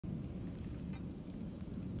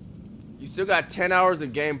You still got 10 hours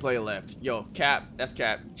of gameplay left. Yo, cap. That's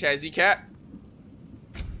cap. Chad, is he cap?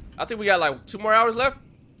 I think we got like 2 more hours left.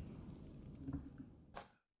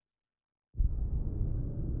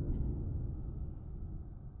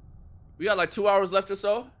 We got like 2 hours left or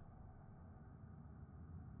so.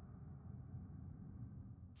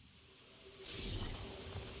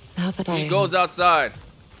 Now that He goes outside.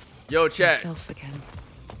 Yo, chat. Again.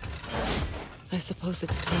 I suppose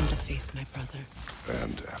it's time to face my brother.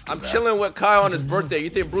 And after I'm chilling with Kyle on his birthday. You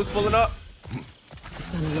think Bruce pulling up? It's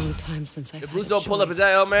been a long time since I've If Bruce don't pull up, is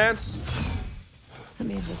that L-Mans? Let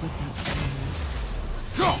me live without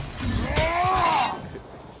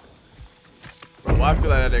Bro, why I feel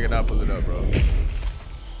like that nigga not pulling up, bro?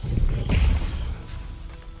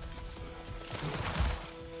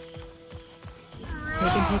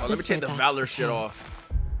 Oh, let me take the Valor shit off.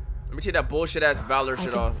 Let me take that bullshit ass Valor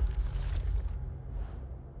shit off.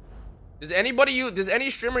 Does anybody use? Does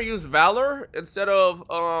any streamer use Valor instead of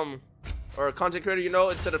or a content creator, you know,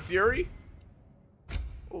 instead of Fury?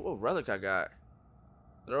 Oh, what relic I got?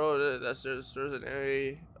 Throw that serves an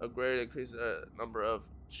area upgrade, increase the number of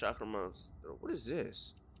chakra mounts. What is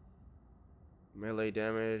this? Melee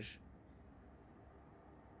damage.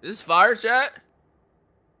 Is this fire, chat?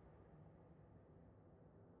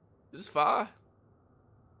 Is this fire?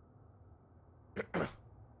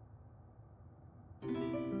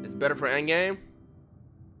 It's better for endgame.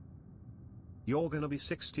 You're gonna be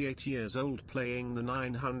 68 years old playing the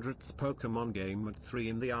 900th Pokemon game at 3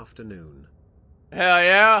 in the afternoon. Hell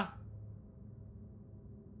yeah.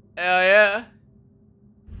 Hell yeah.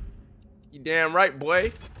 You damn right,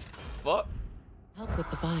 boy. Fuck. Help with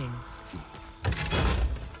the vines.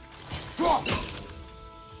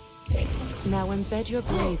 Now embed your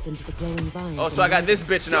blades into the glowing vines. Oh, so I got this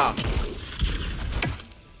bitch now.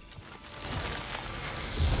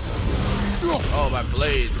 Oh, my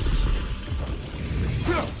blades.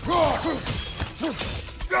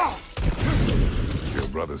 Your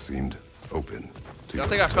brother seemed open to I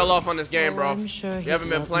think I fell off on this game, bro. I'm sure you haven't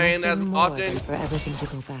been playing as often. For everything to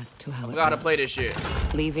go back to how I forgot how to play this shit.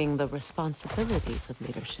 Leaving the responsibilities of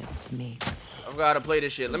leadership to me. I forgot how to play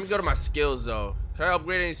this shit. Let me go to my skills, though. Can I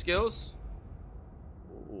upgrade any skills?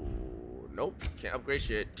 Ooh, nope. Can't upgrade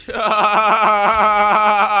shit.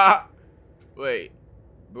 Wait.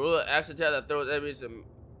 Brula axe attack that throws enemies and...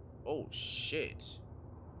 Oh, shit.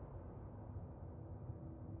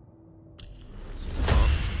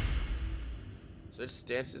 Switch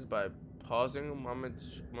stances by pausing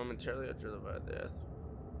momentarily after the death.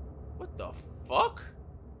 What the fuck?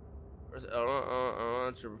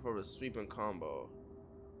 To perform a sweeping combo.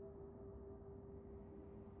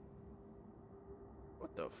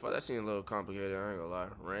 What the fuck? That seems a little complicated, I ain't gonna lie.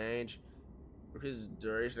 Range. Increases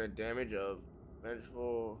duration and damage of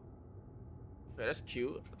vengeful. Okay, that's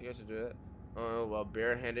cute. I think I should do that. While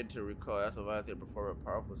barehanded to recall Leviathan perform a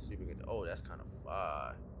powerful sweeping. Oh, that's kind of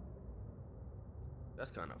fire. That's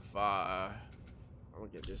kind of fire. I'm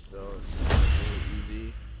gonna get this though. It's really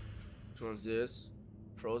easy. Which one's this?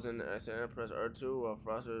 Frozen SN, press R2 while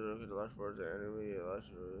frosted the large force the enemy.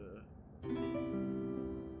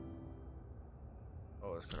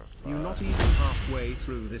 Oh, that's kind of fire. You're not even halfway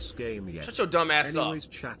through this game yet. Shut your dumb ass up. Anyways,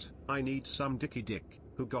 chat, I need some dicky dick.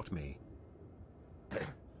 Who got me?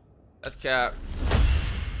 That's cap.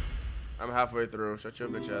 I'm halfway through. Shut your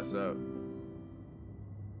bitch ass up.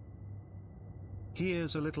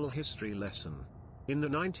 Here's a little history lesson. In the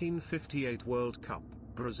 1958 World Cup,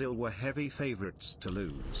 Brazil were heavy favorites to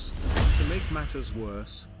lose. To make matters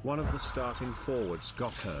worse, one of the starting forwards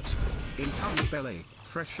got hurt. In Belly,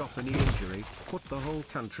 fresh off a knee injury, put the whole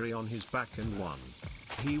country on his back and won.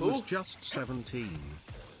 He was just 17.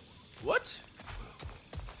 What?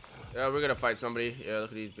 Yeah, we're gonna fight somebody. Yeah,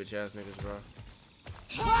 look at these bitch ass niggas, bro.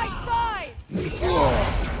 Right side!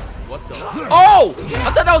 What the? Oh!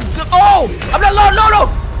 I thought that was good. Oh! I'm not. No!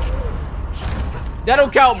 That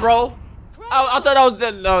don't count, bro. I thought that was.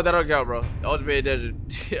 No, that don't count, bro. I was paying attention.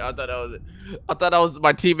 I thought that was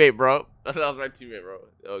my teammate, bro. I thought that was my teammate, bro.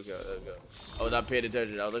 Okay. I was not paying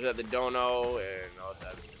attention. I was looking at the dono and all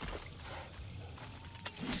that.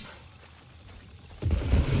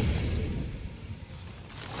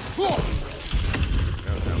 I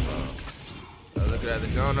was looking at the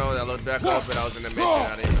dono, I looked back up, and I was in the mission.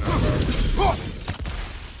 I didn't even know.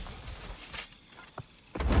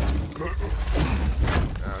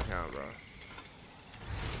 That don't count, bro.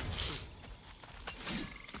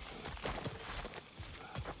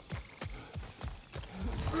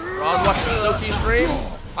 Bro, I was watching Silky stream.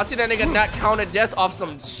 I see that nigga not counted death off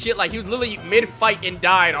some shit. Like, he was literally mid-fight and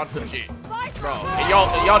died on some shit. Bro, and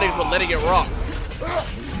y'all niggas were letting it rock.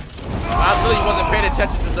 I really wasn't paying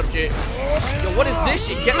attention to some shit. Yo, what is this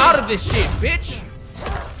shit? Get out of this shit, bitch.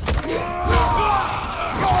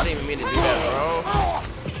 I didn't even mean to do that,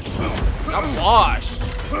 bro. I'm washed.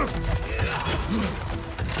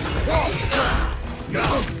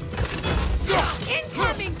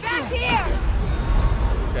 Incoming back here!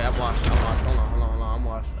 Okay, I'm washed. Hold on.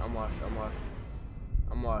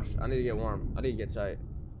 I'm washed. I need to get warm. I need to get tight.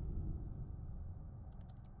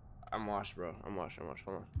 I'm washed, bro. I'm washed. Hold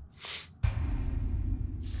on.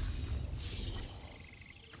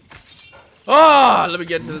 Ah, let me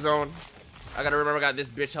get into the zone. I gotta remember I got this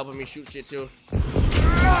bitch helping me shoot shit too.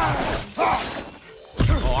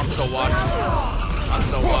 Oh, I'm so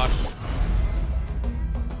washed.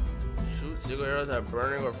 Shoot single arrows at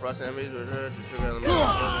burning or frosting enemies with her to trigger enemies.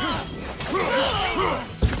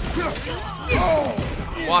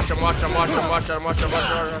 Watch him.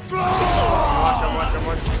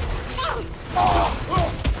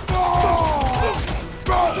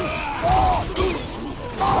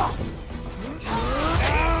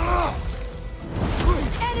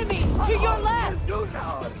 Enemy to your left!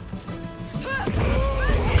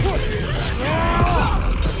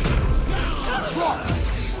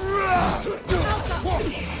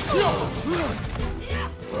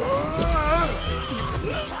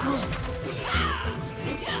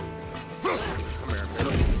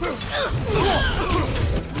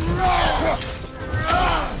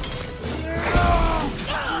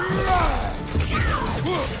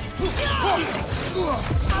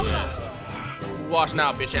 Watch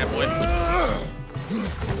now, bitch ass boy.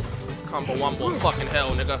 Combo wombo fucking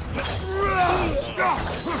hell, nigga.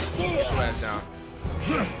 Get your ass down.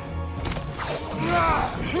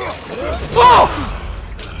 Oh!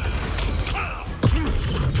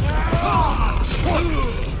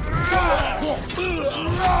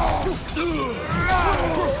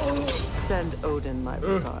 Send Odin my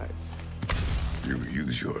regards. You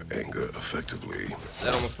use your anger effectively.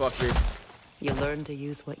 That almost fucked me. You learn to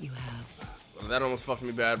use what you have. That almost fucked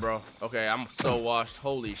me bad, bro. Okay, I'm so washed.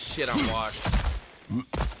 Holy shit, I'm washed.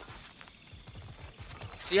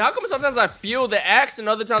 See, how come sometimes I feel the axe and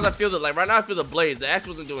other times I feel the, like right now I feel the blades. The axe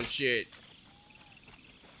wasn't doing shit.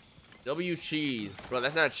 W cheese. Bro,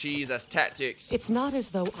 that's not cheese, that's tactics. It's not as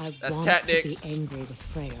though I want tactics. to be angry with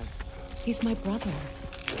Freyr. He's my brother.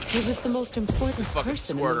 He was the most important Fucking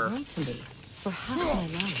person squirter. in the world to me for half my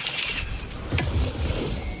life.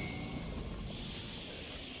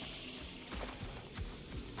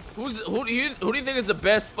 Who do you think is the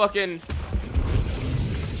best fucking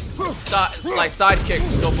sidekick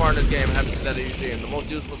so far in this game that you've seen? The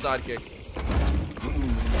most useful sidekick.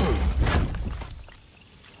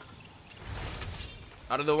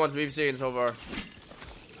 Out of the ones we've seen so far.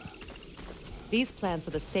 These plants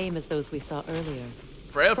are the same as those we saw earlier.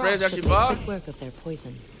 Freya's actually should make bad. quick work of their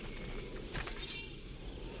poison.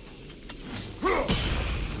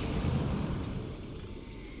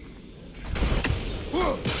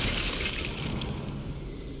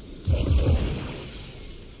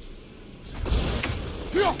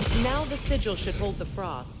 Now the sigil should hold the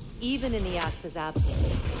frost, even in the axe's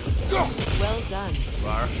absence. Well done.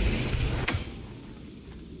 Bar.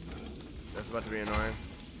 That's about to be annoying.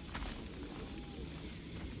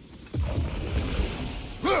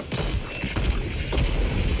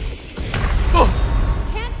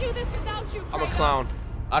 Can't do this without you, I'm a Kratos. clown.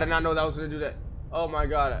 I did not know that was gonna do that. Oh my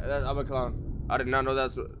god, I'm a clown. I did not know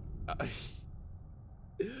that's what.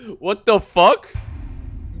 What the fuck?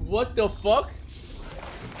 What the fuck?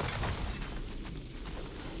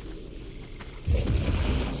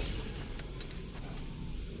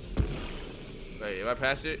 Wait, if I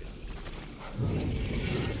pass it?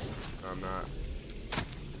 No, I'm not.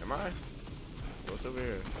 Am I? What's over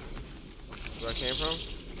here? Where I came from?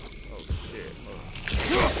 Oh shit. Oh.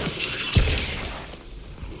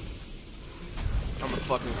 I'm a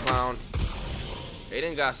fucking clown.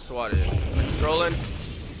 Aiden got swatted. Trolling.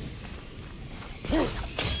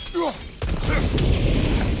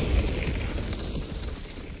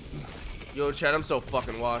 Yo, Chad, I'm so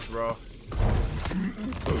fucking washed, bro.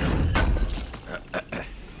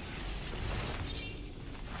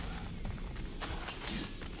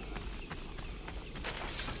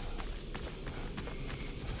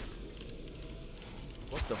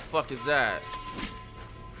 What the fuck is that?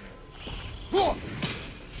 What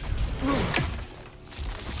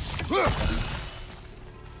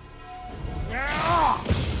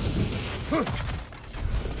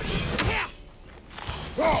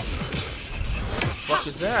the fuck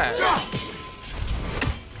is that?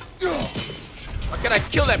 Why can't I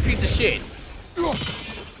kill that piece of shit? Oh,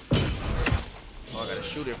 I gotta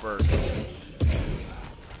shoot it first.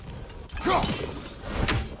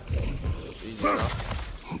 Easy Easy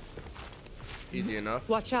enough. Easy enough.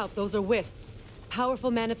 Watch out, those are wisps.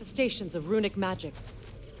 Powerful manifestations of runic magic.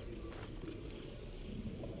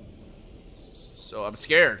 So I'm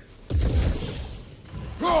scared.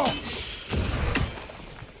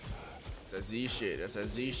 That's a Z shit. That's a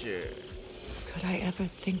Z shit. Could I ever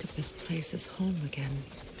think of this place as home again?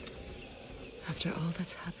 After all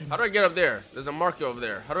that's happened. How do I get up there? There's a marker over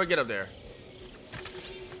there. How do I get up there?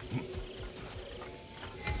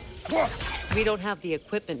 We don't have the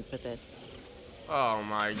equipment for this. Oh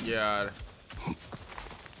my god.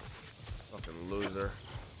 Fucking loser.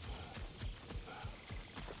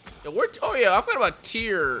 Yo, oh yeah, I forgot about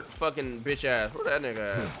Tier fucking bitch ass. Where that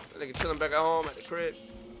nigga at? That nigga chilling back at home at the crib.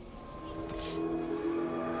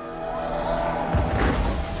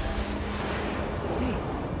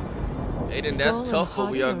 Aiden, that's tough,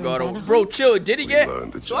 but we are gotta. Bro, chill. Did he get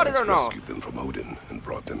Learned that started or giants no? rescued them from Odin and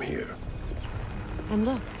brought them here. And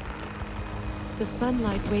look, the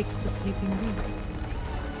sunlight wakes the sleeping roots.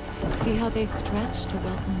 See how they stretch to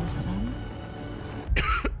welcome the sun?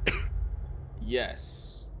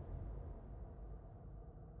 Yes.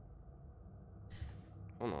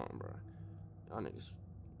 Hold on, bro. Y'all niggas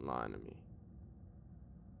lying to me.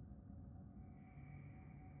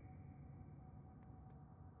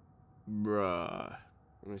 Bruh.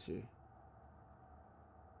 Let me see.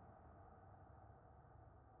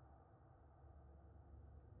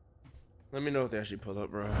 Let me know if they actually pull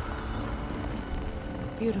up, bro.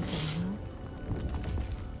 Beautiful, no?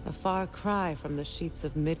 A far cry from the sheets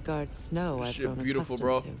of Midgard snow I've Shit grown beautiful,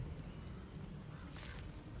 accustomed bro.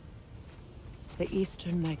 to. The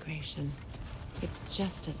Eastern migration. It's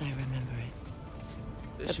just as I remember it.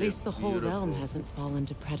 This At shit least the whole realm beautiful. hasn't fallen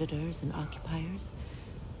to predators and occupiers.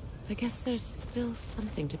 I guess there's still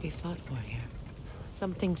something to be fought for here.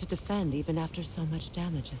 Something to defend even after so much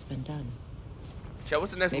damage has been done. Chat,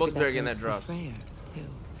 what's the next Maybe multiplayer game goes that for drops? Freyr, too.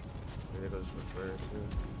 Maybe that goes for Freyr too.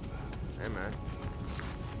 Hey man.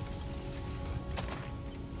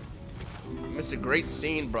 Missed a great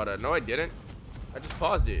scene, brother. No, I didn't. I just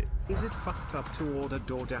paused it. Is it fucked up to order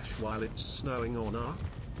DoorDash while it's snowing or not?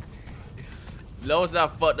 No, it's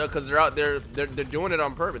not fucked up because they're out there. They're doing it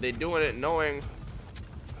on purpose. They're doing it knowing.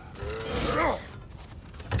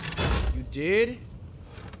 You did?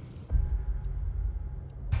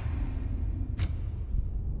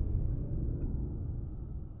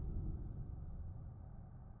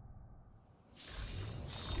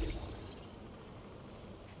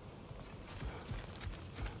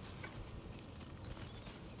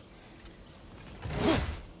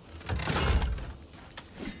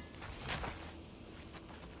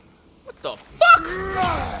 What the fuck?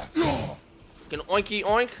 Fucking oinky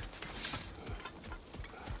oink.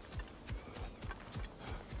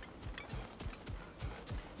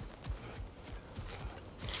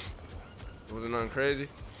 Wasn't nothing crazy.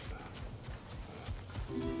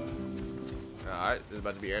 Alright, there's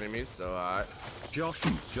about to be enemies, so alright.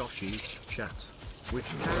 Joshy, chat. Which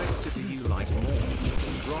character do you like more?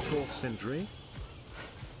 Brock or Sindri?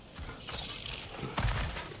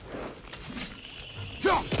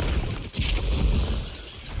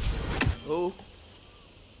 Who?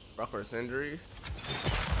 Brock or Sindri?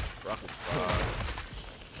 Brock is fire.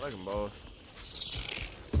 I like them both.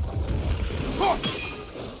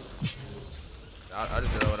 I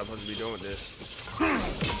just don't know what I'm supposed to be doing with this.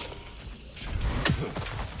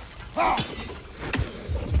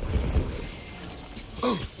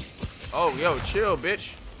 Oh, yo, chill,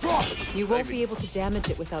 bitch. You won't Maybe. be able to damage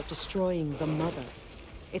it without destroying the mother.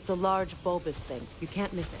 It's a large bulbous thing. You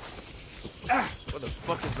can't miss it. What the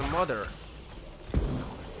fuck is the mother?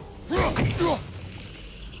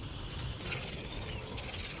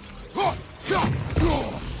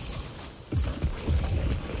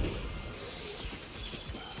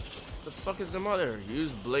 The fuck is the mother?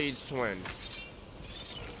 Use Blade's twin.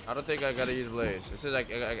 I don't think I gotta use Blades. It says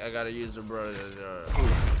like I gotta use the brother.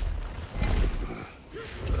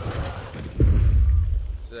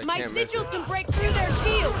 My sigils can break through their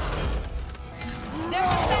shields. They're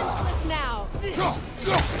defenseless now.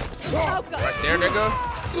 Oh, God. Right there, nigga.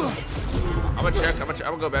 I'm gonna check. I'm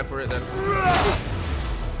gonna go back for it then.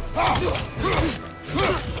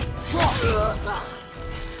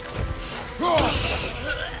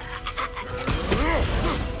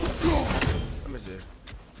 Let me see.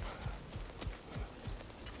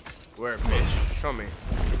 Where, bitch? Show me.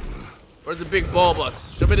 Where's the big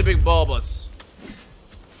bulbous? Show me the big bulbous.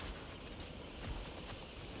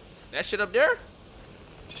 That shit up there?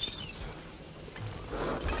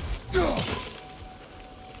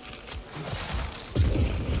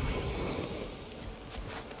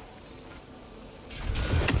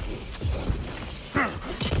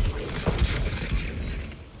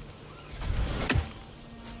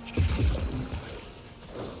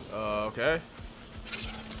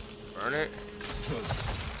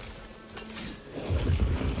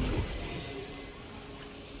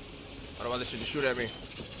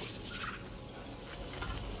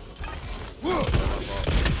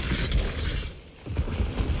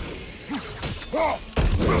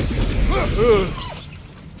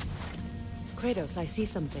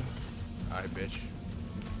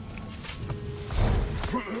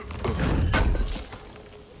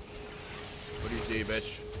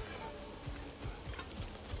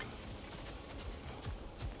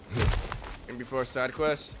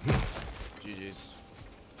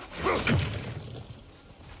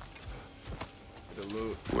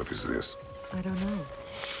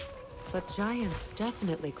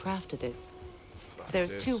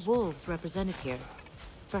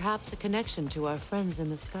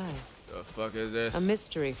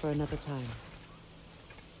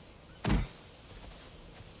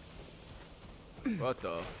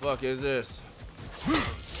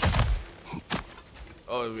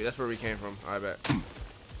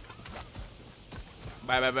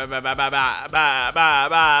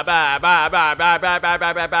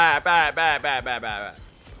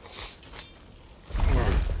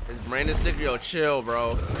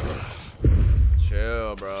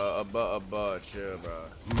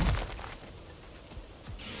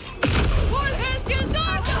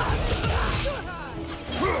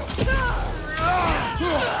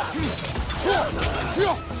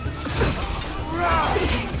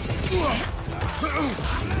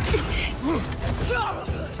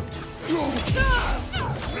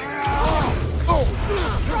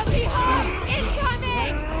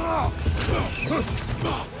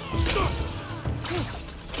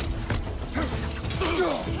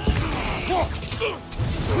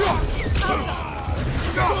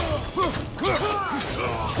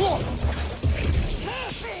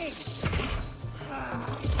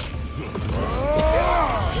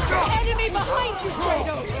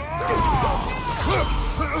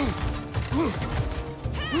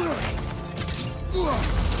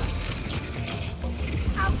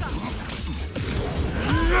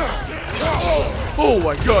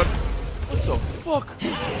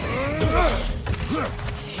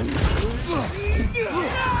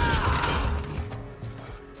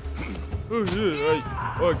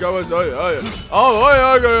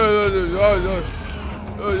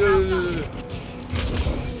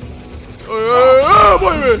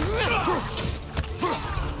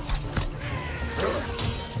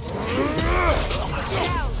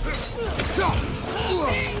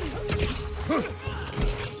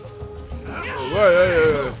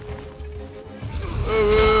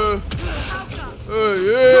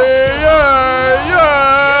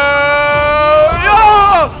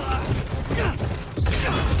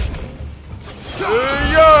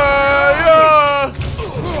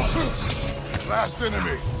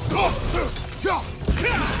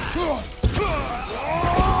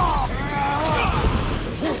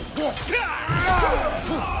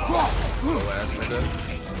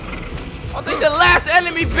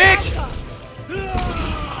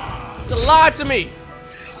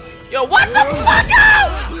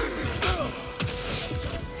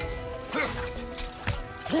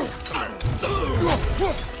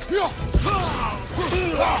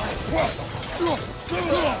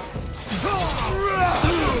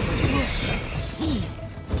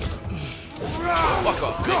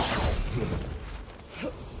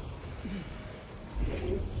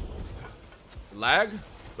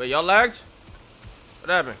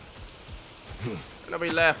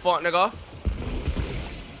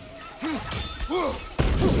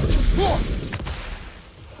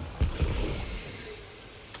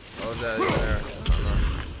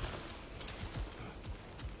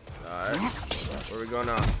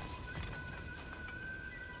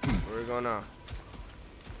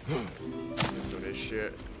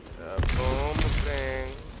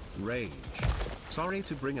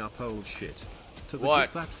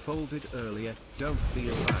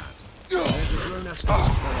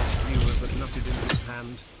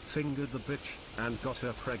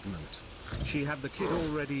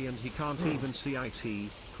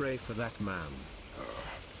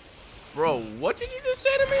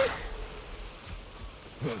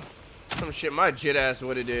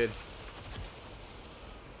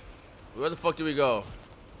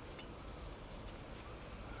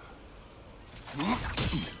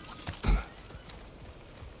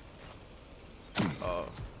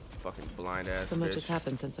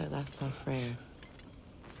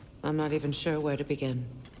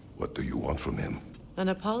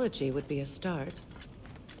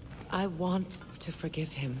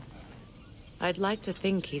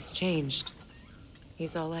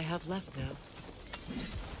 He's all I have left now.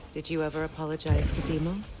 Did you ever apologize to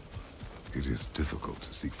Demos? It is difficult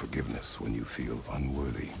to seek forgiveness when you feel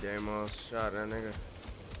unworthy. Demos shot that nigga.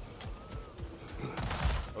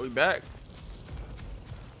 Are we back?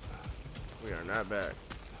 We are not back.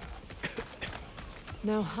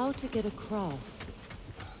 Now, how to get across?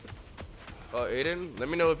 Oh, Aiden, let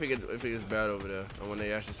me know if it gets bad over there, or when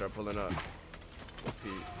they actually start pulling up.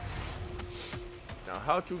 Pete. Now,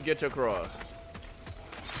 how to get across?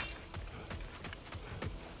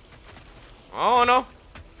 I don't know.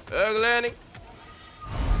 Ugly.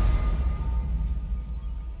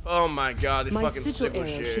 Oh my God, this My fucking sigil simple arrow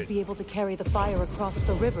shit. should be able to carry the fire across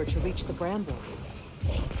the river to reach the bramble.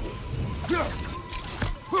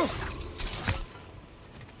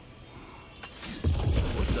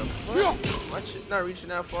 What the fuck? My shit not reaching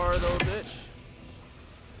that far though, bitch.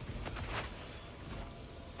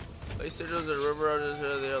 Place sigils at the river others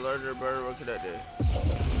they are larger, better. What could that do?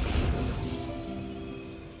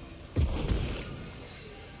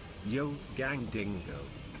 Yo, gang dingo.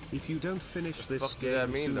 If you don't finish this Fuck did that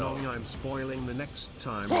game mean, soon, though? I'm spoiling the next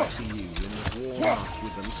time I see you in the war march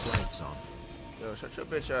with them slides on. Yo, shut your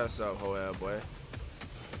bitch ass up, hoe ass boy.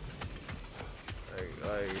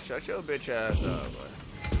 Like, shut your bitch ass up, boy.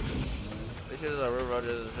 This is a river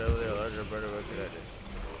under the show. They are larger, better. What could that do?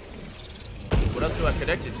 What else do I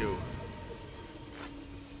connect it to?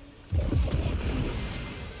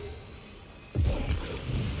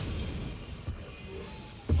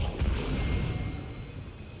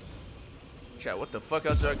 Chat, what the fuck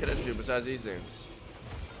else do I connect to besides these things?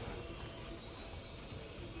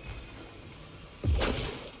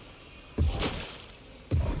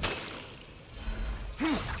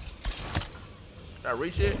 Did I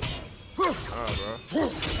reach it? Oh, bro.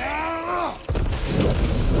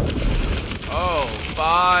 Oh,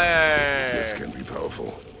 fire! This can be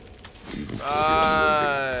powerful. Even for the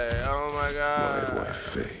Fire! Oh my My God! wife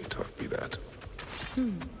Faye taught me that.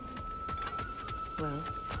 Well,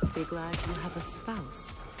 be glad you have a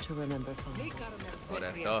spouse to remember fondly. Oh,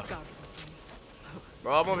 that stuff.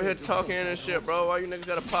 Bro, I'm over here talking and shit, bro. Why you niggas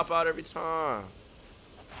gotta pop out every time?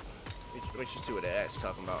 Let you see what the ass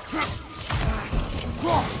talking about.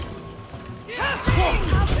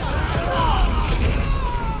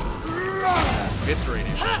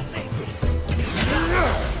 Eviscerated.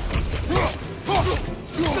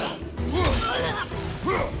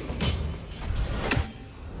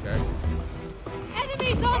 Okay.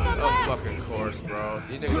 Enemies on the Oh, left! fucking course, bro.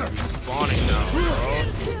 These niggas be spawning now, bro.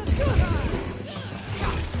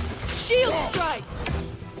 Shield strike!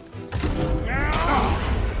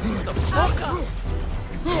 What the fuck up?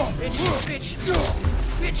 Bitch, bitch,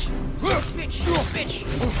 bitch, bitch, bitch.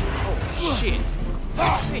 Oh, shit.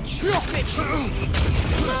 Bitch, bitch.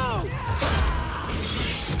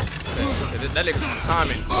 Okay, that nigga's on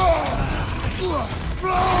timing.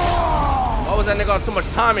 Why was that nigga on so much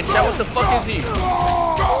timing, chat? What the fuck is he?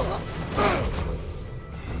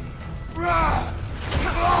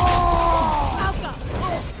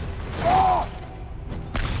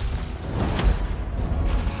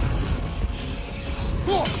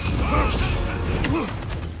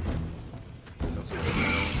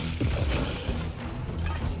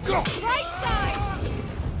 Right side!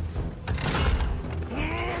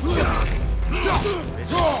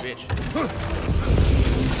 Bitch, bitch.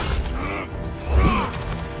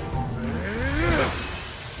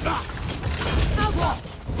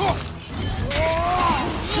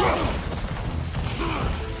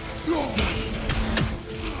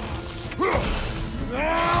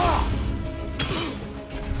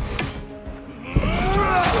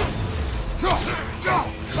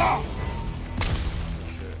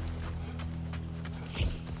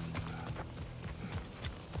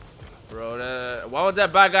 Bro, why was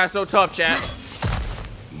that bad guy so tough, chat?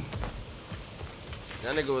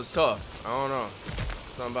 That nigga was tough. I don't know.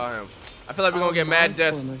 Something about him. I feel like we're gonna get mad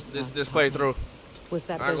deaths this playthrough. Was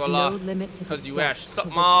that I ain't there's gonna lie. no limit to 'Cause the you depth asked to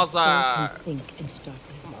something which a else, soul can sink into I'm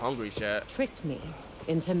darkness. hungry, chat. Tricked me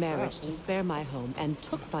into marriage to spare my home and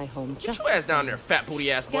took my home Get just your ass down there, fat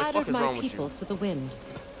booty ass boy. scattered Fuck is my wrong with people you? to the wind.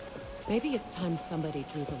 Maybe it's time somebody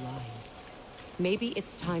drew the line. Maybe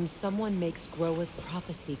it's time someone makes Groa's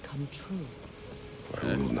prophecy come true.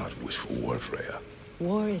 I will not wish for war, Freya.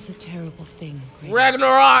 War is a terrible thing, Grace.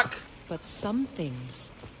 Ragnarok! But some things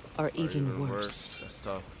are even worse. That's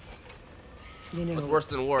tough. You know, What's worse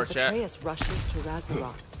than war, if chat? Atreus rushes to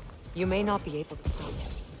Ragnarok, you may not be able to stop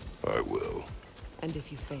him. I will. And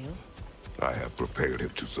if you fail, I have prepared him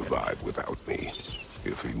to survive without me,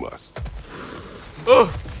 if he must.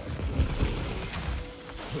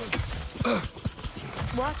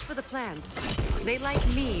 watch for the plans. They like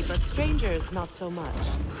me, but strangers not so much.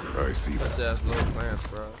 I see That's that. ass little plants,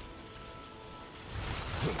 bro.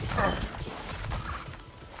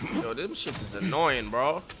 Yo, them shits is annoying,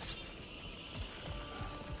 bro.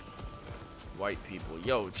 White people.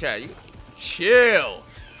 Yo, chat, you chill.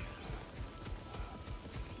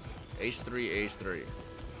 H3, H3.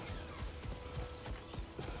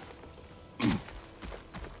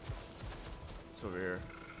 It's over here.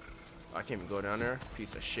 I can't even go down there.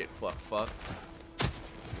 Piece of shit. Fuck.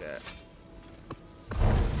 Yeah.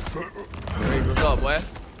 Hey, what's up, boy?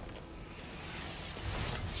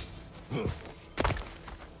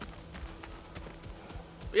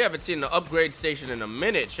 We haven't seen the upgrade station in a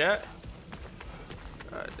minute, chat.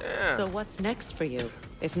 God damn. So what's next for you,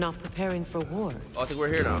 if not preparing for war? Oh, I think we're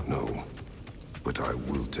here now. No, but I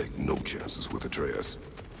will take no chances with Atreus.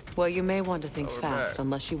 Well, you may want to think Oh, we're fast, back.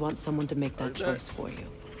 unless you want someone to make that We're back. choice for you.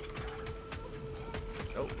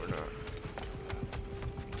 Nope, we're not.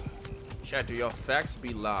 Chat, do your facts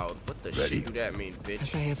be loud? What the Ready. shit do that mean, As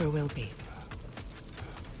bitch? I ever will be.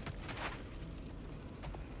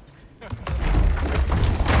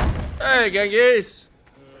 Hey, Genghis!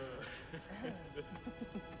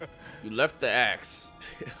 You left the axe.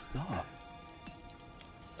 No.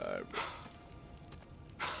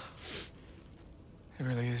 It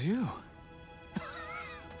really is you.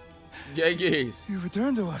 Genghis. You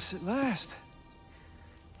returned to us at last.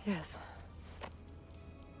 Yes.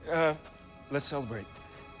 Let's celebrate.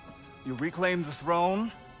 You reclaim the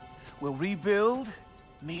throne. We'll rebuild.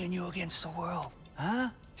 Me and you against the world. Huh?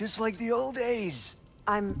 Just like the old days.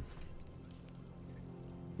 I'm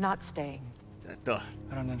not staying. That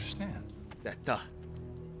I don't understand.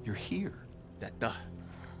 You're here.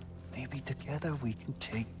 Maybe together we can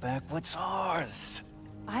take back what's ours.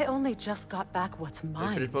 I only just got back what's Finish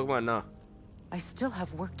mine. Pokemon now. I still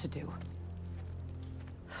have work to do.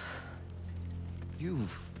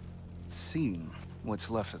 You've seen what's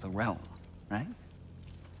left of the realm, right?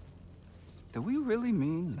 Do we really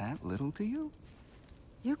mean that little to you?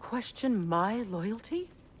 You question my loyalty?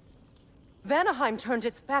 Vanaheim turned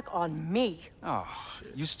its back on me. Oh,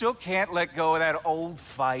 you still can't let go of that old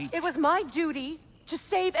fight. It was my duty to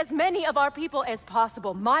save as many of our people as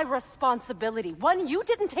possible. My responsibility. One you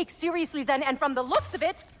didn't take seriously then, and from the looks of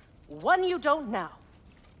it, one you don't now.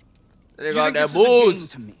 They You got think that this is a game booze.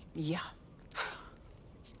 to me? Yeah.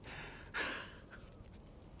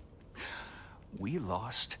 We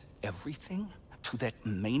lost everything to that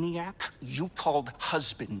maniac you called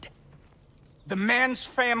husband. The man's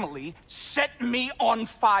family set me on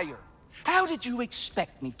fire. How did you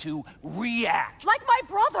expect me to react? Like my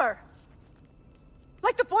brother!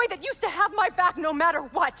 Like the boy that used to have my back no matter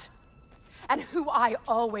what! And who I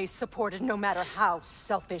always supported no matter how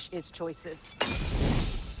selfish his choices.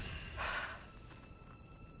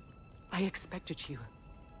 I expected you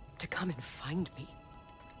to come and find me.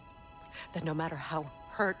 That no matter how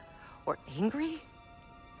hurt or angry,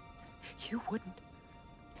 you wouldn't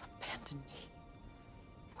abandon me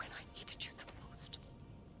when I needed you the most.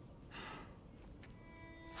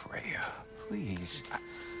 Freya, please.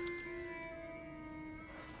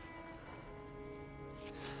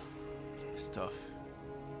 It's tough.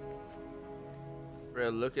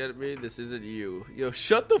 Fred, look at me. This isn't you. Yo,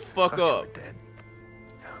 shut the fuck up. Dead.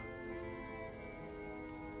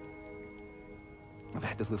 I've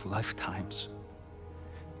had to live lifetimes.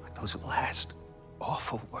 But those last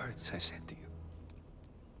awful words I said to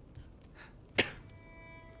you.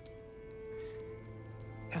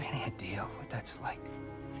 Have any idea what that's like?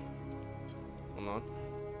 Hold on.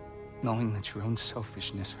 Knowing that your own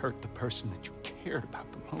selfishness hurt the person that you cared about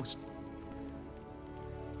the most.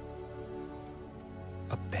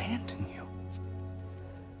 Abandon you.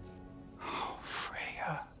 Oh,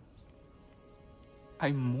 Freya.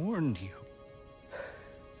 I mourned you.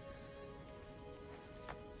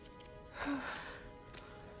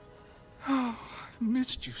 Oh, I've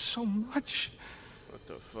missed you so much. What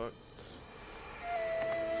the fuck?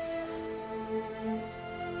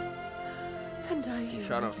 And I You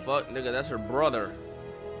trying to fuck? Nigga, that's her brother.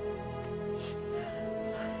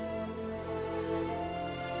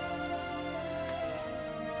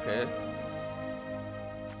 Okay.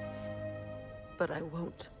 But I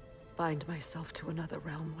won't bind myself to another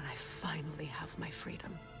realm when I finally have my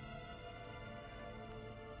freedom.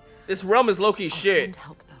 This realm is low-key I'll shit. send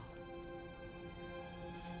help, though.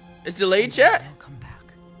 It's delayed, And chat? I'll come back.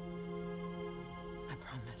 I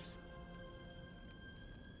promise.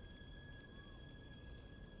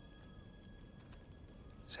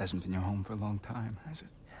 This hasn't been your home for a long time, has it?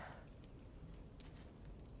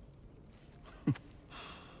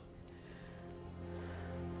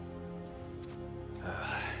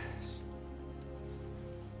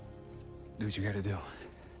 Do what you gotta do.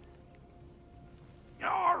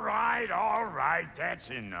 All right, that's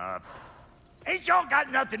enough. Ain't y'all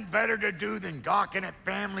got nothing better to do than gawking at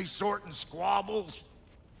family sorting squabbles?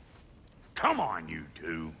 Come on, you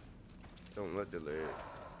two. Don't look delayed.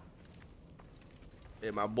 Hey,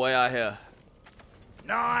 my boy out here.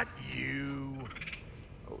 Not you.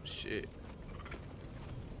 Oh shit.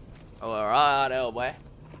 Oh, alright, oh boy.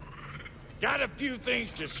 Got a few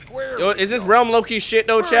things to square. Yo, with, is this y'all. realm low-key shit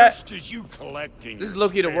though, chat? First is you collecting This is your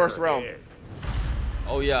low-key the worst spare realm. heads.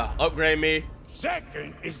 Oh yeah, upgrade me.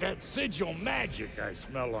 Second is that sigil magic I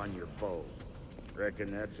smell on your bow.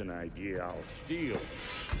 Reckon that's an idea I'll steal.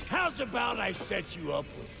 How's about I set you up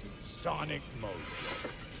with some sonic mojo?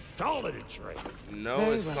 Call it a trade. No,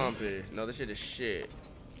 Very it's well. comfy. No, this shit is shit.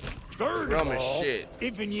 Third This realm of is all, shit.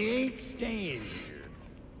 even you ain't staying here,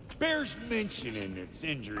 bears mentioning that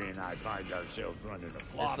Sindri and I find ourselves running a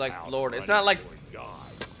flop like house Florida. It's running not like- for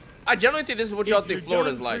gods. I generally think this is what y'all If you're think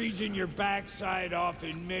Florida's done like. freezing your backside off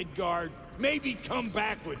in Midgard, maybe come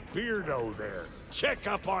back with Beardo there. Check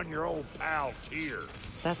up on your old pal Tyr.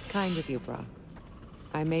 That's kind of you, Brock.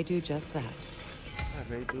 I may do just that.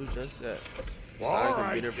 I may do just that. Well, Sonic all and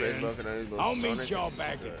right, Peter Fred then. Bucket and I'll Sonic meet y'all and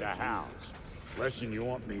back at the Sega. house. Unless you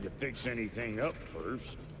want me to fix anything up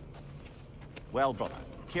first. Well, brother,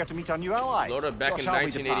 care to meet our new allies? Florida back Or in shall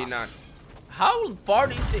we depart? 1989. How far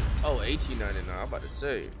do you think? Oh, 1899. I'm about to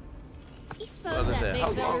say. You Well, suppose they that said, big how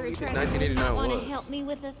long brother do you think returner would 1989 not want was? to help me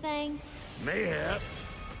with a thing? Mayhaps.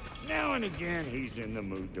 Now and again, he's in the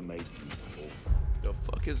mood to make you full. The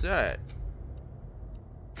fuck is that?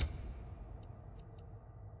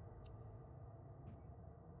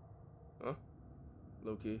 Huh?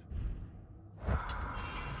 Low-key.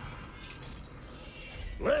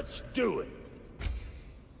 Let's do it.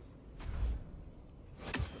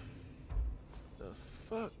 The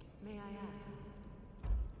fuck? May I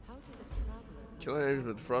ask, how did the traveler... Killing enemies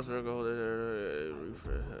with frost circle holder.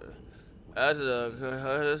 As the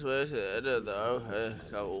way to the end of the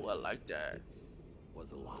oh, I like that.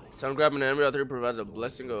 Sun grabbing an enemy out there provides a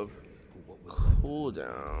blessing of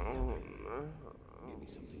cooldown.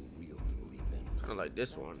 Kind of like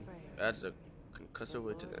this one. Adds a concussive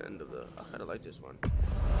way to the end of the. I kind of like this one.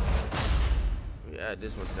 We add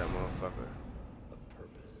this one to that motherfucker.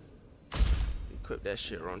 Equip that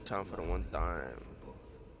shit on time for the one time.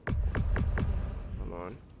 Hold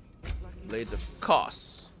on. Blades of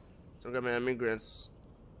Cost. Sun grabbing enemy grants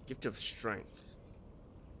gift of strength.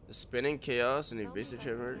 The spinning chaos and evasive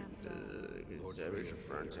chamber damage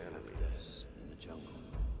burns enemies.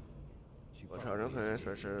 Watch out, no plans,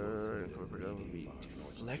 pressure, and corporate will be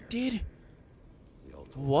deflected?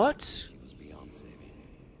 What?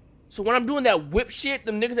 So when I'm doing that whip shit,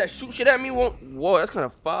 them niggas that shoot shit at me won't. Whoa, that's kind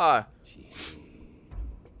of fire.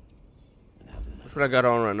 That's what I got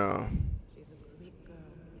on right now.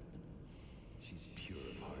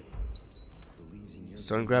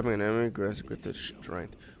 Sun grabbing an enemy grants a gift of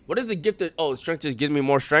strength. What is the gift of? Oh, strength just gives me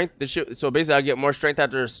more strength. This shit. So basically, I get more strength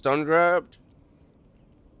after stun grabbed.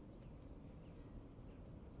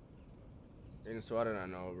 And so I did not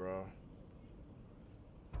know, bro.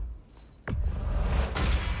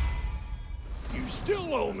 You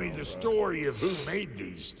still owe me the story of who made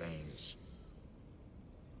these things.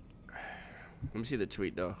 Let me see the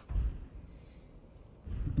tweet though.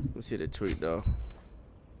 Let me see the tweet though.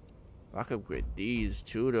 I could upgrade these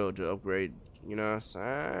too though to upgrade. You know what I'm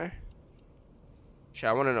saying? Shit,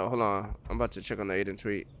 I want to know. Hold on. I'm about to check on the Aiden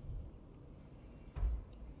tweet.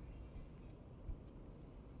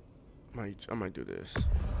 I might do this.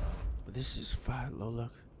 But this is fire. Low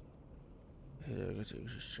luck.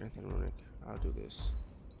 Strength and runic. I'll do this.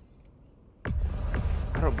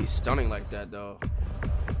 I don't be stunning like that though.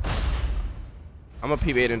 I'm a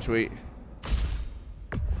peep Aiden tweet.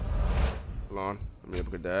 Hold on. Let me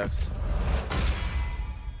upgrade the axe.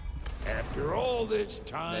 After all this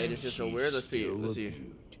time, Hey, this is so weird. Let's see. Let's see.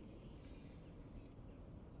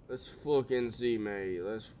 Let's fucking see, man.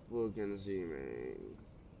 Let's fucking see, man.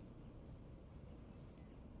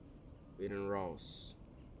 Aiden Ross.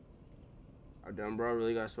 Our dumb bro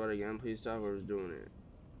really got sweat again. Please stop whoever's doing it.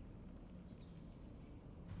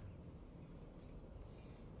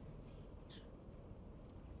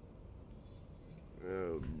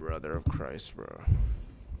 Oh, brother of Christ, bro.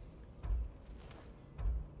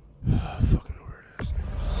 Fucking weird ass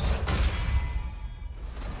niggas.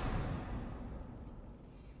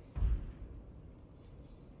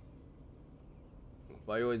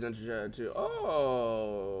 Why you always enter chat too?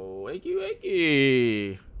 Oh, wakey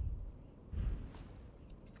wakey.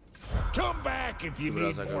 Come back if you See what need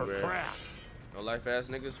else I got more read. crap. No life ass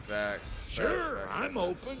niggas, facts. Sure, Facts, I'm facts.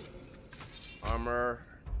 open. Armor.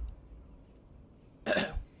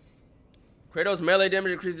 Kratos' melee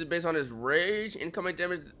damage increases based on his rage. Incoming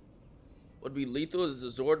damage would be lethal as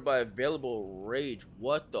absorbed by available rage.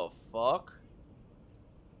 What the fuck?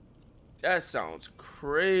 That sounds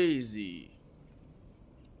crazy.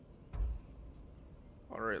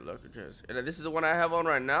 Alright, look at this. And this is the one I have on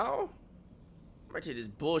right now? I might take this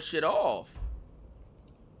bullshit off.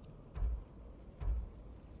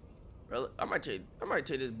 I might take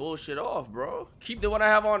this bullshit off, bro. Keep the one I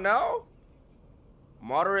have on now.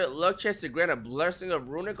 Moderate luck chance to grant a blessing of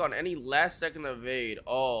runic on any last second evade.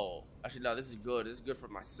 Oh, actually no, this is good. This is good for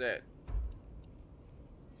my set.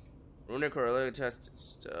 Runic or ability test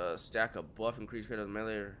stack a buff increase Kratos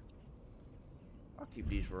melee. I'll keep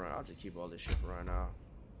these for right. I'll just keep all this shit for right now.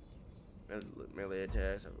 Melee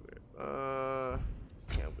attacks.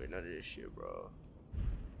 Can't upgrade none of this shit, bro.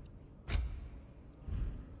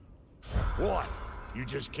 What? You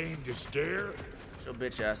just came to stare? Your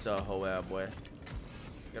bitch ass up, hoe ass boy.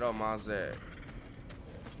 Get on my Zed.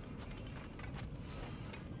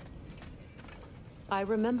 I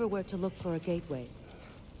remember where to look for a gateway.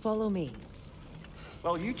 Follow me.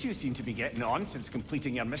 Well, you two seem to be getting on since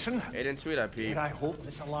completing your mission. Aiden tweet I peed. And I hope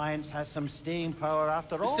this alliance has some staying power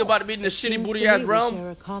after all. You still about to be in the shitty booty ass realm? We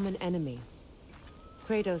share a common enemy.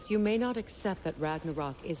 Kratos, you may not accept that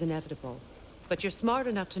Ragnarok is inevitable, but you're smart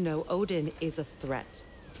enough to know Odin is a threat.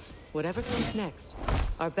 Whatever comes next,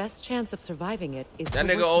 our best chance of surviving it is that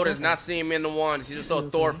nigga Odin's not seeing me in the ones. He just throw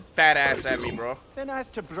Thor fat ass at me, bro. Then as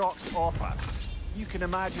to Brock's offer, you can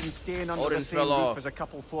imagine staying under Odin the same roof as a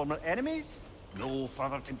couple former enemies? No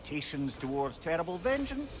further temptations towards terrible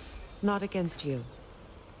vengeance? Not against you.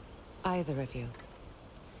 Either of you.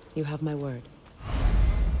 You have my word.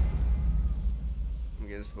 I'm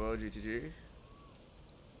getting spoiled, GTG.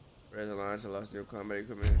 Red Alliance and lost new combat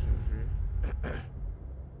equipment.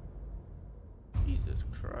 Jesus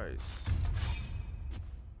Christ.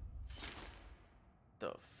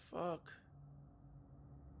 The fuck?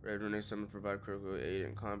 Red Runic Summon provide critical aid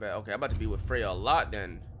in combat. Okay, I'm about to be with Freya a lot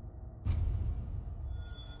then.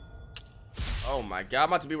 Oh my god, I'm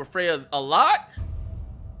about to be with Freya a lot?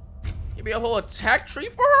 Give me a whole attack tree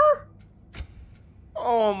for her?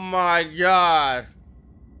 Oh my god.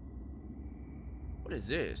 What is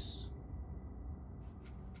this?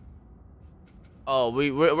 Oh,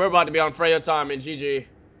 we're about to be on Freya time in GG.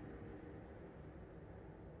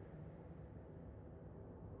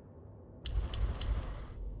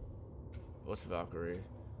 What's Valkyrie?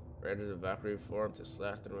 Renders a Valkyrie form to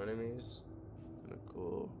slash through enemies. Kinda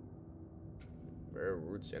cool. Rare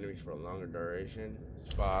roots enemies for a longer duration.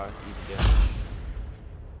 It's 5. Easy damage.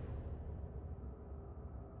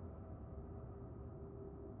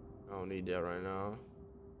 I don't need that right now.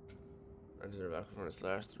 Renders a Valkyrie form to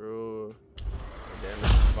slash through.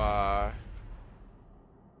 Damage 5.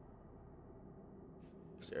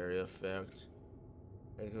 This area effect.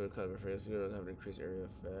 Anything with cover frames doesn't have an increased area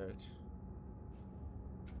effect.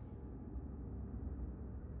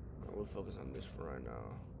 We'll focus on this for right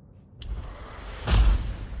now.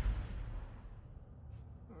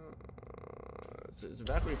 Is it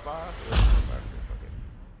Valkyrie 5?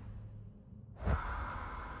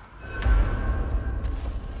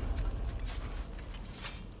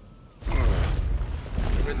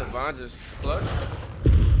 Rid the Vons is clutch.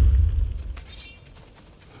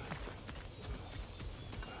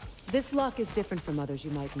 This lock is different from others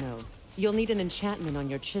you might know. You'll need an enchantment on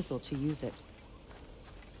your chisel to use it.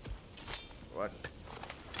 What?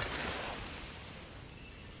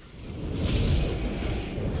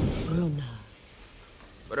 Runa.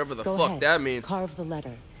 Whatever the Go fuck ahead. that means. Carve the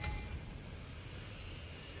letter.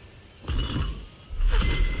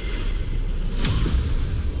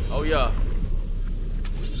 Oh yeah.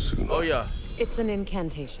 Oh yeah. It's an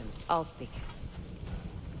incantation. I'll speak.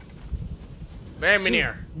 Man,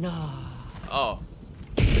 meneer. No. Oh.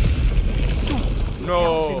 So,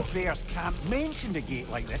 No. Elven players can't mention the gate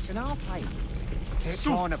like this in our time. It's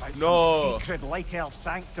on about No. some sacred light elf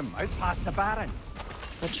sanctum out past the barrens.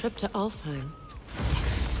 A trip to Alfheim.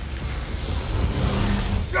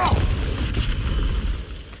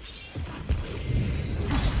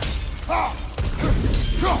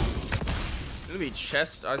 Let me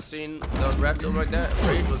chest. I seen those wrapped up like that.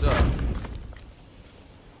 Rage was up.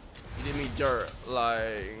 You did me dirt.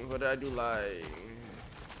 Like, what did I do? Like,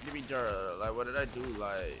 you did me dirt. Like, what did I do?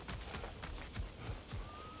 Like,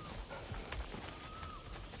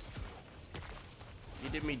 you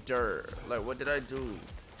did me dirt. Like, what did I do?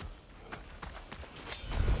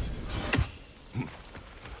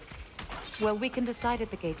 Well, we can decide at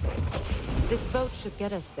the gateway. This boat should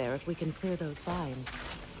get us there if we can clear those vines.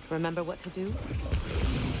 Remember what to do?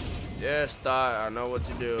 Yes, Thought. I know what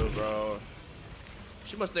to do, bro.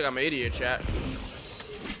 She must think I'm an idiot, chat.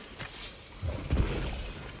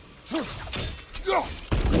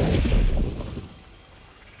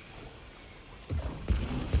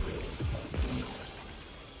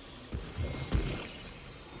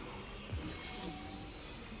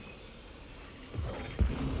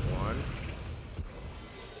 One.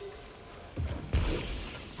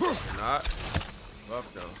 Not. Fuck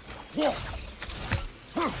no.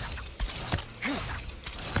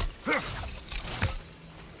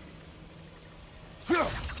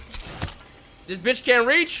 This bitch can't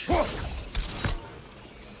reach.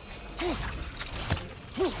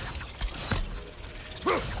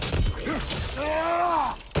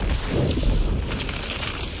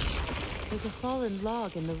 There's a fallen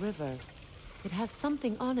log in the river. It has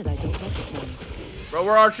something on it I don't recognize. Bro,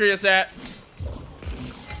 where Archeus at?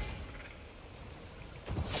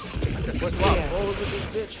 I can swap roles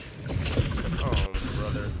with this bitch. Oh,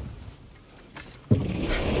 brother.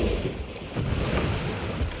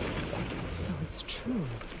 So it's true.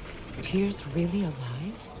 Tyr's really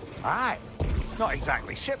alive? Aye. Not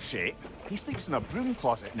exactly shipshape. He sleeps in a broom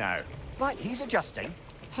closet now. But he's adjusting.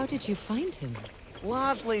 How did you find him?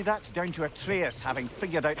 Largely, that's down to Atreus having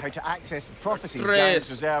figured out how to access the prophecies Atreus.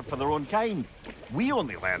 giants reserved for their own kind. We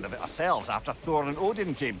only learned of it ourselves after Thor and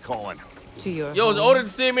Odin came calling. To your Yo, is home? Odin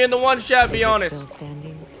see me in the one shot, be honest. Still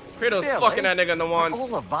standing? Kratos Barely. fucking that nigga in the But ones. all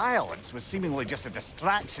the violence was seemingly just a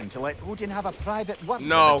distraction to let Odin have a private word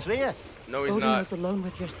No. with Atreus. No, he's Odin not. was alone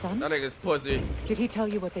with your son? That nigga's pussy. Did he tell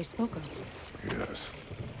you what they spoke of? Yes.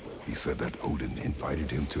 He said that Odin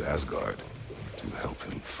invited him to Asgard to help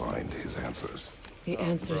him find his answers. The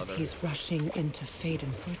answers brother. he's rushing into fate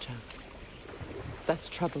in search of. That's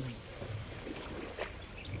troubling.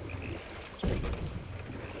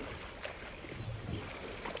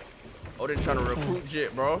 Odin trying to recruit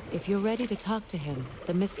shit, bro. If you're ready to talk to him,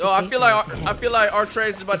 the mystic. Yo, I feel like gateway is I ahead. feel like Archeus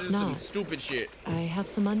is about to If do some not, stupid shit. I have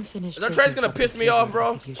some unfinished. Is Archeus business gonna up piss this me off, river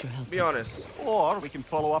bro? I could use your help Be with. honest. Or we can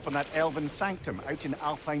follow up on that elven sanctum out in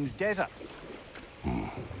Alfheim's desert.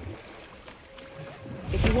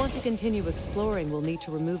 If you want to continue exploring, we'll need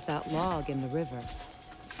to remove that log in the river.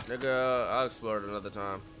 Nigga, I'll explore it another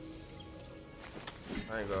time.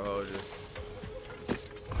 I ain't gonna hold you.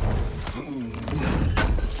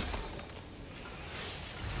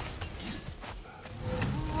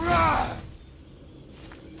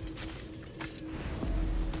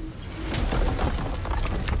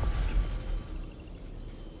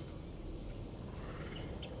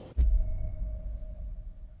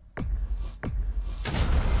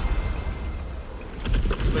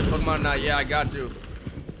 Wait, Pokemon now, yeah, I got to.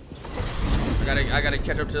 I gotta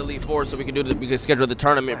catch up to Elite Four so we can schedule the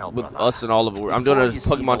tournament Well, with brother, us and all of it. I'm doing a before you see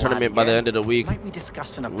the Pokemon lad tournament by the again, end of the week might we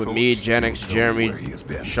discuss an with approach? me, Janix, Tell me where Jeremy, he has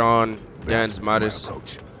been. Sean, Dance, That is my Midas,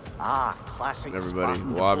 approach. Ah, classic everybody.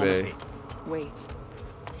 Spartan Wabe. diplomacy. Wait.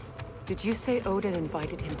 Did you say Odin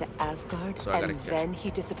invited him to Asgard So I gotta and catch then he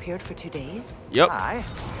disappeared for 2 days? Yep. Aye,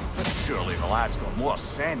 but surely the lad's got more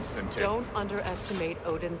sense than to... Don't underestimate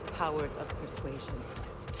Odin's powers of persuasion.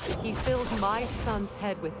 He filled my son's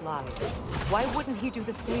head with lies. Why wouldn't he do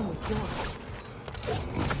the same with yours?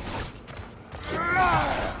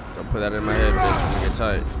 Don't put that in my head, bitch. I'm gonna get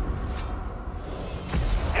tight.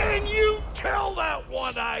 And you tell that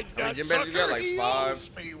one-eyed How many gym badges you got? nutsucker Like he 5? owes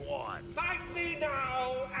me one. Thank me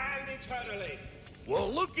now and eternally. Well,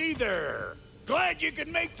 looky there. Glad you could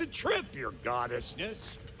make the trip, your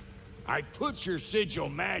goddessness. I put your sigil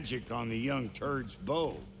magic on the young turd's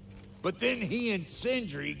bow, but then he and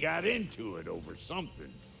Sindri got into it over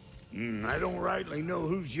something. I don't rightly know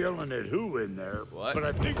who's yelling at who in there, What? but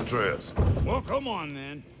I think... Atreus. Well, come on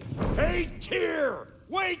then. Hey, Tyr!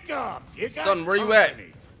 Wake up! You got Son, where you at? company.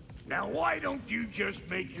 Now, why don't you just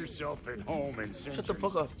make yourself at home in Shut the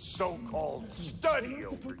fuck up. so-called study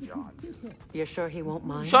over yonder? You're sure he won't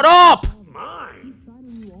mind? Shut up! Mine?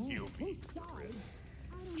 You'll be fine.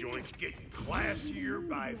 Joint's getting classier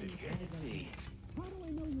by the day.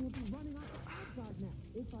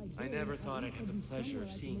 I never thought I'd have the pleasure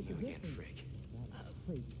of seeing you again, Frigg.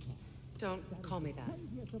 Don't call me that.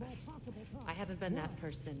 I haven't been that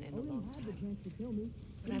person in a long time.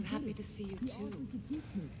 But I'm happy to see you too.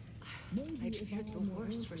 I'd feared the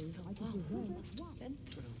worst for so long. What I must have been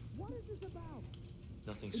through.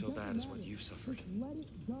 Nothing so bad as what you've suffered.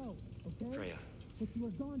 Freya,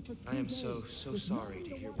 I am so sorry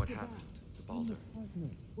to hear what happened to Baldur.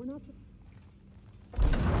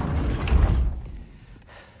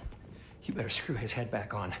 You better screw his head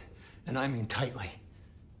back on, and I mean tightly.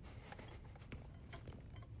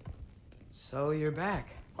 So you're back.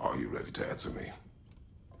 Are you ready to answer me?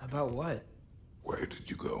 About what? Where did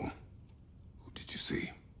you go? Who did you see?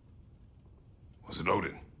 Was it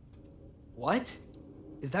Odin? What?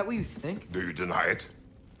 Is that what you think? Do you deny it?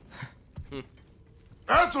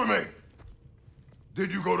 Answer me!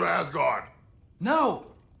 Did you go to Asgard? No!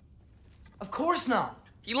 Of course not!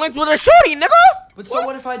 He linked with a shorty, nigga! But so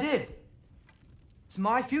what if I did? It's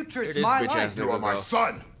my future, it's my life. You are my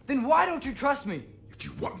son! Then why don't you trust me? If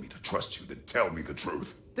you want me to trust you, then tell me the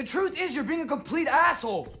truth. The truth is you're being a complete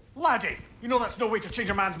asshole! Laddie, you know that's no way to change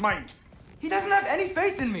a man's mind. He doesn't have any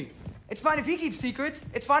faith in me. It's fine if he keeps secrets.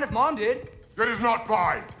 It's fine if Mom did. It is not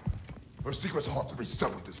fine. Her secrets ought to be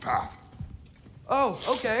stuck with this path. Oh,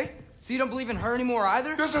 okay. So you don't believe in her anymore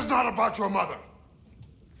either? This is not about your mother.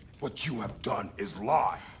 What you have done is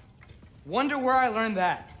lie. Wonder where I learned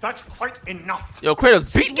that. That's quite enough. Yo,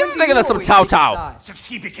 Kratos, beat this nigga some Tao. Since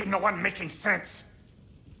he became the one making sense.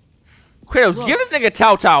 Kratos, give this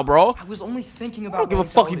nigga Tao, bro. I was only thinking about. I don't give a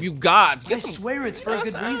fuck if you gods. I swear it's for a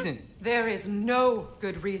good reason. There is no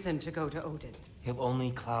good reason to go to Odin. He'll only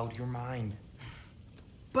cloud your mind.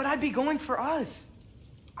 But I'd be going for us.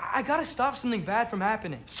 I gotta stop something bad from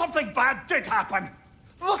happening. Something bad did happen.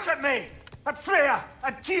 Look at me, at Freya,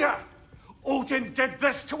 at Tyr. Odin did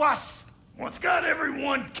this to us. What's got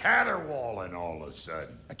everyone caterwauling all of a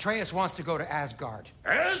sudden? Atreus wants to go to Asgard.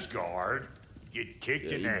 Asgard? Get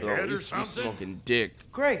kicked in the head or something? Smoking dick.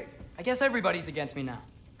 Great. I guess everybody's against me now.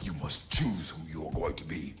 You must choose who you are going to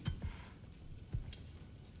be.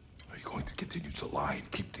 Are you going to continue to lie and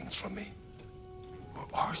keep things from me? Or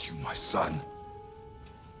are you my son?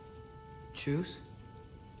 Choose?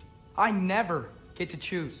 I never get to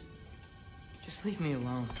choose. Just leave me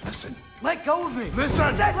alone. Listen. Let go of me.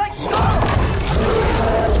 Listen. Let go!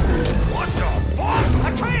 What the fuck?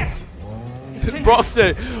 Atreus! Bro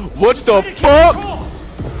said, what the fuck?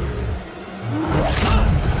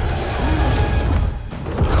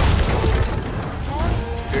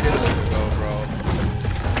 Here this is go, bro.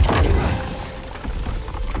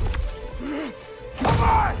 Come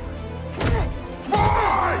on! Come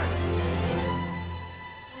on!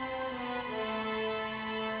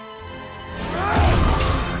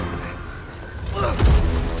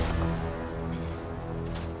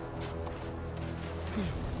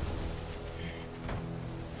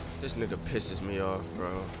 This nigga pisses me off,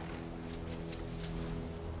 bro.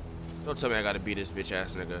 Don't tell me I gotta beat this bitch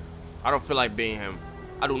ass nigga. I don't feel like being him.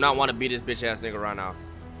 I do not want to beat this bitch ass nigga right now.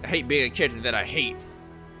 I hate being a character that I hate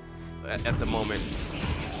at the moment.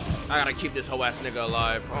 I gotta keep this whole ass nigga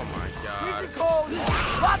alive. Oh my god. Cold.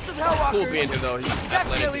 Lots of hell. It's cool being him though. He's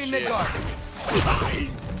athletic as shit.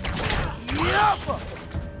 Yep.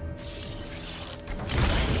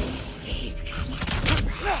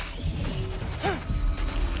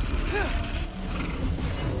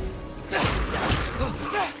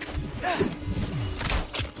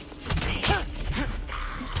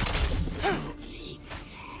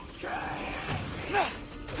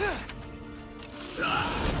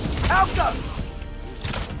 Alka!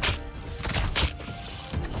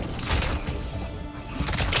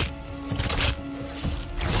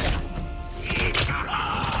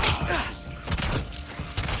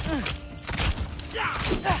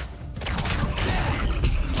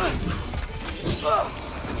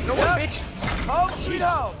 No one, bitch! Oh, sweet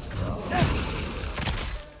home!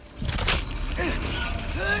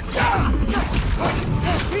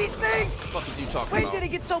 These things! What the fuck is you talking When about? did it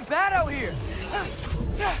get so bad out here?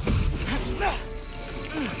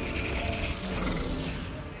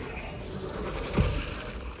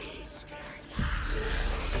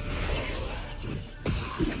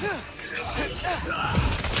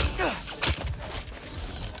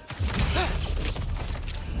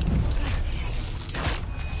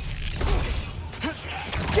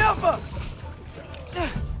 Jump up!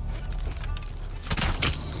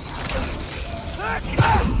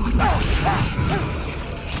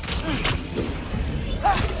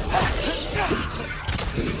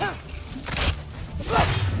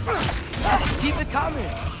 Keep it coming.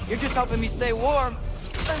 You're just helping me stay warm.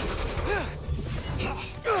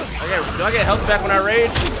 Do I get health back when I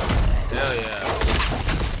rage? Hell yeah.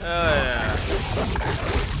 Hell yeah.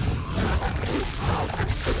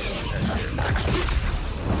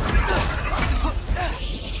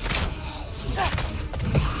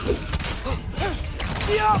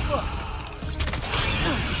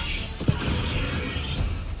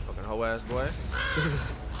 Fucking hoe ass boy.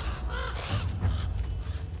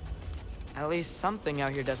 At least something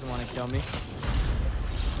out here doesn't want to kill me.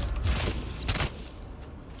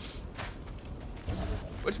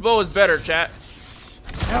 Which bow is better, chat?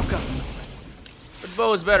 Welcome. Which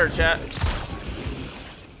bow is better, chat?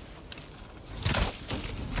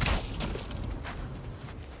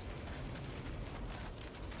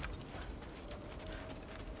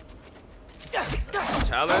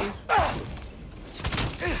 Talon?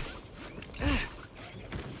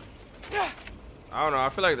 I don't know. I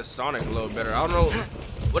feel like the Sonic a little better. I don't know.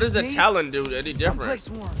 What does the Talon do any different?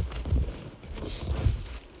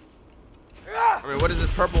 I mean, what does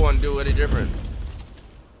this purple one do any different?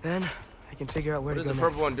 Then I can figure out where to go. What does the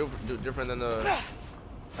purple one do different than the?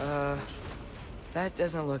 That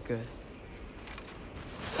doesn't look good.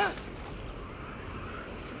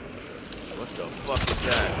 What the fuck is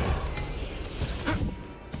that?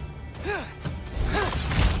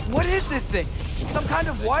 What is this thing? Some kind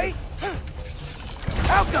of white?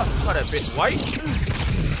 Alka! What, that bitch white?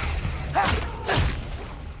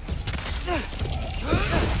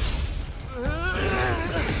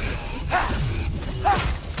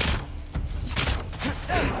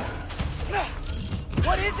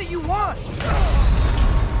 What is it you want?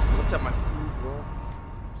 Look at my food, bro.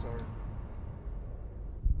 Sorry.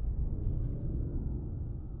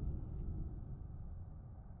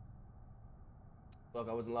 Fuck,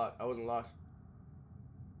 I wasn't locked. I wasn't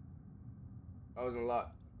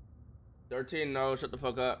locked. 13, no, shut the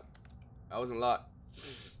fuck up. I wasn't locked.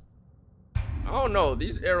 I don't know.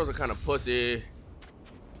 These arrows are kind of pussy.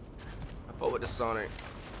 I fought with the Sonic.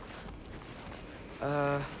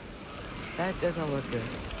 That doesn't look good.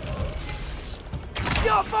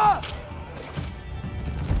 Yappa!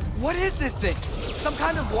 What is this thing? Some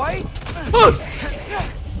kind of white? Oh,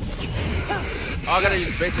 I gotta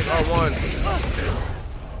use basic R1.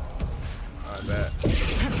 Alright, bet.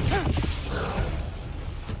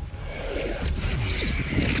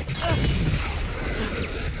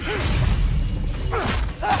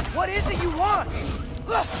 What is it you want?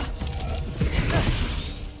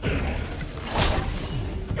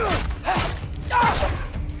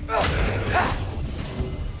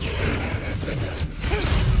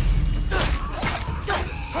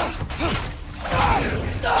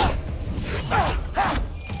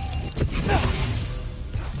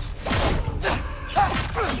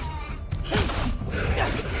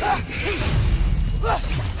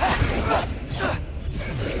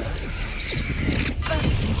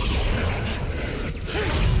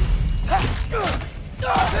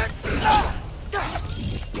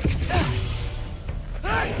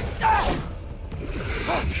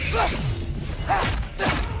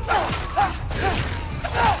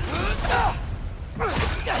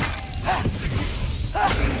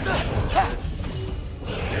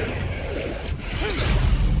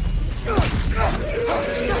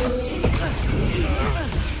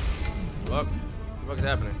 What is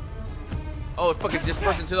happening? Oh, it fucking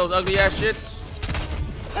dispersed into those ugly ass shits.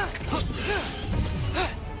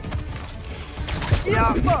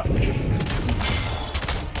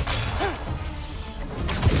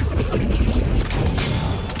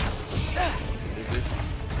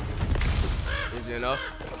 Easy enough.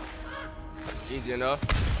 Easy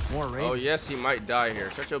enough. More rain. Oh yes, he might die here.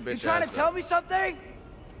 Shut your bitch ass up. You trying to tell me something?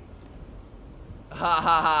 Ha ha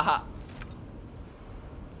ha ha.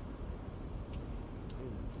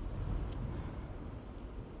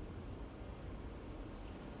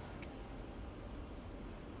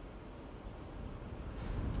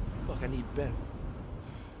 Fuck, I need Bev.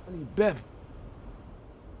 I need Bev.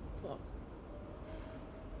 Fuck.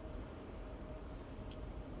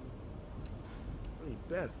 I need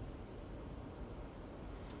Bev.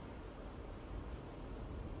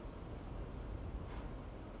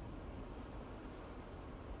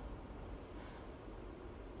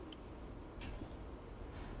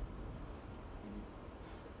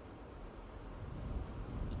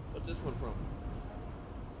 What's this one from?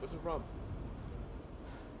 What's it from?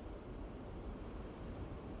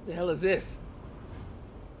 What the hell is this?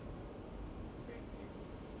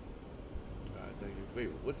 Alright, thank you. Wait,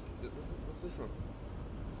 what's this from?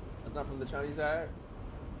 That's not from the Chinese side?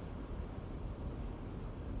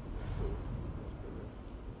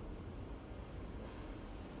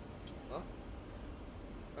 Huh?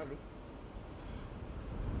 I mean.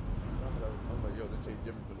 I'm like, yo, this ain't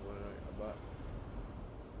different from the one I bought.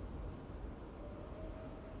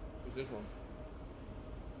 What's this one?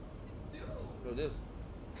 No, this.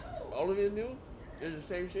 All of it is new? It's the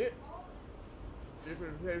same shit?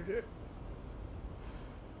 Different same shit?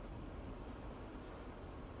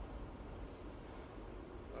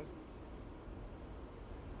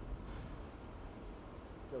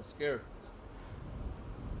 I was scared.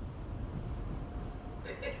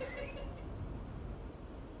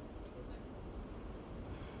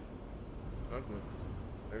 Okay.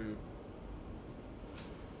 There you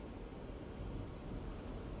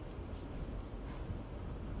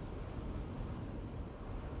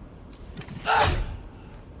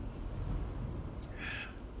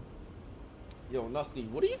go. Yo, Nusky,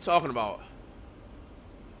 what are you talking about?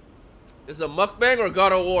 Is it a mukbang or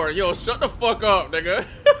God of War? Yo, shut the fuck up, nigga.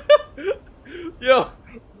 Yo,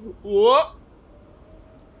 what?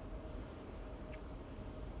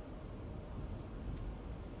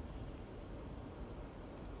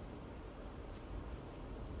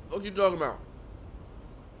 What you talking about?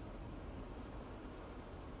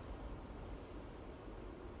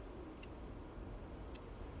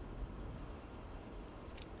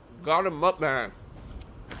 Got him up, man.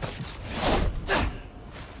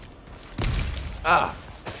 Ah.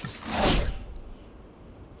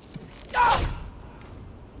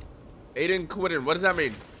 Aiden quitting. What does that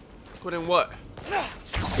mean? Quitting what?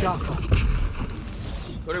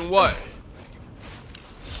 Quitting what?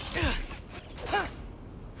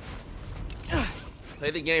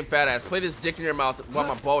 Play the game, fat ass. Play this dick in your mouth while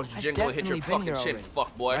my balls jingle and hit your fucking chin,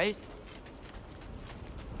 fuck boy. Right?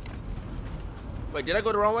 Wait, did I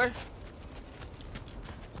go the wrong way?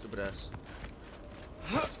 Stupid ass.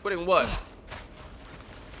 Quitting what?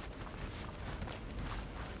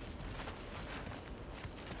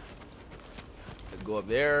 Go up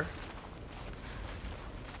there.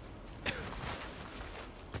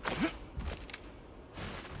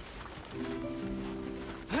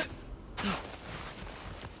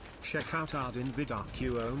 Check out Ardin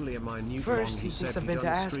Vidaku only a minute First, long. he Said thinks I've he been to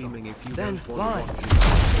done Asgard. streaming if you Then don't want to blind. watch it.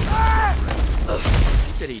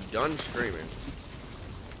 He said he done streaming.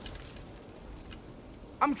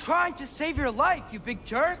 I'm trying to save your life, you big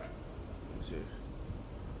jerk. Let's see.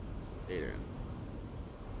 Aiden.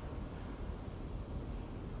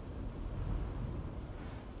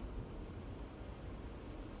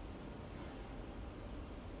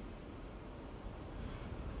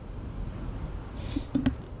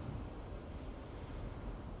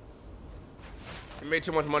 You made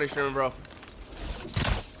too much money streaming, bro.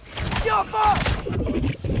 Yo, boy! Gotta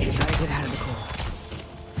get out of the cold.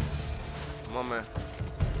 Come on, man.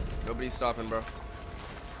 Nobody's stopping, bro.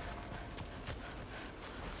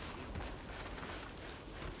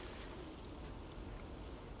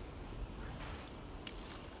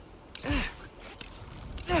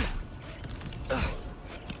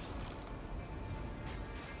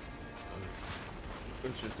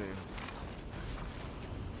 Interesting.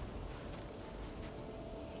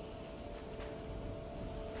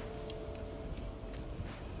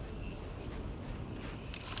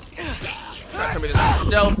 Try to tell me this is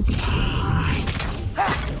stealth.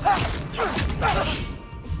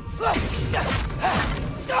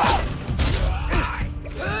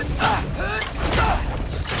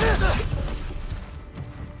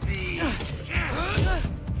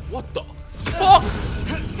 What the fuck?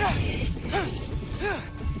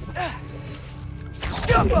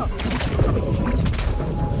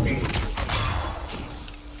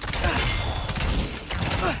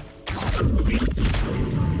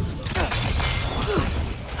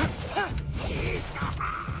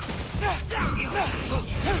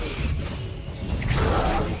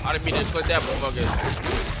 I didn't mean to split that motherfucker.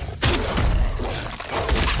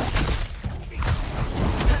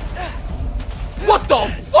 What the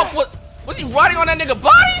fuck? What was he riding on that nigga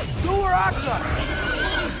body? YourRAGE!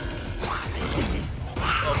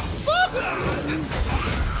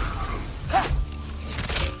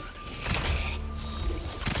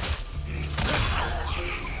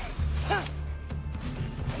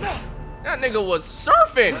 That nigga was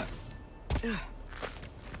surfing.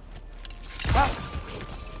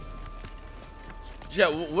 Yeah,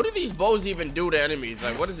 what do these bows even do to enemies?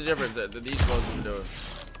 Like, what is the difference that these bows even do?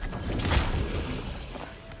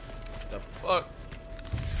 The fuck?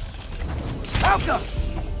 Alka!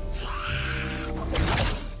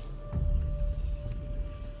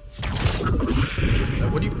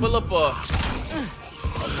 Like, what do you fill up a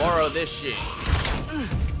bar of this shit?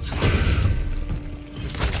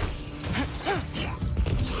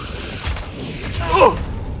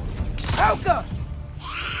 Alka!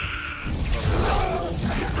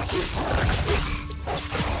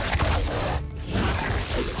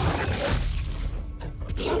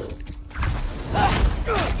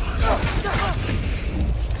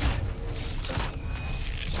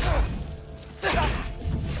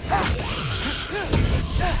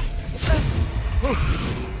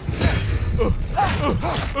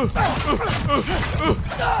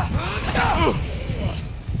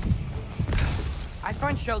 I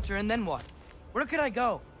find shelter and then what? Where could I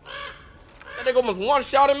go? That nigga almost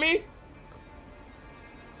one-shotted me?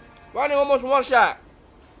 Why nigga almost one-shot?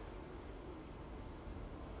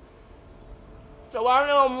 So why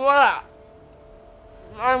nigga one-shot?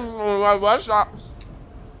 I'm one-shot.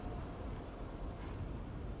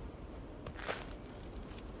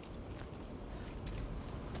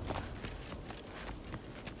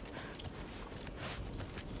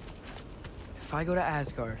 If I go to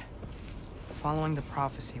Asgard, following the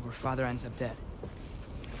prophecy where Father ends up dead,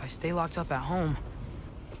 if I stay locked up at home,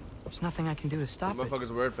 there's nothing I can do to stop it.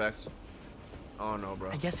 Motherfuckers word facts. Oh no, bro.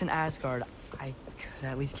 I guess in Asgard, I could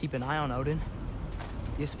at least keep an eye on Odin.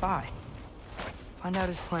 Be a spy. Find out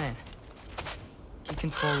his plan. Keep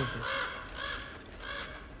control of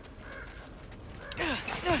this.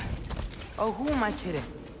 Oh, who am I kidding?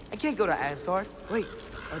 I can't go to Asgard. Wait,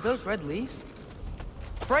 are those red leaves?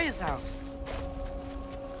 Freya's house.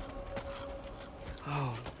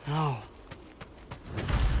 Oh, no.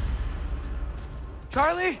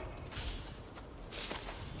 Charlie?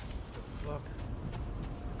 Fuck.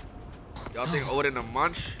 Y'all think Odin a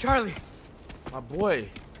munch? Charlie. My boy.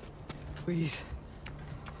 Please.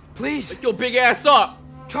 Please. Wake your big ass up.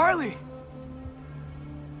 Charlie.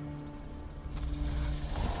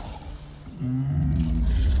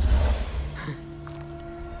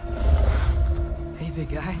 Hey, big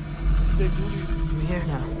guy. Big booty. I'm here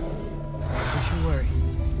now. Don't you worry.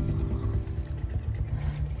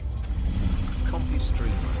 Comfy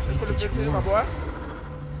stream. My boy.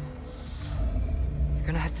 You're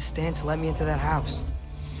gonna have to stand to let me into that house.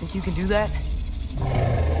 Think you can do that?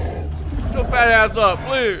 Get your fat ass up,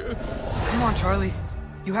 please. Come on, Charlie.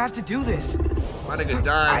 You have to do this. My nigga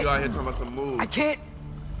dying. You out here talking about some moves. I can't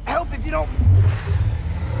help if you don't.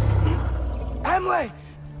 Emily!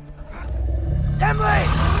 Emily!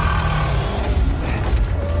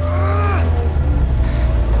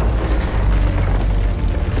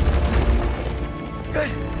 Good.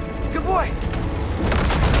 Good boy.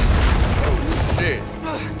 Oh shit.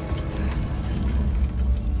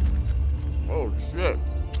 Oh shit.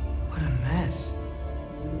 What a mess.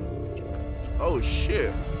 Oh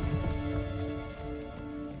shit.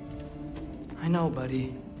 I know,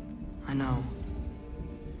 buddy. I know.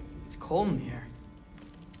 It's cold in here.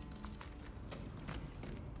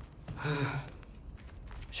 I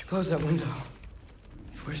should close that window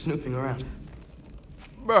if we're snooping around.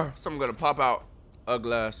 Bruh, something gonna pop out a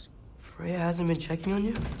glass. Freya hasn't been checking on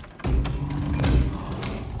you?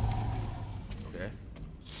 Okay.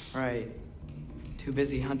 Right. Too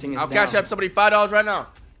busy hunting us I'll down. cash up somebody $5 right now.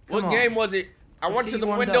 Come What on. game was it? I Let's went get to the you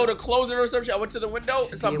warmed window up. to close it or some shit. I went to the window and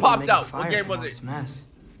Should something be able to popped make a out. fire What game from was all it? this mess.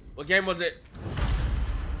 What game was it?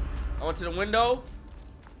 I went to the window.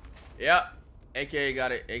 Yep. AKA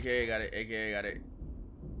got it. AKA got it. AKA got it.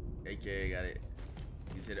 AKA got it.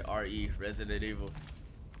 He said RE, Resident Evil.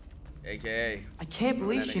 AKA. I can't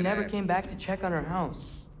believe she never came back to check on her house.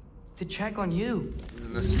 To check on you. It was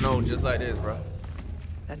in the snow just like this, bro.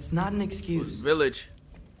 That's not an It was excuse. village.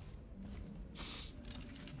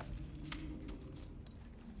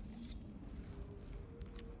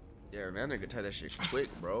 Yeah, man, that nigga type that shit quick,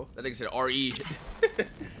 bro. That nigga said RE.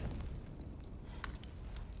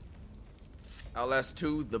 Outlast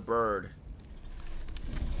 2, The Bird.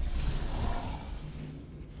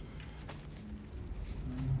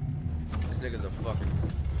 This nigga's a fucking...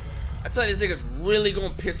 I feel like this nigga's really gonna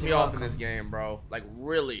piss me off in this game, bro. Like,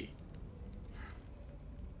 really.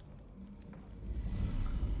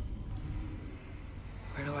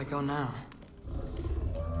 Where do I go now?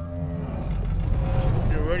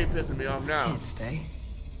 You're already pissing me off I now. can't stay.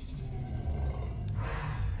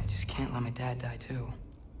 I just can't let my dad die too.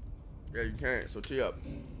 Yeah, you can't, so tee up.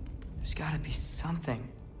 There's gotta be something.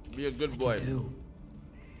 Be a good I boy. can do.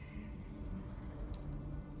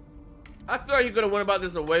 I feel like you could have went about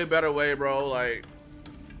this a way better way, bro. Like,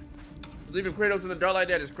 leaving Kratos in the dark like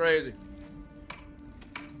that is crazy.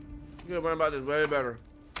 You could have went about this way better.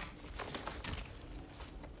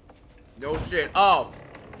 No shit. Oh.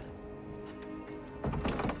 What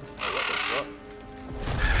the fuck?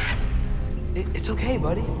 It's okay,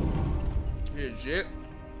 buddy. Yeah, shit.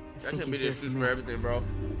 That think can't be he's the here excuse for for me. everything, bro.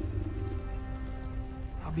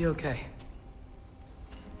 I'll be okay.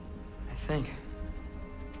 I think.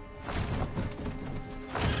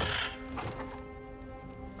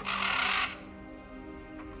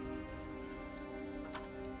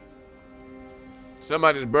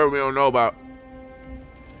 Somebody's bird we don't know about.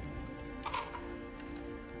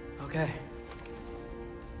 Okay.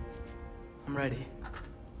 I'm ready.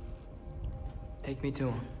 Take me to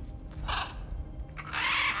him.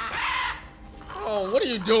 Oh, what are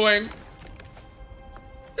you doing?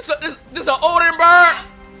 This a Odin bird?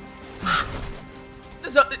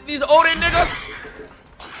 These Odin niggas?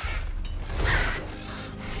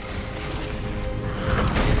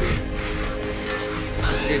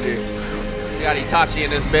 GG. You got Itachi in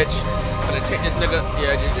this bitch. Gonna take this nigga.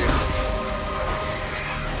 Yeah, GG.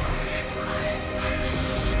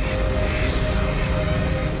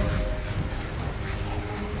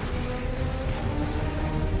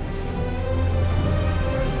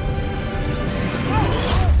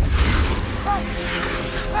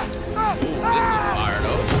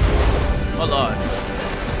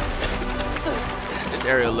 This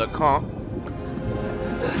area look calm.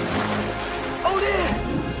 Odin!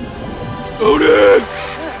 Odin!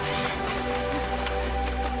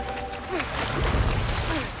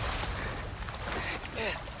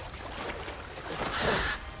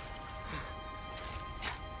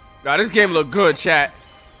 God, this game look good, chat.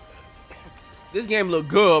 This game look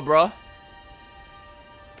good, bro.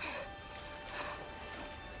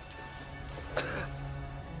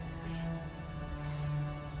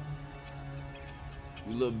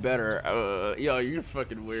 You look better. Yo, you're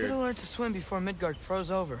fucking weird. Should've learned to swim before Midgard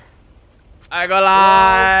froze over. I ain't gonna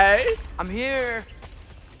lie. Hello? I'm here.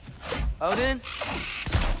 Odin?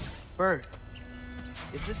 Bird.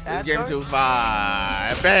 Is this Asgard? This game too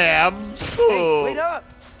far. Bam. Hey, wait up.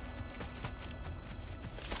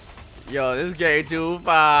 Yo, this game too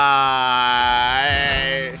far.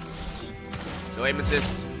 No aim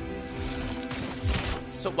assist.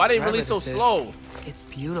 So why they really so slow? It's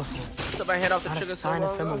beautiful. So if I head off the Not trigger a so sign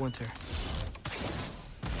long, of Fimbulwinter.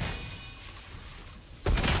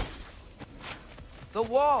 The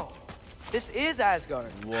wall. This is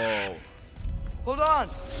Asgard. Whoa. Hold on.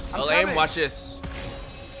 I'm L-aim, coming. watch this.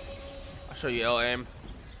 I'll show you L-aim.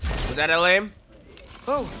 Was that L-aim?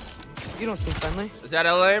 Oh, you don't seem friendly. Is that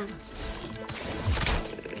L-aim?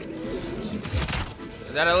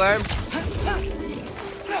 Is that L-aim?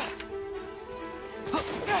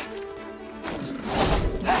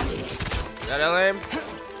 Is that L-aim?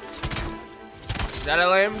 Is that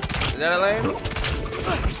L-aim? Is that L-aim?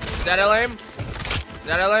 Is that L-aim? Is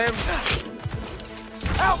that L-aim?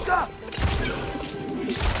 Alka!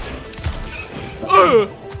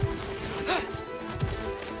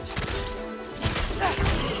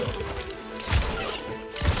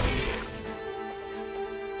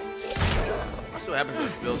 That's what happens when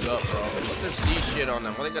it fills up, bro. What's the Z shit on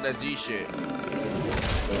them? Why they got that Z shit?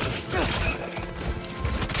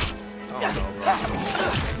 I don't know, bro.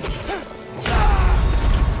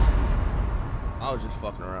 I was just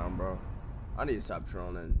fucking around, bro. I need to stop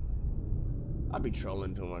trolling. I be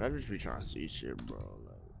trolling too much. I just be trying to see shit, bro.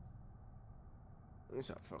 Like, let me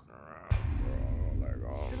stop fucking around, bro. Like,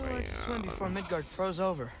 oh Should've man. learned to swim before Midgard froze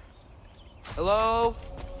over. Hello?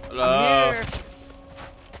 Hello? I'm here.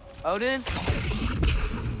 Odin?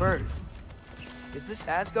 Bird. Is this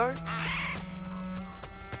Asgard?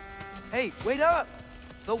 Hey, wait up!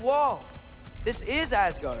 The wall. This is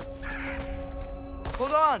Asgard.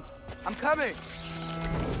 Hold on. I'm coming.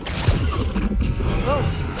 Oh,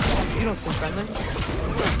 you don't seem friendly.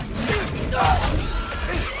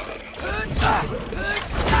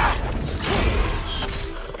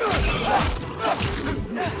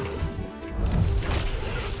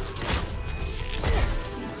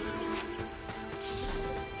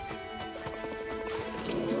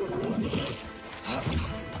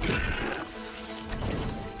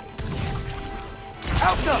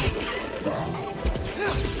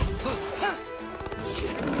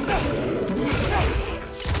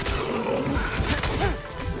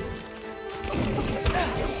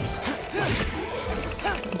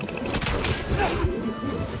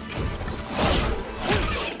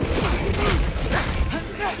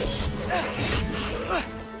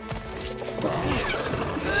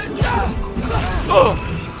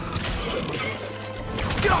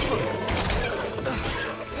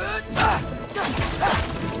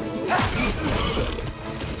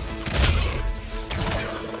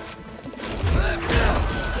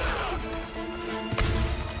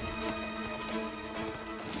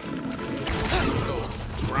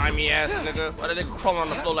 Grimy ass nigga. Why did they crawl on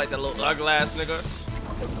the floor like that little ugly ass nigga?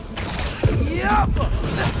 Yep.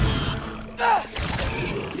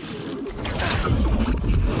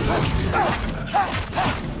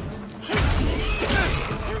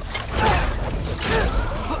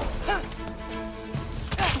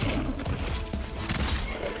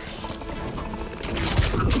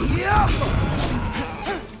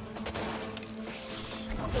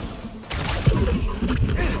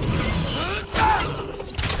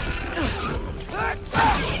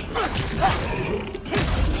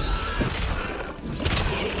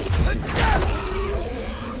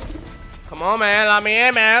 Come on, man. Let me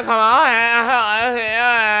in, man. Come on.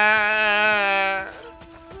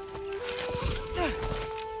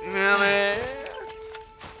 Yeah, man.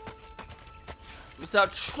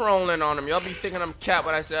 Stop trolling on him. Y'all be thinking I'm cat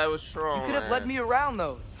when I said I was trolling. You could have led me around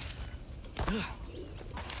those.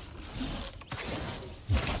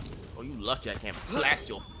 Oh, you lucky I can't blast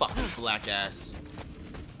your fucking black ass.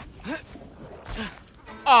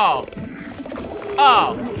 Oh.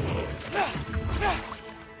 Oh.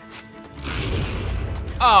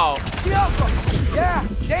 Oh. Yeah,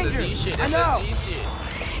 danger. Z shit. I know. Z shit.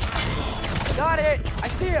 Got it. I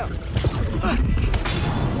see him. I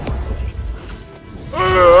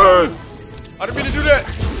didn't mean to do that.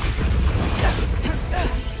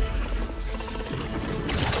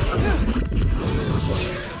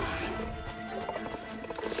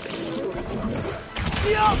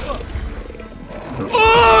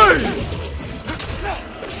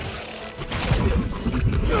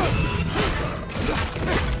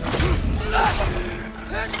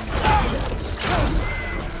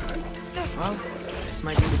 Well, this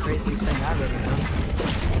might be the craziest thing I've ever done.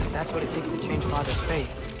 If that's what it takes to change Father's fate.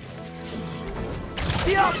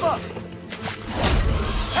 Diapa!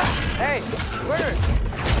 Hey, where?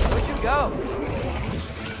 Where'd you go?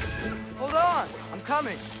 Hold on, I'm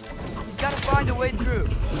coming. He's gotta find a way through.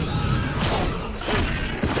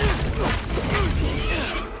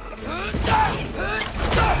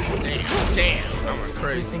 Damn, I'm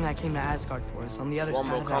crazy. Everything I came to Asgard for is on the other One side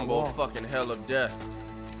more of that combo wall. of fucking hell of death.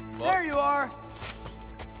 Fuck. There you are.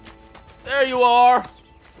 There you are.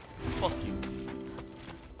 Fuck you.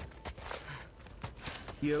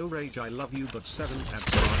 YourRAGE, I love you, but 7 ads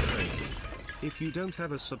are crazy. If you don't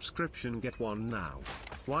have a subscription, get one now.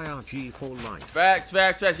 YRG for life. Facts,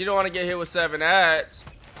 facts, facts. You don't want to get hit with 7 ads.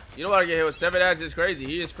 You don't want to get hit with 7 ads. It's crazy.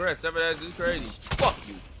 He is correct. 7 ads is crazy. Fuck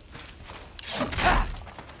you.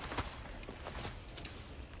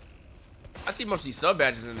 I see mostly sub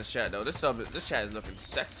badges in the chat though. This chat is looking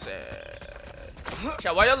sexy.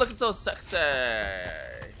 Chat, why y'all looking so sexy?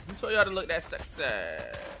 Who told y'all to look that sexy?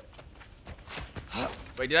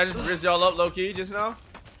 Wait, did I just rizz y'all up low key just now?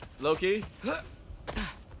 Low key?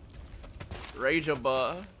 Rage a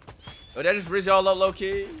buh. Oh, did I just rizz y'all up low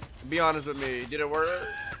key? Be honest with me. Did it work?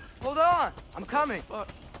 Hold on, I'm coming. Fuck.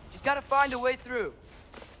 Just gotta find a way through.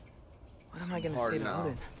 What am I gonna Hard say to now.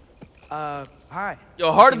 Odin? Hi.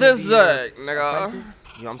 Yo, harder than Can you be Zack, your nigga. apprentice?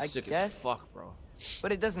 Yo, I'm I sick as guess. fuck, bro.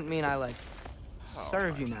 But it doesn't mean I like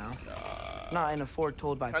serve you now. Not in a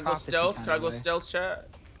foretold by Can I go prophecy stealth? kind Can I of go way. stealth, chat?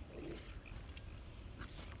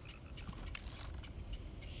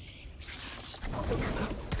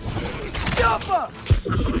 Jumpa!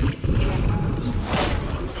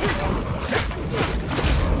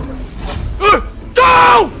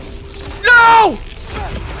 No! No!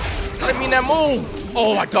 I didn't mean that move.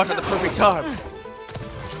 Oh, I dodged at the perfect time.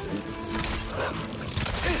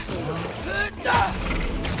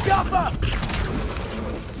 Jumpa!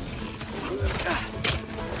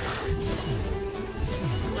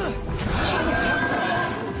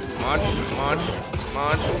 Munch, munch,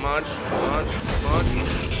 munch, munch, munch, munch.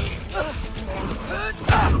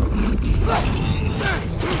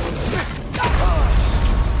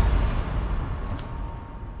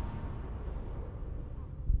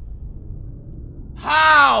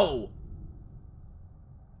 How?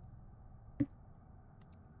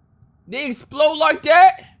 They explode like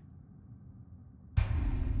that?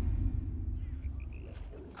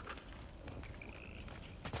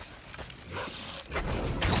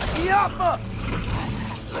 Yappa!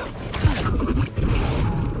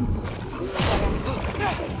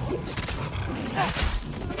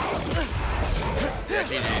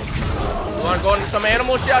 You wanna go into some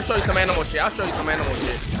animal shit? I'll show you some animal shit. I'll show you some animal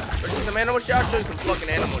shit. Want to see some animal shit? I'll show you some fucking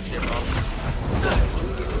animal shit, bro.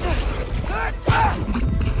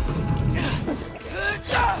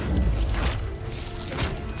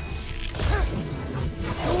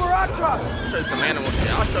 I'll show you some animal shit.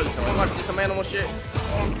 I'll show you some. You want to see some animal shit?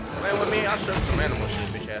 Playing with me? I'll show you some animal shit,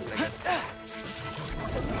 bitch ass nigga.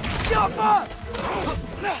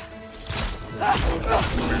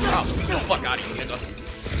 Oh, get the fuck out of here, nigga.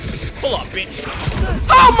 Pull up, bitch.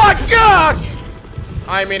 Oh my god!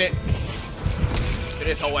 I mean it. It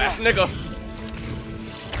is whole ass nigga.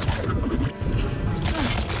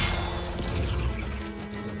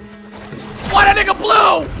 Why that nigga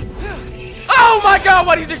blue? Oh my god,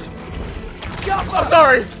 what is this? I'm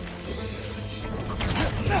sorry.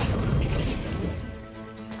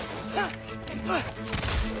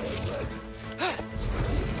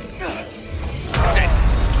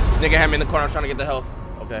 Nigga had me in the corner. I was trying to get the health.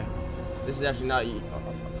 Okay. This is actually not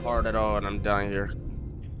hard at all, and I'm dying here.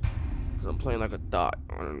 Because I'm playing like a thought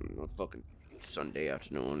on a fucking Sunday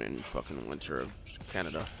afternoon in fucking winter of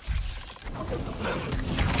Canada.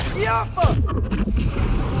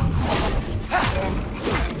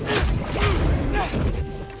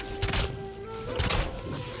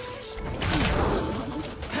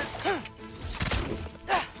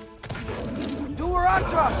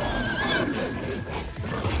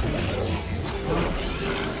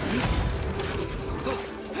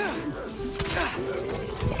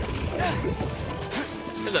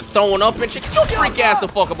 Nigga throwing up and shit. Get your freak ass the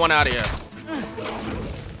fuck up on out of here.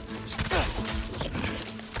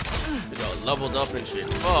 Nigga leveled up and shit.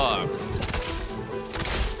 Fuck.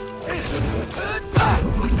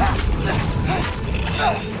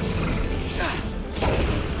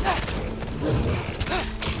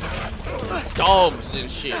 Dogs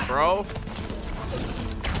and shit, bro.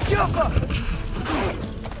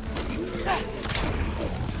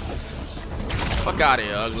 Fuck out of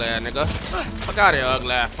here, ugly ass nigga. Fuck out of here,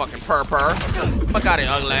 ugly ass fucking purr. Fuck out of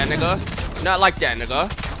here, ugly ass nigga. Not like that,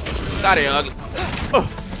 nigga. Fuck out of here, ugly.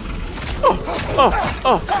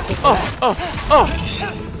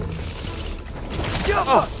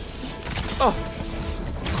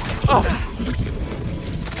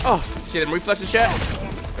 See them reflexes, chat?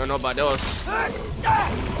 Don't know about those. Damn.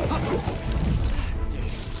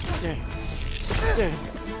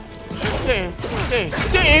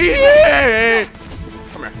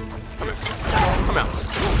 Come here. Come out.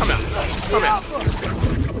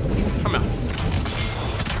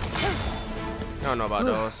 I don't know about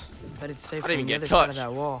those. But it's safe. I didn't even get side of touched.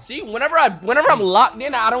 that wall. See, whenever I'm locked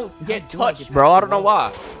in, I don't get touched, bro. I don't know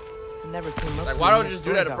why. Never came up. Like, why don't you just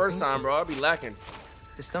do that the first time, bro? I'd be lacking.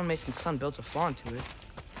 The stonemason's son built a farm to it.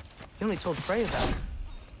 He only told Freya about it,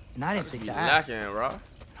 and I didn't think to ask. Lacking, bro.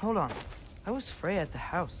 Hold on. How was Freya at the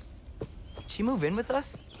house? Did she move in with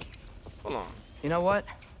us? Hold on. You know what?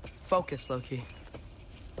 Focus, Loki.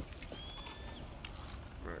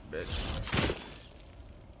 Alright, bitch.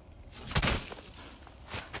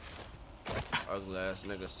 Ugly ass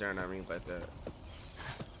nigga staring at me like that.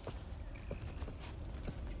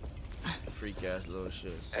 Freak ass little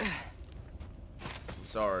shits. I'm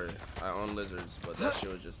sorry, I own lizards, but that shit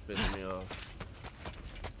was just pissing me off.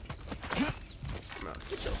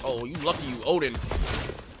 Oh, you lucky you Odin.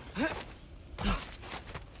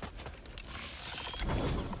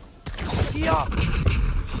 Yeah.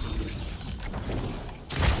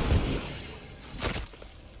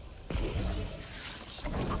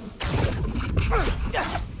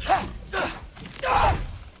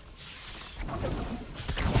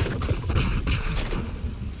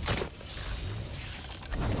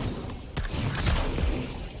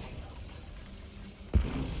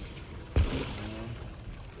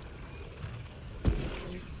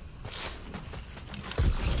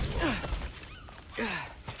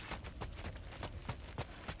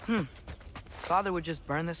 Father would just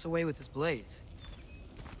burn this away with his blades.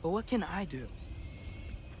 But what can I do?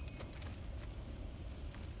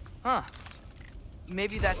 Huh.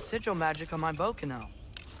 Maybe that sigil magic on my bow can help.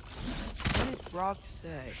 What did Brock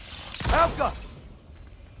say? Elka!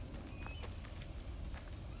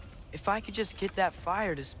 If I could just get that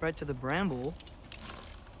fire to spread to the bramble...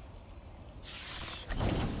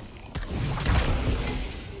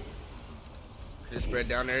 Could it spread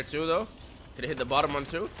down there too, though? Could it hit the bottom one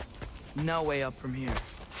too? No way up from here.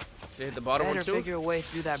 Could it hit the bottom one too? Better figure a way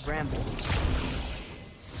through that bramble.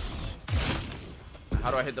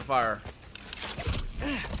 How do I hit the fire?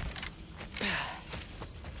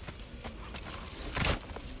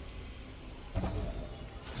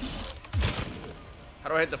 How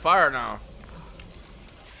do I hit the fire now?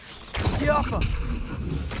 Yaffa!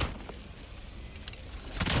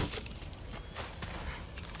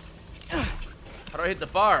 How do I hit the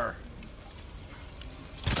fire?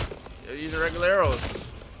 Using regular arrows.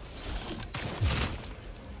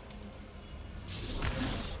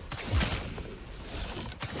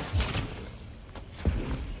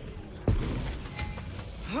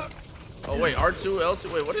 Oh wait, R2,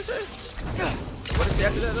 L2, wait, what is it? What is it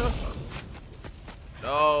after that though?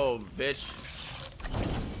 No, bitch.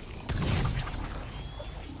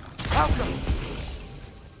 Welcome.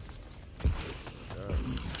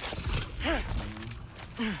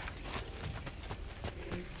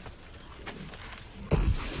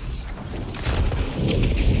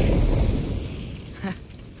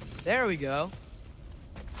 There we go.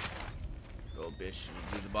 Go, bitch.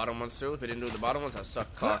 You do the bottom ones too? If it didn't do the bottom ones, I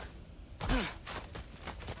suck cock. Ha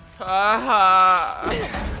ha.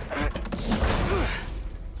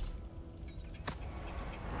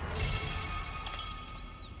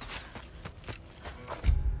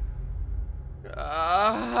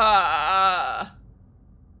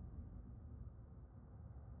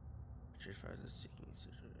 Tree fires are seeking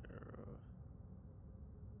such an arrow.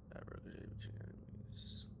 That regulated between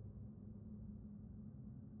enemies.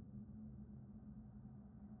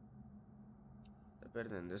 Is that better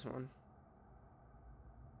than this one?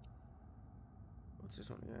 What's this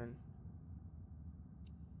one again?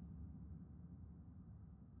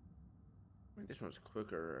 I mean, this one's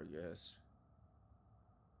quicker, I guess.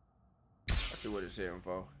 Let's see what it's saying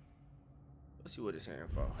for. Let's see what it's saying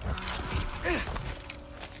for.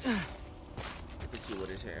 Let's see what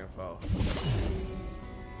it's saying for.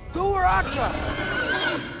 YourRAGE!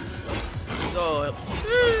 So.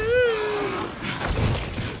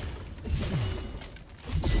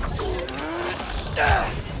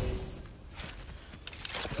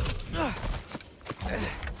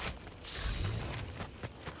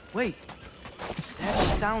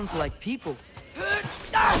 sounds like people.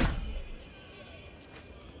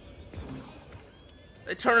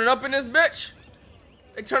 They turning up in this bitch.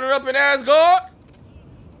 They turning up in Asgard.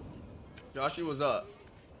 Joshy, what's up?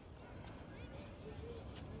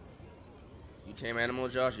 You tame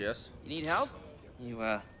animals, Josh? Yes. You need help? You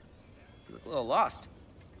look a little lost.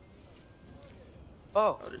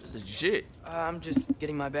 Oh, this is shit. I'm just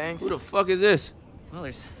getting my bangs. Who the fuck is this? Well,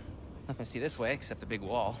 there's nothing to see this way except the big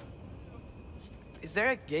wall. Is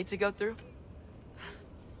there a gate to go through?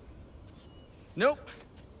 Nope.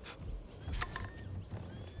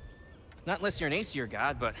 Not unless you're an Aesir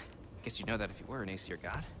god, but I guess you'd know that if you were an Aesir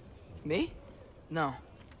god. Me? No.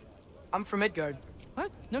 I'm from Midgard.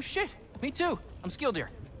 What? No shit. Me too. I'm Skildir.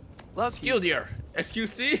 Skildir.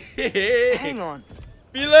 SQC. Hang on.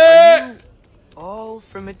 Felix! All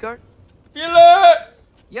from Midgard? Felix!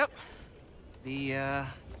 Yep. The,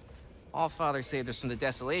 Allfather saved us from the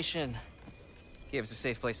desolation. Gave us a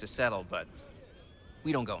safe place to settle, but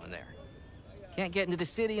we don't go in there. Can't get into the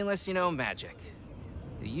city unless you know magic.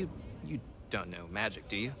 You don't know magic,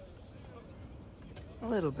 do you? A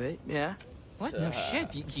little bit, yeah. What? No shit.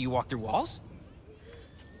 You walk through walls?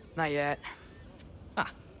 Not yet. Huh.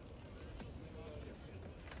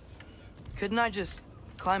 Couldn't I just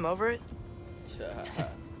climb over it?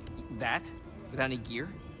 That? Without any gear?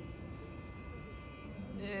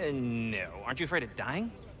 No. Aren't you afraid of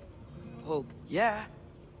dying? Well, yeah.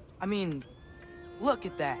 I mean, look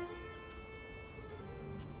at that.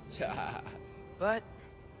 But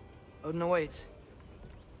Odin awaits.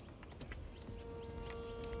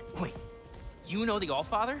 Wait, you know the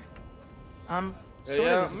Allfather? I'm sort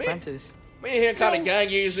of his apprentice. Me and him kind of gang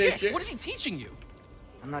use this shit. What is he teaching you?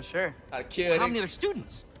 I'm not sure. How to kill How many other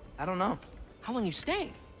students? I don't know. How long you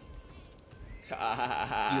staying?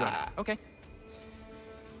 Okay.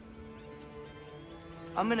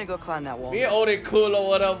 I'm gonna go climb that wall. Me and Odin cool or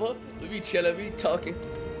whatever. We be chilling, we talking.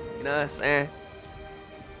 You know what I'm saying?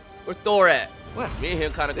 Where Thor at? Well, me and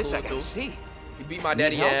him kind of cool I too. gotta see. He beat my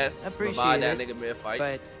daddy ass. Appreciate that it, nigga mid fight.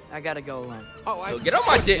 but I gotta go alone. Oh, so get on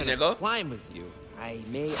my dick, nigga. Climb with you. I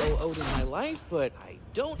may owe Odin my life, but I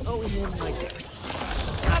don't owe him my dick.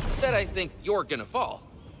 Not that I think you're gonna fall.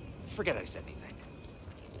 Forget I said anything.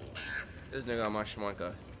 This nigga on my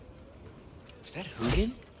schmoinka. Is that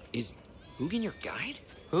Hugin? Is Hugin your guide?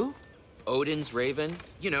 Who? Odin's raven.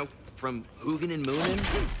 You know, from Hugin and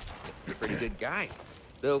Moonin. Pretty good guy.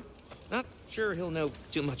 Though, not sure he'll know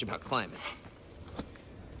too much about climbing.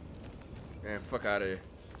 Man, fuck out of here.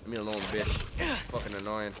 Leave me alone, bitch. Fucking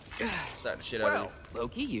annoying. Slap the shit out of you.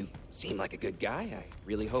 Loki, you seem like a good guy. I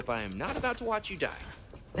really hope I am not about to watch you die.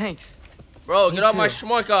 Thanks. Bro, get off my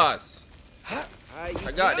schmoinkas. I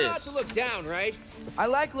got not this. to look down, right? I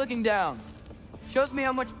like looking down. Shows me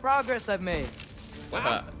how much progress I've made.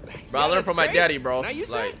 Wow. Bro, I learned from my daddy, bro. Now you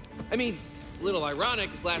like, I mean, a little ironic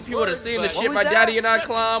his last if you would have words, seen the but- shit my daddy and I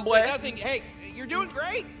climb, boy. Nothing. Hey, you're doing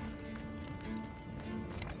great.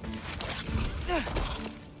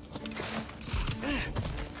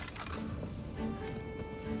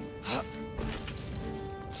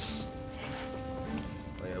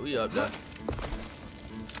 Oh yeah, we up there.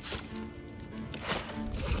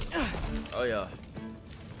 Oh yeah.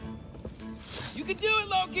 You can do it,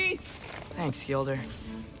 Loki. Thanks, Gilder.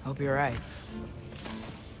 Hope you're right.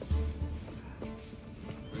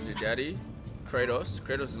 Who's your daddy? Kratos.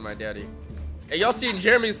 Kratos is my daddy. Hey, y'all seen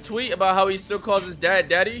Jeremy's tweet about how he still calls his dad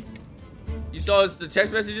daddy? You saw the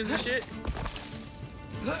text messages and shit?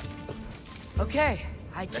 Okay,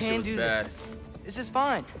 I That shit can was do bad. this. This is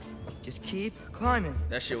fine. Just keep climbing.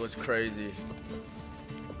 That shit was crazy.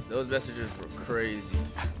 Those messages were crazy.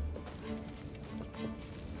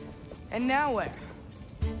 And now where?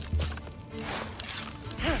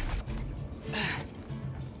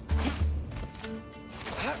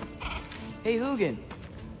 Hey, Hugin.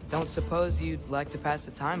 Don't suppose you'd like to pass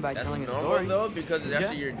the time by That's telling a normal story? though, because it's Yeah.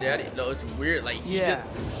 actually your daddy. No, it's weird. Like he Yeah,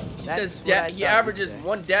 he that's says what I he thought you'd averages say.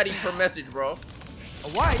 one daddy per message, bro. A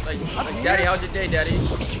wife? Like Up here? daddy, how's your day, daddy?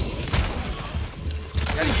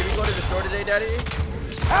 Daddy, can we go to the store today, daddy?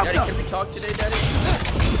 Daddy, can we talk today,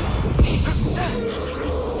 daddy?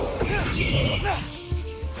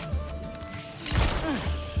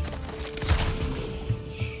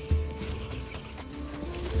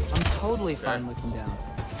 I'm totally fine looking down.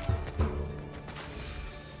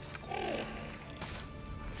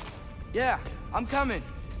 Yeah, I'm coming.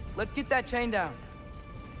 Let's get that chain down.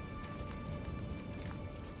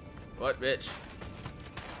 What, bitch?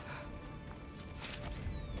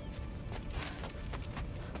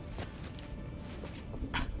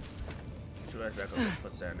 Put your ass back up.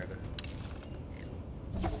 What's that, nigga?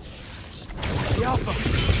 The Alpha.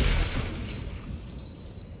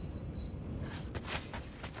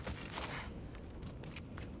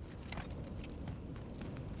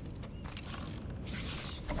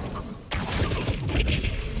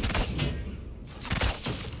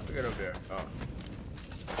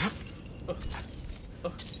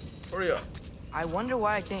 I wonder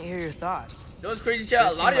why I can't hear your thoughts. Those crazy shit.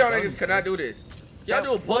 A lot of y'all niggas cannot do this. Y'all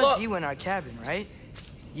do a pull up. You in our cabin, right?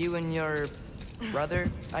 You and your brother,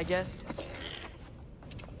 I guess.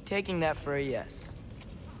 Taking that for a yes.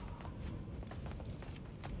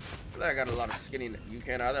 I feel like I got a lot of skinny. You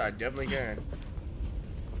can't either. I definitely can.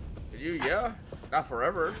 Did you? Yeah. Not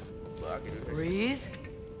forever. But I can do this. Breathe.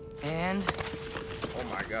 And. Oh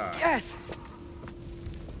my god. Yes.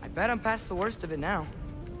 I bet I'm past the worst of it now.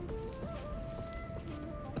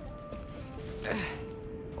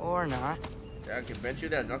 Or not. Yeah, I can bet you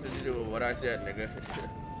that has nothing to do with what I said, nigga.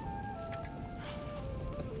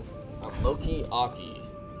 I'm low-key Aki.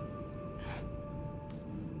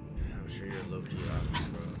 I'm sure you're low-key Aki,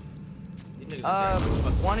 bro. These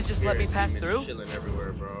niggas wanna just let me pass through? Chilling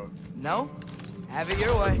everywhere, bro. No? Have it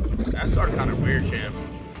your way. That started kind of weird, champ.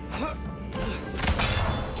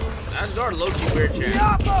 That started low-key weird,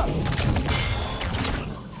 champ.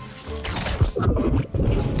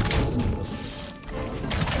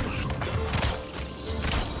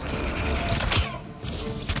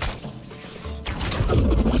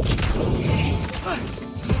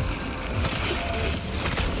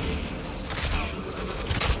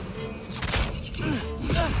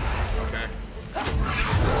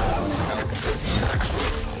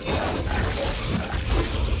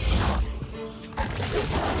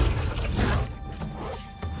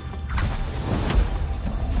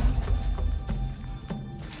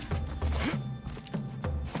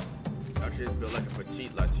 Built like a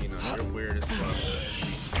petite Latina. You're weird as fuck.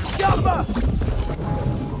 Jumper!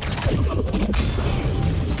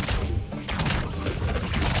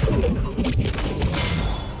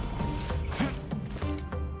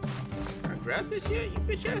 I grabbed this yet, you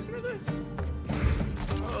bitch ass nigga?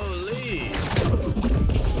 Holy.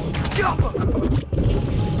 Jumper!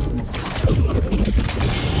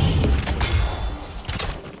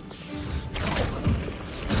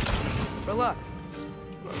 For luck.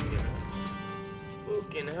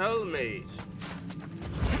 Fucking helmet.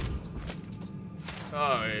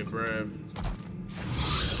 Alright, bruv.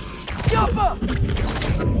 Jumper!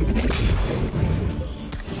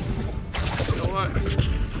 You know what?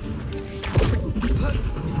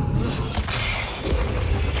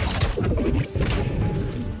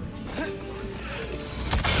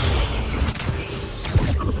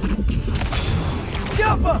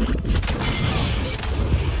 Jumper!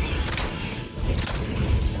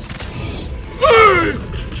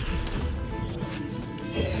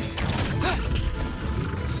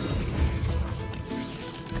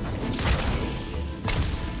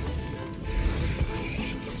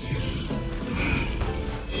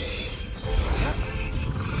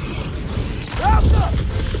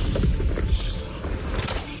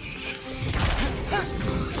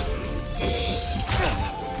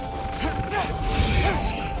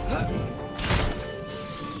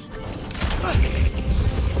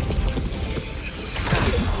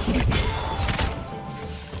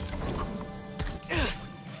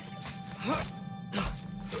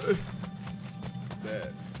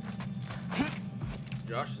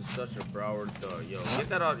 Josh is such a Broward thug. Yo, get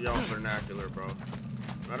that out y'all vernacular, bro.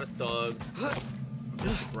 I'm not a thug. I'm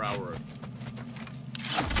just a Broward.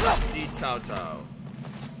 D Tao Tao.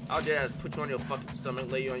 I'll just put you on your fucking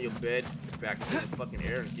stomach, lay you on your bed, get back into the fucking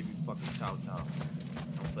air, and give you fucking Tao Tao.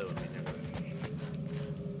 Don't play with me, nigga.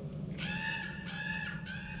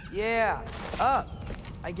 Yeah, up.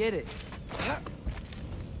 I get it.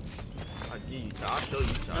 I'll give you Tao. I'll show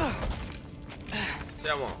you Tao. Say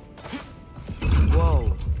I won't.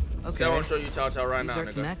 Whoa. Okay. Say I won't show you Tao Tao right These now, are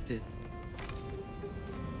nigga. Connected.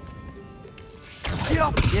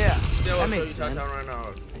 Yeah. Say I that won't show you makes Tao sense. Tao right now.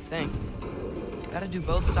 I think. Gotta do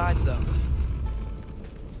both sides though.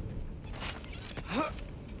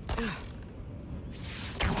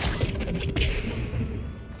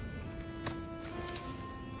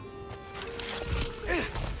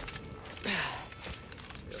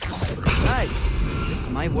 Nice. This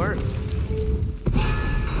might work.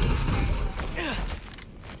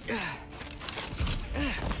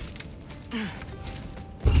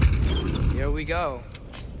 Here we go.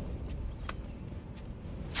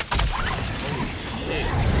 Shit.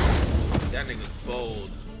 That nigga's bold.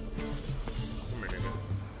 Come here, nigga.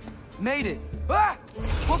 Made it. Ah!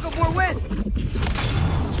 Woke up more west.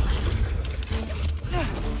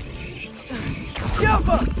 Jump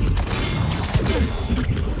up.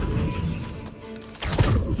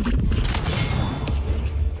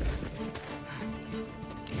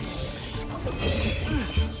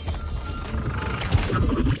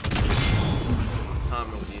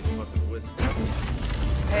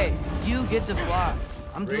 Hey, you get to fly.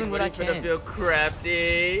 I'm doing what I can. Feel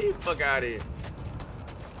crafty. Fuck out of here.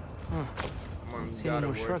 Huh. See any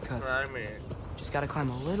more shortcuts. Just gotta climb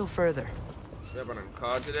a little further. Step on a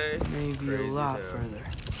car today? Maybe Crazy a lot as hell. further.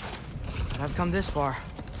 But I've come this far.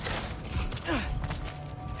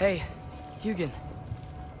 Hey, Hugin.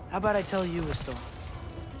 How about I tell you a story?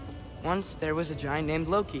 Once there was a giant named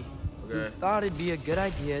Loki who thought it'd be a good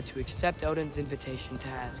idea to accept Odin's invitation to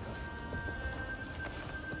Asgard.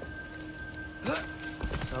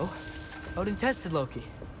 So, Odin tested Loki,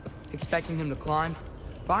 expecting him to climb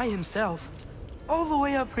by himself all the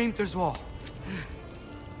way up Hrimthur's wall.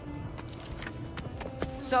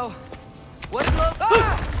 So,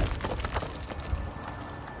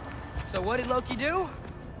 what did Loki do?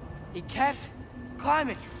 He kept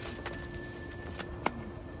climbing.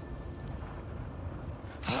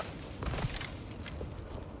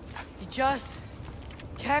 He just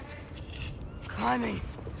kept climbing.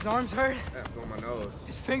 His arms hurt. That's on my nose.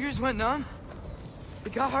 His fingers went numb.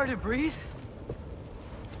 It got hard to breathe.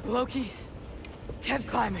 Loki kept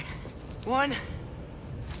climbing. One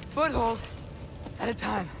foothold at a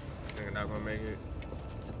time. Think I'm not gonna make it.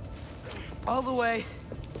 All the way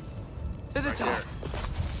to the top. There.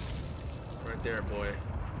 Right there, boy.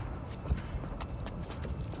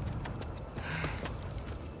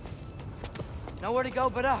 Nowhere to go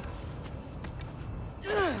but up.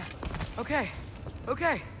 Okay.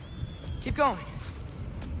 Okay. Keep going.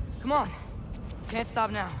 Come on. Can't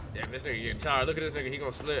stop now. Damn, this nigga getting tired. Look at this nigga. He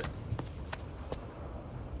gonna slip.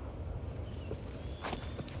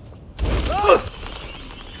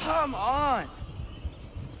 Come on.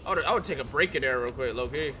 I would take a break in there real quick,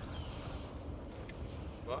 low-key.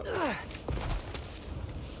 Fuck.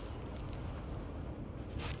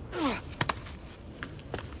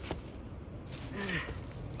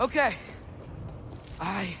 Okay.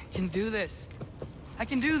 I can do this. I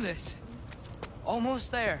can do this.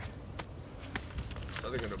 Almost there.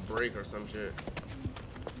 Something gonna break or some shit.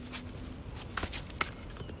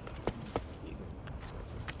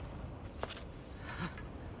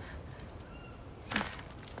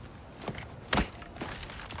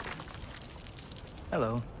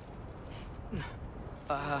 Hello.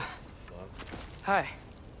 Hi.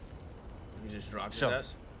 You just dropped So, his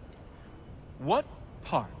ass? what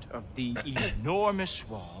part of the enormous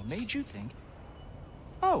wall made you think,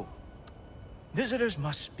 oh, visitors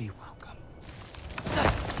must be welcome?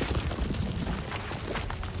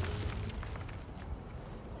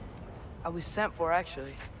 I was sent for,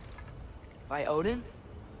 actually. By Odin?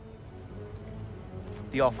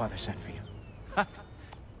 The Allfather sent for you. Ha!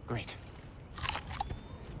 Great.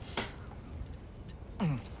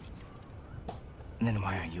 Then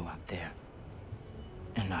why are you out there?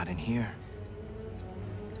 And not in here?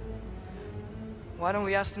 Why don't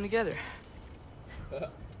we ask him together? He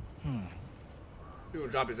gonna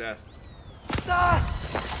drop his ass. Ah!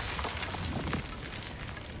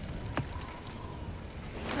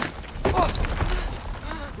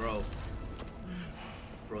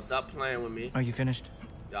 Bro, stop playing with me. Are you finished?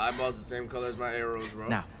 Your eyeballs the same color as my arrows, bro.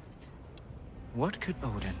 Now, what could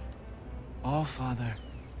Odin, Allfather,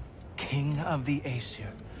 King of the Aesir,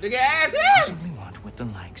 Nigga, ass him! possibly want with the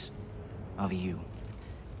likes of you?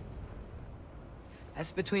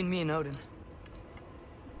 That's between me and Odin.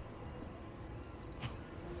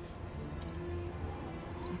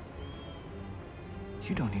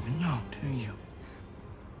 You don't even know, do you?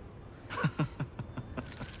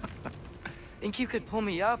 Think you could pull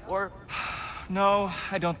me up, or... No,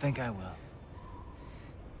 I don't think I will.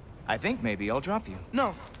 I think maybe I'll drop you.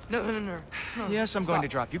 No. Yes, I'm going to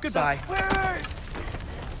drop you. Goodbye. Wait.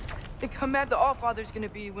 Think how mad the Allfather's gonna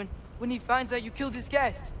be when he finds out you killed his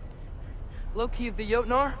guest. Loki of the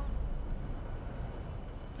Jotnar?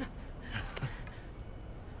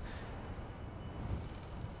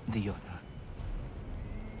 The Jotnar.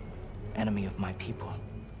 Enemy of my people.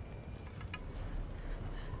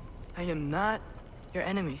 I am not your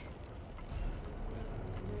enemy.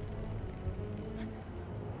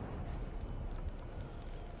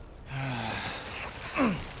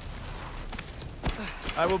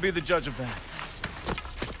 I will be the judge of that.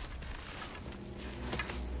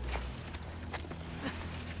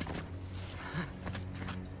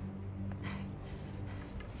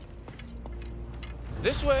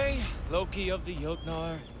 This way, Loki of the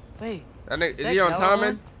Jotnar. Wait. Is he on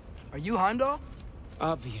timing? Are you Heimdall?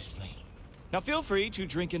 Obviously. Now feel free to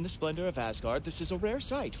drink in the splendor of Asgard. This is a rare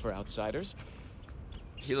sight for outsiders.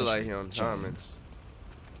 He look like he on timing.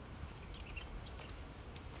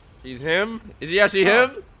 He's him? Is he actually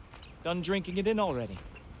him? Done drinking it in already.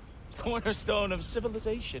 Cornerstone of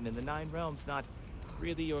civilization in the 9 realms, not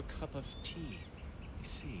really your cup of tea. I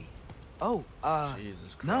see. Oh,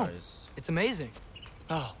 Jesus Christ. No. It's amazing.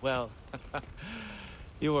 Oh, well.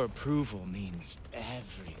 Your approval means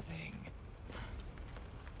everything.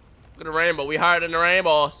 Look at the rainbow. We higher than the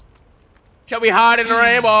rainbows. Shall we hide in the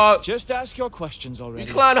rainbows? Just ask your questions already.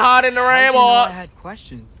 We climb hard in the How'd you know I rainbows. had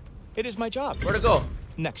questions. It is my job. Where'd it go?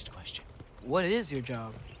 Next question. What is your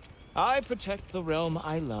job? I protect the realm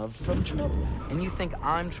I love from trouble. And you think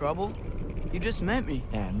I'm trouble? You just met me.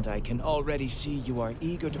 And I can already see you are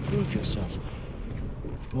eager to prove yourself.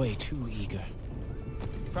 Way too eager.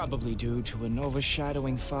 Probably due to an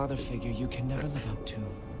overshadowing father figure you can never live up to.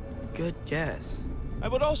 Good guess. I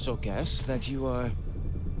would also guess that you are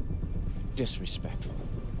disrespectful,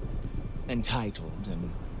 entitled,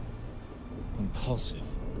 and impulsive.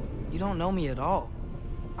 You don't know me at all.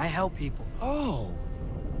 I help people. Oh,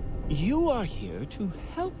 you are here to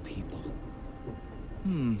help people.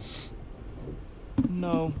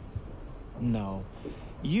 No.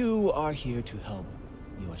 You are here to help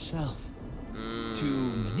yourself. To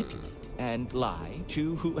manipulate and lie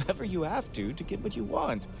to whoever you have to get what you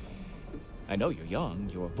want. I know you're young.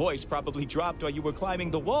 Your voice probably dropped while you were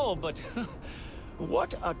climbing the wall, but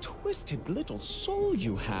what a twisted little soul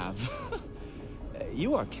you have.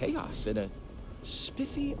 You are chaos in a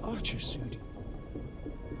spiffy archer suit.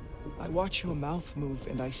 I watch your mouth move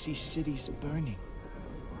and I see cities burning.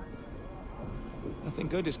 Nothing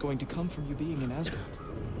good is going to come from you being in Asgard.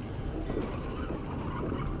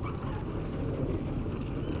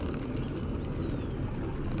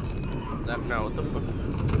 Left now, what the fuck?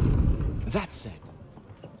 That said,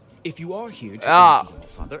 if you are here to help your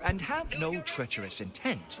father and have no treacherous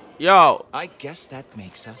intent, yo, I guess that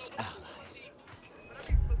makes us allies.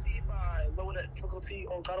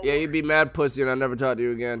 Yeah, you'd be mad pussy and I never talk to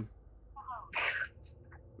you again.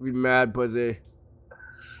 You'd be mad pussy.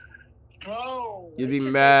 Bro. You'd be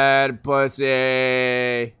mad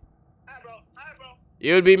pussy.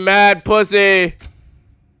 You'd be mad pussy.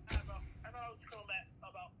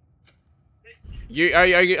 Are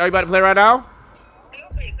you about to play right now?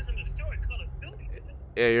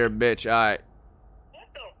 Yeah, you're a bitch. Alright.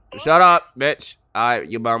 Shut up, bitch. Alright,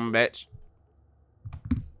 you bum bitch.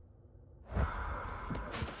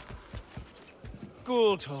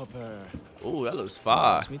 Ghoultopper. Ooh, that looks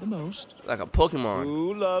fire. Loves me the most. Like a Pokemon.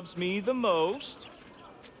 Who loves me the most?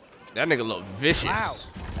 That nigga look vicious.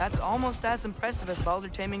 Wow, that's almost as impressive as Baldur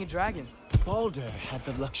taming a dragon. Baldur had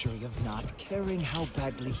the luxury of not caring how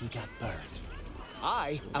badly he got burned.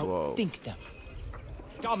 I outthink them.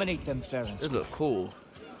 Dominate them fair and This square. look cool.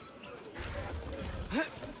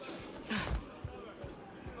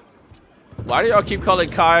 Why do y'all keep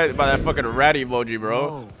calling Kai by that fucking rat emoji, bro?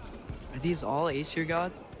 Whoa. Are these all Aesir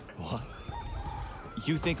gods? What?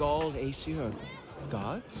 You think all Aesir are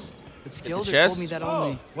gods? But Skilder told me that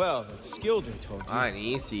only... Well, if Skilder told you... I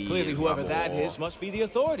ain't see. Clearly whoever that is must be the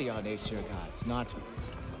authority on Aesir gods, not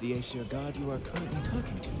the Aesir god you are currently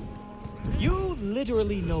talking to. You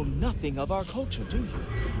literally know nothing of our culture, do you?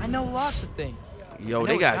 I know lots of things. Yo,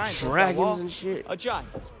 they got dragons and shit. A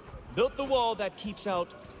giant built the wall that keeps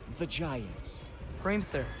out the giants.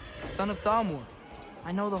 Hrimthur, son of Thalmor.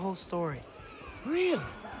 I know the whole story. Really?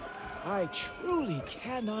 I truly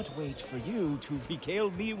cannot wait for you to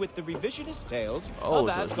regale me with the revisionist tales of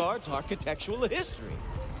Asgard's architectural history.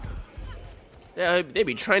 Yeah, they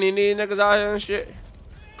be training these niggas out here and shit.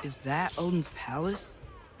 Is that Odin's palace?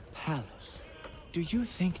 Palace? Do you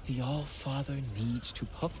think the All-Father needs to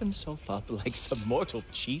puff himself up like some mortal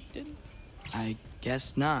chieftain? I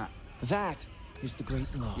guess not. That is the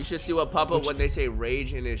great law. You should see what pop up when they say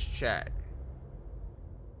rage in his chat.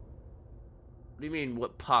 What do you mean,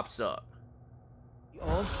 what pops up? The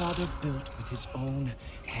All-Father built with his own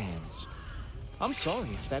hands. I'm sorry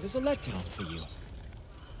if that is a letdown for you.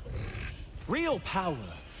 Real power,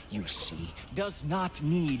 you see, does not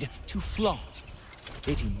need to flaunt.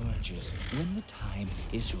 It emerges when the time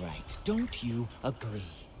is right. Don't you agree?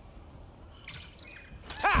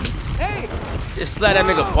 Ha! Hey! Just slap that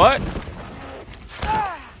nigga butt?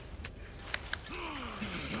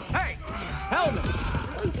 Hey! Helmets!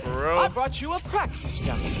 For real? I brought you a practice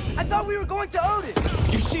dummy. I thought we were going to Odin!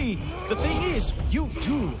 You see, the thing is, you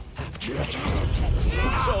do have treacherous intent.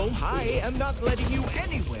 So, I am not letting you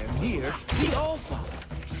anywhere near the All-Father.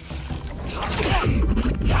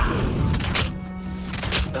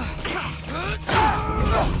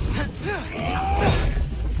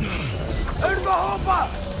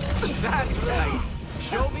 That's right.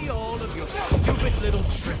 Show me all of your stupid little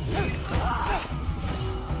tricks.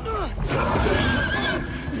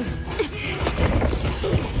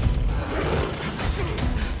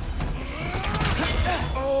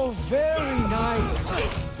 Oh, very nice.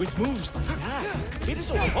 With moves like that, it is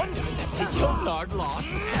a wonder that the Jotnar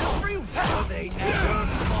lost every war they ever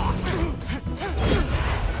fought.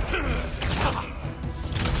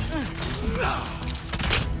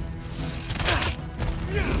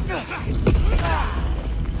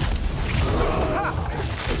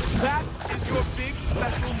 That is your big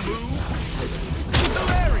special move?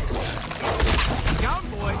 Hilarious! Down,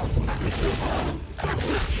 boy!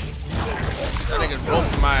 That nigga's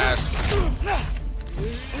roasting my ass.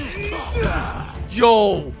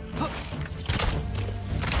 Yo!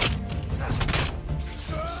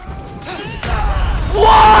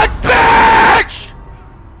 What, bitch?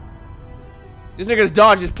 This nigga's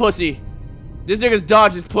dodge is pussy. This nigga's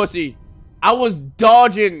dodge is pussy. I was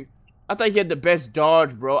dodging. I thought he had the best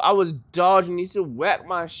dodge, bro. I was dodging. He still whack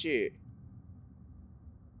my shit.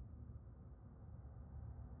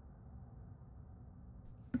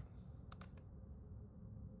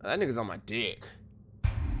 That nigga's on my dick.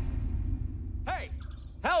 Hey,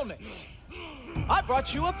 helmet! I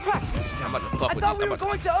brought you a practice. I'm about to fuck with I thought these. we were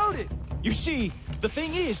going to Odin. You see, the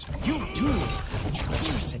thing is, you do have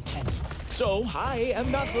treacherous intent. So I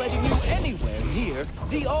am not letting you anywhere near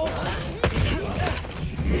the altar.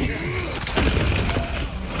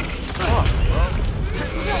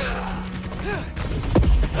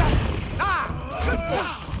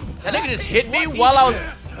 That nigga just hit me while I was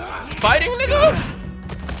fighting, nigga?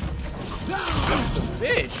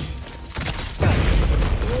 Bitch.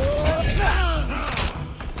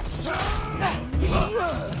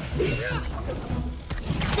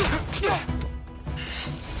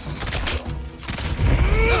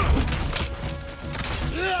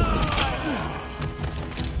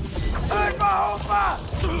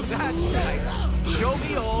 That's right. Show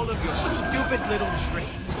me all of your stupid little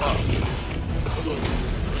tricks.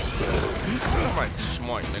 I'm like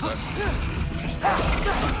smart, nigga.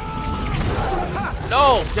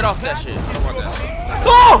 No, get off that shit. I don't want that.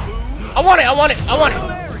 Oh! I want it, I want it, I want it.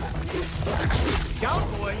 Down,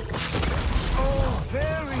 boy. Oh,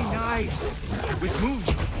 very nice. With moves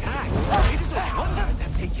like that, it is a wonder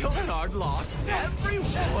that the Yonard lost every war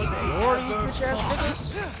they More you bitch ass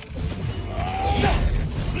niggas?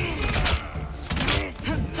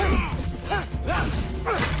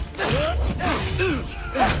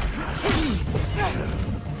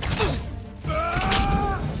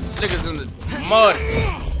 Niggas in the mud.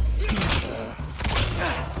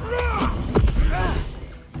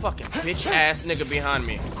 Fucking bitch ass nigga behind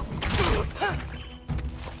me.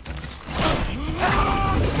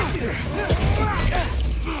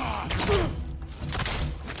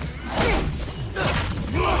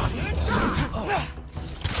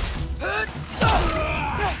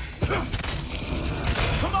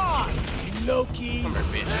 Come on, Loki. Come here,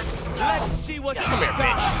 bitch. Let's see what you Come here,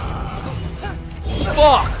 got. bitch.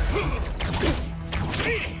 Fuck!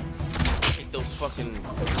 Hate those fucking...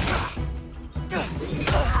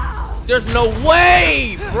 There's no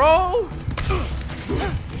way, bro!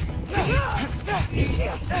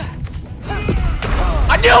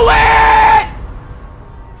 I knew it!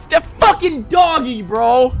 That fucking doggy,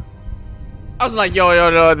 bro! I was like,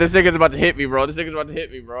 yo, this nigga's about to hit me, bro. This nigga's about to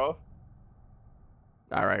hit me, bro.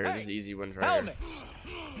 Alright, this is easy ones right here.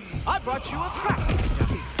 I brought you a practice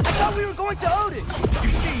study. I thought we were going to Odin. You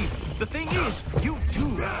see, the thing is, you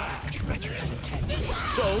do have treacherous intent.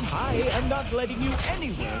 So I am not letting you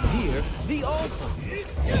anywhere near the altar.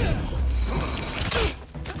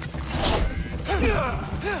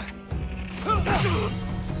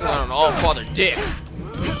 It's not an all-father dick.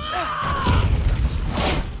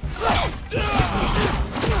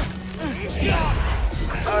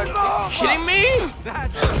 Kidding me?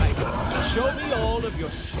 That's right. Show me all of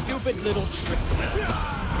your stupid little tricks.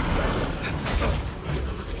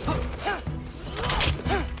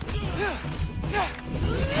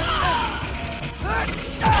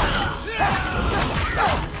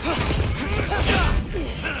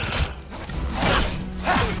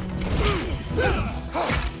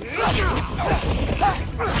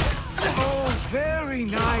 Oh, very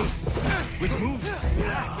nice. With moves like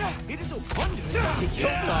that, it is a wonder that the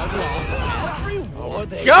Yonard lost every war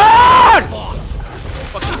they God!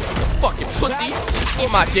 Fucking pussy.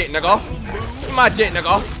 Eat my dick, nigga. Eat my dick,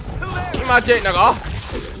 nigga. Eat my dick, nigga.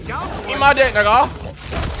 Eat my dick, nigga.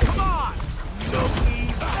 Come on, Loki.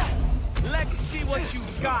 Let's see what you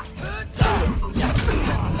got.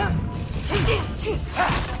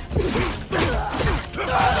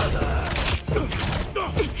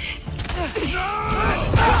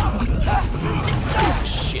 Piece of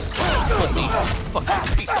shit, fucking pussy, fucking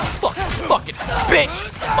piece of fucking bitch,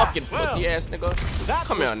 fucking pussy ass nigga.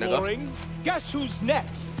 Come here, nigga. Boring. Guess who's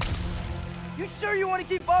next? You sure you want to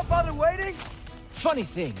keep All Father waiting? Funny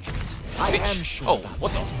thing, I am sure. Oh,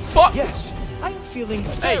 what the fuck? Yes, I am feeling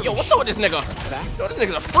Hey, yo, what's up with this nigga? Yo, this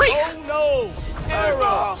nigga's a freak. Oh no!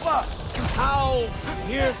 Arrow! Ow!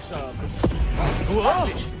 Here's some. Whoa!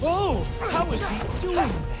 Whoa! How is he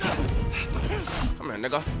doing? Come here,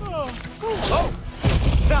 nigga. Oh!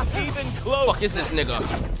 Not even close. Fuck is this nigga?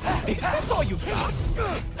 Is this all you got?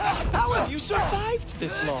 How have you survived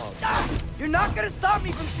this long? You're not gonna stop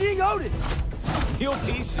me from seeing Odin! You'll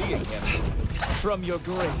be seeing him from your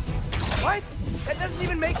grave. What? That doesn't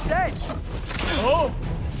even make sense! Oh!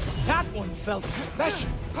 That one felt special.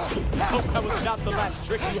 Hope that was not the last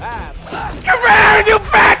trick you have. Come here, you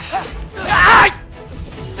bitch! Ah!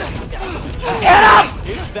 Get up!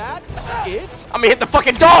 Is that it? I'm gonna hit the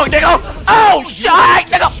fucking dog, nigga! Oh, shit!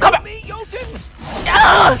 Nigga, come here! Me, Jotun?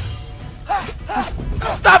 Ah!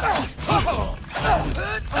 Stop!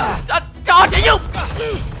 I'm talking to you!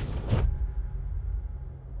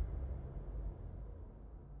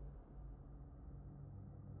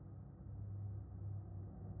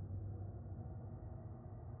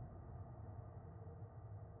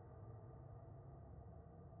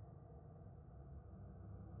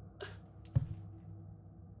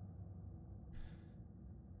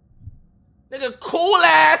 Nigga cool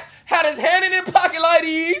ass had his hand in his pocket like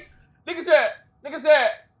these. Nigga said,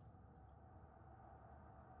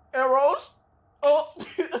 arrows? Oh.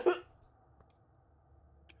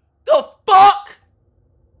 The fuck?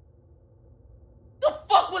 The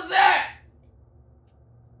fuck was that?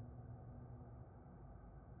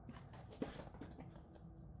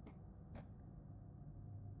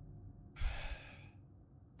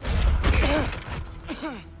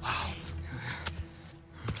 Wow.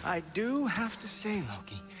 I do have to say,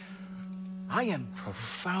 Loki, I am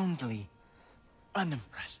profoundly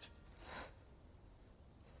unimpressed.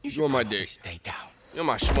 You're my dick. Stay down. You're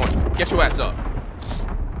my schmuck. Get your ass up.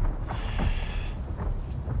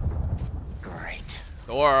 Great.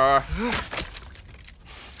 Or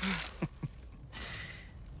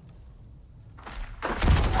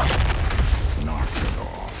Knock it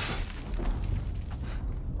off.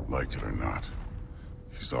 Like it or not,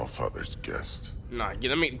 he's Allfather's guest. nah,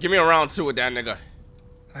 give me a round two with that nigga.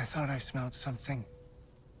 I thought I smelled something.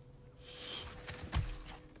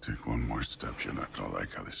 Take one more step, you're not gonna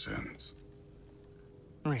like how this ends.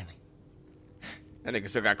 Really? That nigga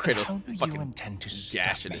still got Kratos How do you fucking intend to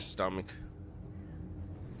gash stop in me? his stomach.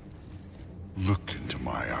 Look into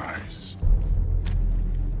my eyes.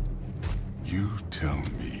 You tell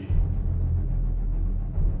me.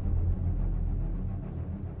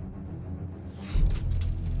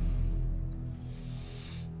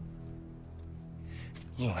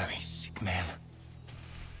 You are a sick man.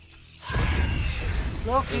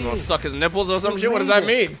 Loki! You gonna suck his nipples or some you shit? What does made that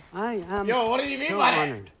it. mean? I am Yo, what do you mean so by that?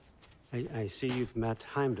 honored. I see you've met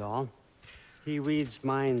Heimdall. He reads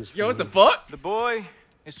minds. Yo, for what the me. fuck? The boy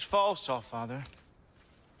is false, Allfather.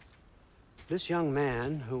 This young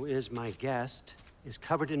man, who is my guest, is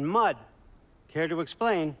covered in mud. Care to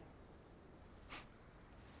explain?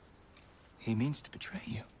 He means to betray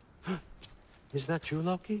you. Is that true,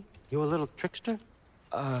 Loki? You a little trickster?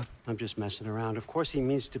 I'm just messing around. Of course he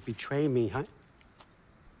means to betray me, huh?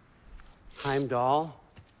 Heimdall,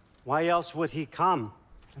 why else would he come?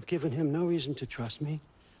 I've given him no reason to trust me.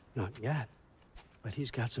 Not yet. But he's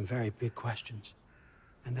got some very big questions.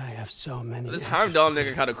 And I have so many. This answers Heimdall to nigga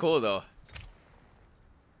give. kinda cool though.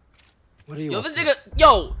 What are you Yo, up this to? nigga,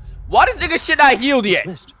 yo, why this nigga shit not healed yet?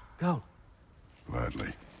 Dismissed. Go.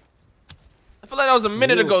 Gladly. I feel like that was a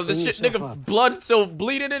minute You ago. This clean shit, nigga, yourself up. blood still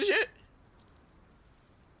bleeding and shit.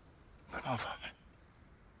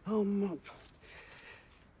 Oh, no.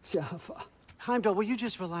 Heimdall, will you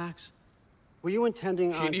just relax? Were you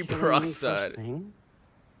intending on GD killing me peroxide. first thing?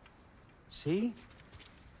 See?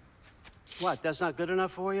 What, that's not good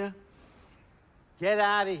enough for you? Get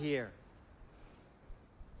out of here.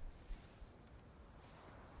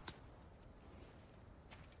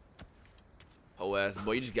 Oh ass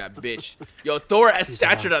boy, you just got bitch. Yo, Thor has He's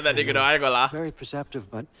stature on that nigga though. I ain't gonna lie. Very perceptive,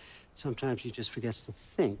 but sometimes he just forgets to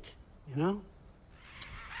think, you know?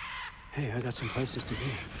 Hey, I got some places to be.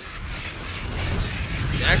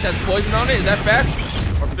 The axe has poison on it. Is that facts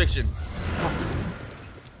or fiction?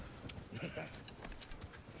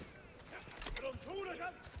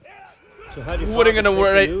 So how do Who wouldn't gonna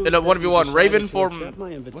wear it in a 1v1? Raven for Accept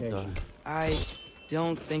my invitation. I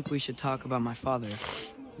don't think we should talk about my father.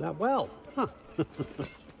 Not well, huh?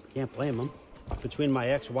 Can't blame him. Between my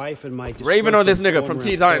ex-wife and my Raven or this disgruntled nigga from former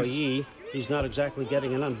Teen Titans? employee, he's not exactly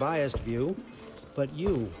getting an unbiased view. But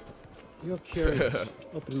you're curious,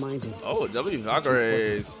 open-minded. Oh, W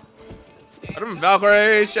Valkyries. I know them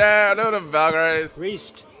Valkyries, yeah. I know them Valkyries.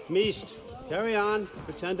 Meest, carry on.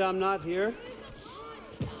 Pretend I'm not here.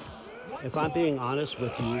 If I'm being honest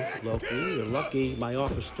with you, Loki, you're lucky my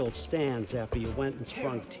offer still stands after you went and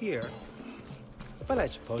sprung Tyr. But I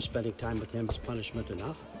suppose spending time with him is punishment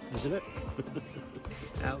enough, isn't it?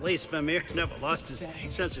 At least Mimir never lost his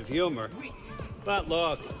sense of humor. But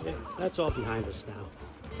look, that's all behind us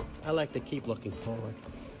now. I like to keep looking forward.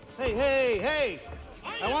 Hey!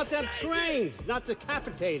 I want them trained, not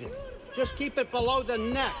decapitated. Just keep it below the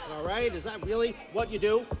neck, all right? Is that really what you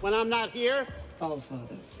do when I'm not here?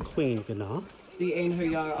 Allfather. Queen Gná. The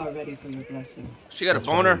Einherjar are ready for your blessings. She got a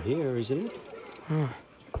boner. That's why I'm here, isn't it?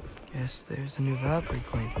 Guess there's a new Valkyrie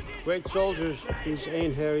queen. Great soldiers, these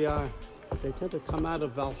Einherjar. They tend to come out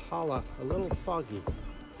of Valhalla a little foggy.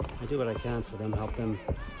 I do what I can for them, help them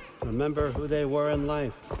remember who they were in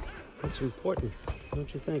life. It's important,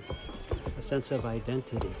 don't you think? A sense of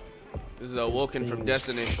identity. This is a Woken from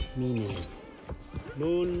Destiny. Meaning.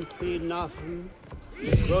 Moon Thinafen,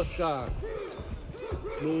 Hrothgar.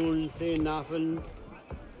 Moon Thinafen,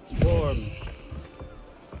 Storm.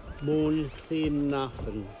 Moon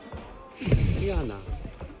Thinafen, Diana.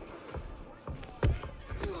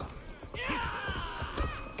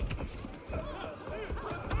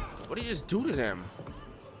 What do you just do to them?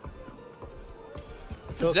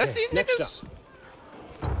 Possess these niggas?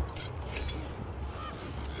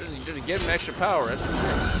 Just give him extra power. That's just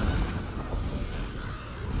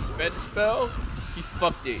sped spell. He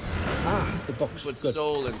fucked it. The books. Put Good.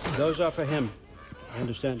 soul in. Those are for him. I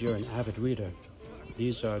understand you're an avid reader.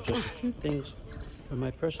 These are just a few things from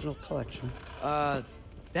my personal collection.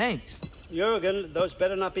 Thanks. Jurgen, those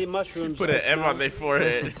better not be mushrooms. Put an M on their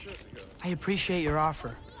forehead. Listen, I appreciate your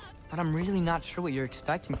offer, but I'm really not sure what you're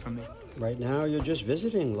expecting from me. Right now, you're just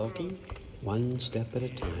visiting, Loki. One step at a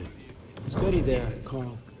time. Steady there,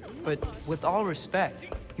 Carl. But with all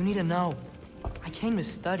respect, you need to know. I came to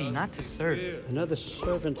study, not to serve. Another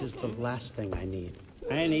servant is the last thing I need.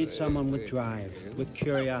 I need someone with drive, with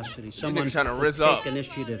curiosity, someone trying to with rizz take up.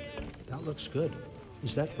 initiative. That looks good.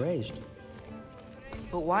 Is that raised?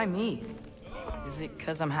 But why me? Is it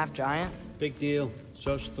because I'm half giant? Big deal.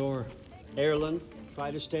 So's Thor. Erlen,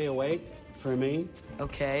 try to stay awake for me.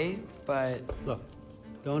 Okay, but... Look,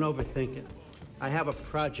 don't overthink it. I have a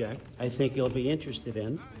project I think you'll be interested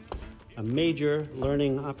in. A major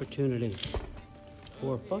learning opportunity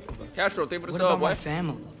for both of us. Castro, think for the what sub, about boy. my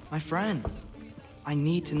family? My friends? I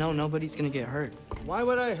need to know nobody's gonna get hurt. Why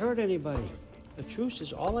would I hurt anybody? The truce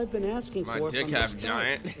is all I've been asking My for dick from the half start,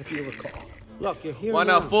 giant. if you recall. Look, you're here Why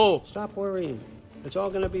now. not full? Stop worrying. It's all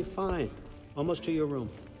gonna be fine. Almost to your room.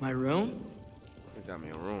 My room? You got me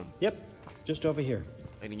a room. Yep, just over here.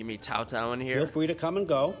 They can give me Tao in here. Feel free to come and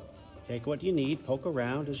go. Take what you need, poke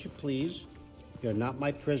around as you please. You're not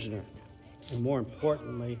my prisoner. And more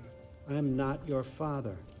importantly, I'm not your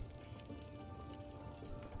father.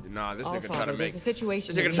 Nah, this All nigga trying father, to make there's a situation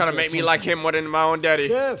this that nigga trying to needs make me your like him more than my own daddy.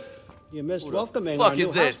 Chef, you missed Who the welcoming fuck our new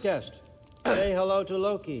is this? house guest. Say hello to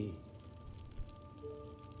Loki.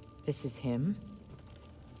 This is him.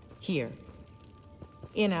 Here.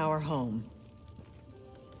 In our home.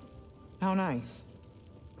 How nice.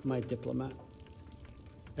 My diplomat.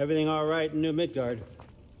 Everything all right in New Midgard?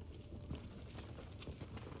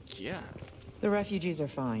 Yeah. The refugees are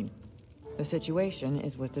fine. The situation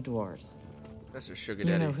is with the dwarves. That's a sugar You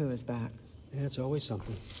daddy. know who is back. Yeah, it's always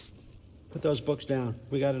something. Put those books down.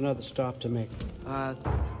 We got another stop to make.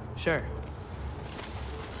 Sure.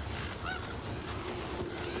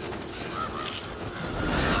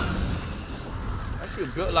 Why she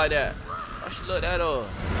built like that? Why she look that old?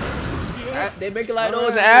 They make it like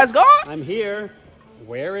those in Asgard? I'm here.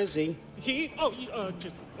 Where is he?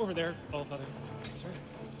 Just over there, Allfather. Sir.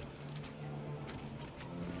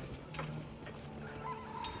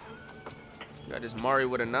 Got this Mari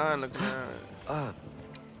with a 9 looking at.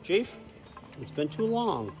 Chief, it's been too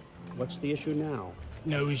long. What's the issue now?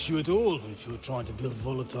 No issue at all if you're trying to build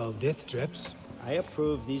volatile death traps. I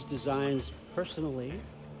approve these designs personally,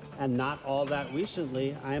 and not all that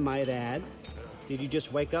recently, I might add. Did you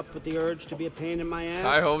just wake up with the urge to be a pain in my ass?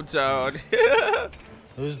 Hi, hometown.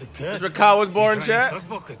 Who's the cut? That's where Kyle was born, chat.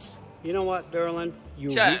 You know what, Derlin? You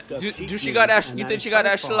Chat, reek of do cheap she got that- meat, and you think is she got by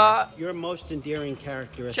that far schlock? Your most endearing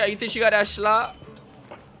characteristic. Chat, you think she got that schlock?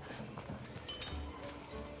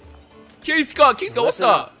 Keysco, what's Listen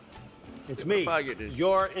up? It's me, If I get this.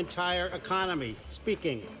 your entire economy,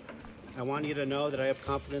 speaking. I want you to know that I have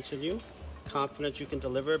confidence in you. Confidence you can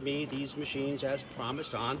deliver me these machines as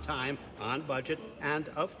promised, on time, on budget, and,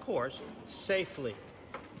 of course, safely.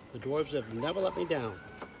 The dwarves have never let me down,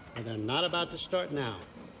 and they're not about to start now.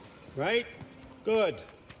 Right? Good.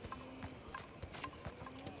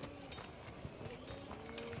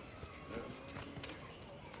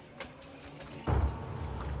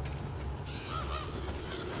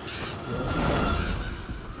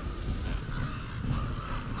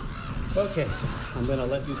 Okay, I'm gonna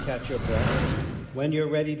let you catch your breath. When you're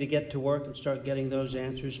ready to get to work and start getting those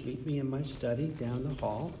answers, meet me in my study down the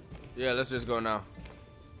hall. Yeah, let's just go now.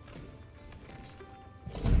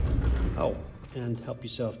 Oh, and help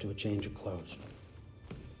yourself to a change of clothes.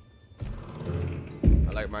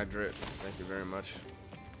 I like my drip. Thank you very much.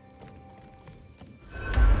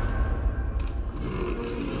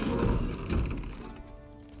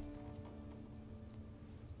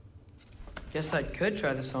 Guess I could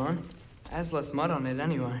try this on. Has less mud on it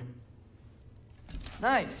anyway.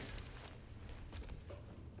 Nice.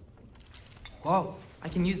 Whoa, I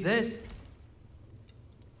can use this.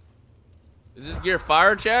 Is this gear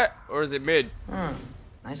fire, chat, or is it mid?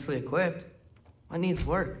 Nicely equipped. What needs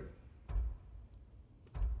work?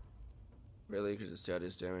 Really, because the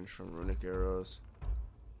status damage from runic arrows.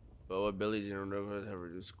 Bow abilities and runic have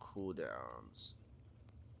reduced cooldowns.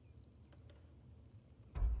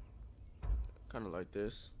 Kind of like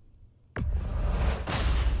this.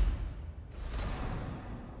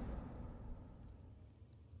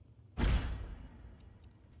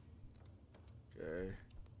 Okay.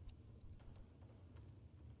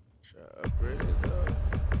 Should I upgrade it though?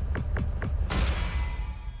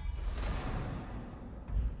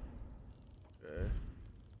 Okay.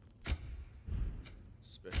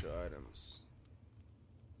 Special items.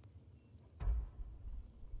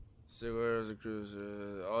 Cigarettes,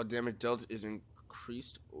 cruiser. All damage dealt is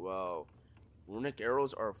increased. Wow. Runic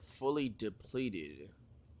arrows are fully depleted.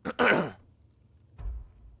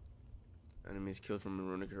 Enemies killed from a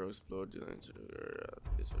runic arrow explode dealing to the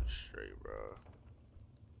this one's straight, bro.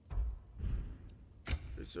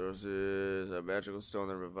 Resources. A magical stone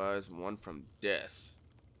that revives one from death.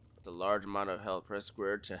 With a large amount of health. Press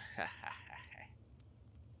square to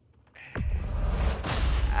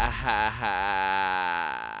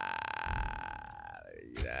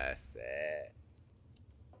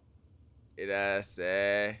You know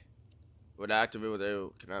say. Would activate with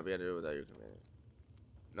you cannot be activated without your command.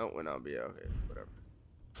 No, will not be okay. Whatever.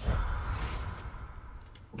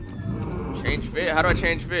 Change fit? How do I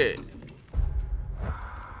change fit?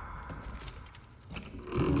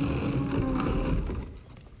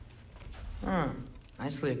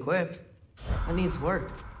 Nicely equipped. That needs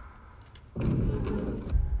work.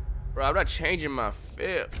 Bro, I'm not changing my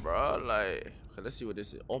fit, bro. Like, okay, let's see what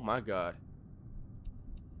this is. Oh my god.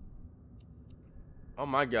 Oh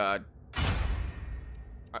my god.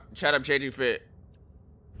 Chat, I'm changing fit.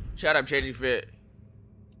 Chat, I'm changing fit.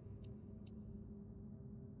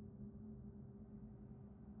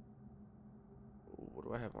 Ooh, what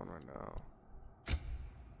do I have on right now?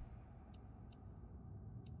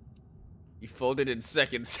 You folded in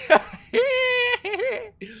seconds. Shut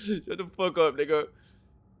the fuck up, nigga.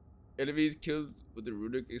 Enemies killed with the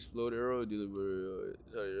runic explode arrow deliver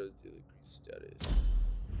status.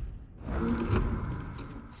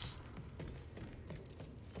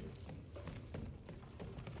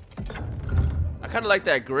 I kind of like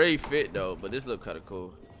that gray fit though, but this look kind of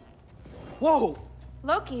cool. Whoa!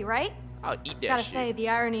 Loki, right? I'll eat that Gotta shit. say, the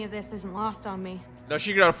irony of this isn't lost on me. No,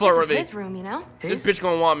 she gonna flirt with me. His room, you know? This bitch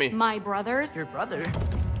gonna want me. My brother's. Your brother?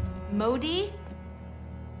 Modi?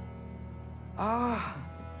 Ah,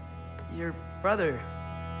 your brother.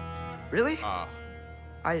 Really?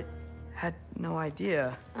 I had no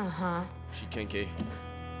idea. Uh-huh. She kinky.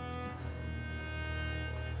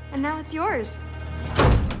 And now it's yours.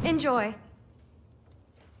 Enjoy.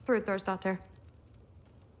 Fruit thirst out there.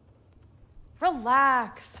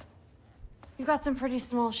 Relax. You got some pretty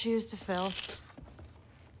small shoes to fill.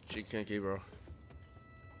 She kinky, bro.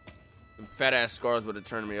 Them fat ass scars would have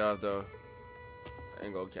turned me off though. I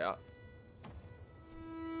ain't gonna count.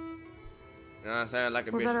 You know what I'm saying? Like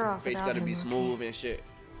a We're better bitch, off face without gotta him, be okay? smooth and shit.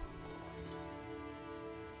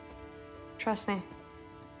 Trust me.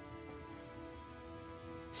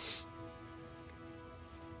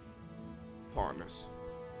 Partners.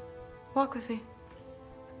 Walk with me.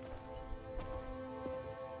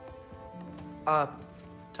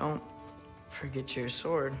 Don't forget your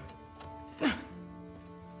sword. The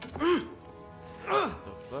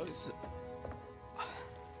fuck?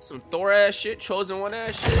 Some Thor ass shit, Chosen One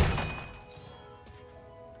ass shit.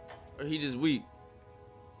 Or he just weak.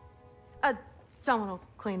 Someone will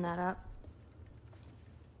clean that up.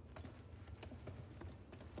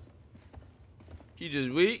 He just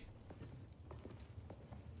weak.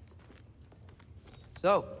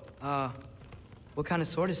 So, what kind of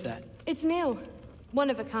sword is that? It's new. One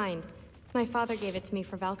of a kind. My father gave it to me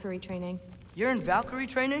for Valkyrie training. You're in Valkyrie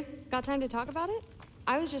training? Got time to talk about it?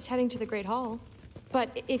 I was just heading to the Great Hall.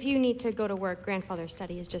 But if you need to go to work, Grandfather's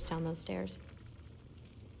study is just down those stairs.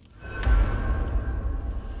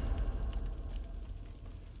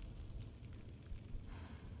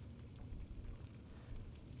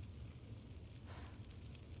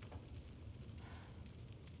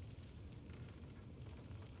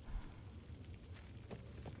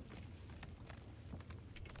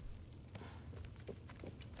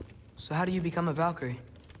 So how do you become a Valkyrie?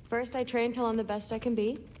 First, I train till I'm the best I can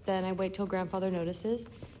be. Then I wait till Grandfather notices.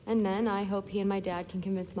 And then I hope he and my dad can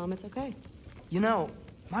convince Mom it's okay. You know,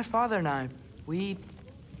 my father and I, we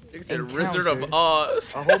It's a Wizard of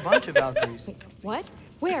Oz. a whole bunch of Valkyries. What?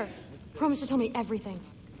 Where? Promise to tell me everything.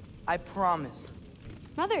 I promise.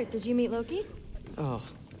 Mother, did you meet Loki? Oh,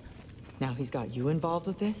 now he's got you involved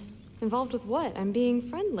with this? Involved with what? I'm being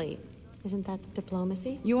friendly. Isn't that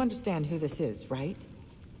diplomacy? You understand who this is, right?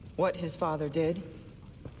 What his father did?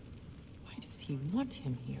 Why does he want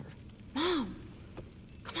him here? Mom!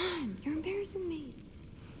 Come on, you're embarrassing me.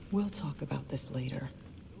 We'll talk about this later.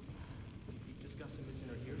 Keep discussing this in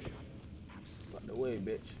our earshot. By the way,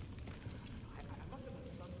 bitch.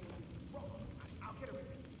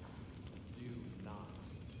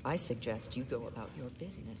 I suggest you go about your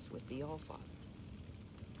business with the Allfather.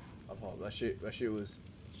 That shit was.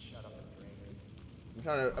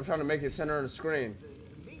 I'm trying to make it center on the screen.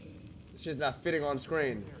 This shit's not fitting on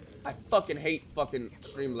screen. I fucking hate fucking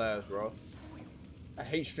Streamlabs, bro. I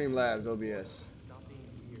hate Streamlabs OBS.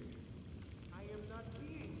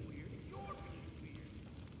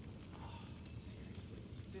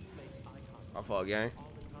 My fault, gang.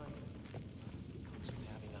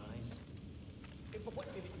 But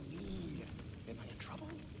what did it mean? Am I in trouble?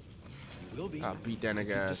 You will be. I'll beat that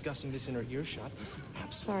nigga ass. Discussing this in our earshot.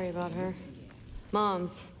 Sorry about her.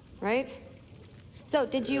 Moms, right? So,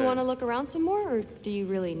 did you want to look around some more, or do you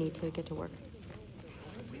really need to get to work?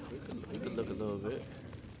 We could look a little bit.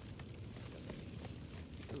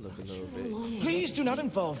 Look a little bit. Please do not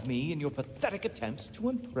involve me in your pathetic attempts to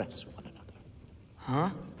impress one another. Huh?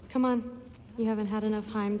 Come on. You haven't had enough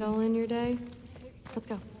Heimdall in your day? Let's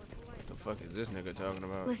go. What the fuck is this nigga talking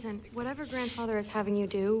about? Listen, whatever Grandfather is having you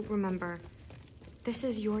do, remember, this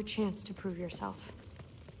is your chance to prove yourself.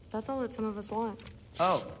 That's all that some of us want.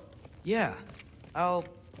 Oh, yeah. I'll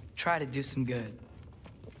try to do some good.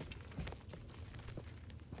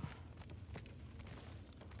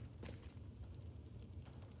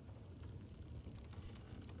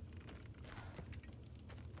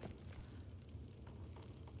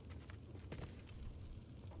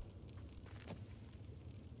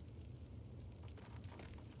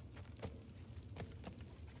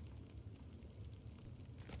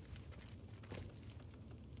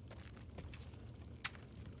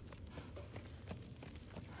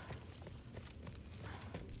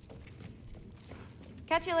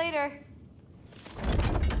 Catch you later.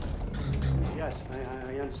 Yes,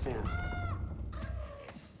 I understand.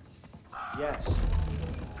 Yes.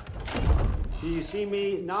 Do you see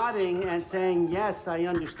me nodding and saying, yes, I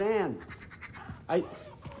understand?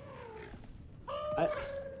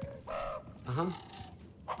 Uh-huh.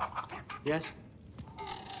 Yes.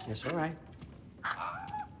 Yes, all right.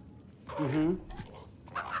 Mm-hmm.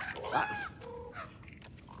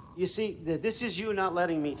 You see, this is you not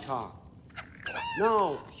letting me talk.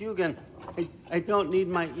 No, Hugin, I don't need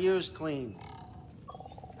my ears cleaned.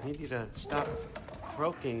 I need you to stop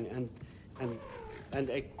croaking and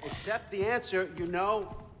accept the answer you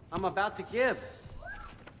know I'm about to give.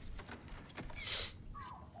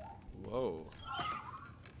 Whoa.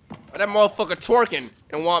 Why that motherfucker twerking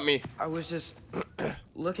and want me? I was just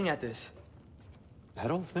looking at this.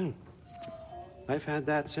 That old thing. I've had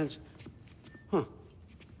that since... Huh.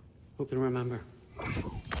 Who can remember?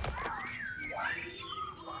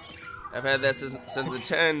 I've had that since the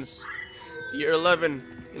 10s. Year 11.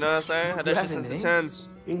 You know what I'm saying? Had that shit since the 10s.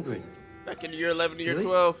 Ingrid. Back in year 11 to year Really?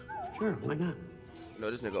 12. Sure, why not?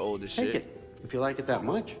 No, this nigga old as Take shit. it, if you like it that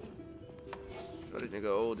much. No, this nigga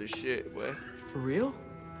old as shit, boy. For real?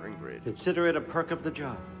 Ingrid. Consider it a perk of the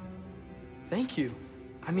job. Thank you.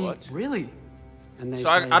 I mean, really? And they So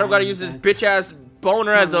I say don't gotta use this bitch ass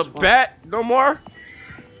boner as a bat no more?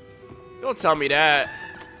 Don't tell me that.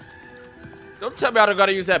 Don't tell me I don't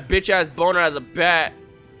gotta use that bitch ass boner as a bat.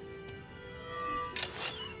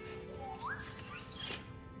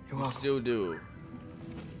 You still do.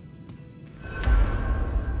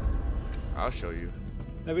 I'll show you.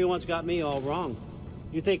 Everyone's got me all wrong.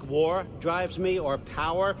 You think war drives me, or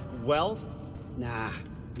power, wealth? Nah,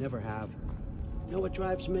 never have. You know what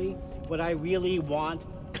drives me? What I really want?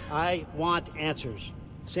 I want answers.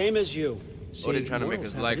 Same as you. Oh, they're trying to make mortals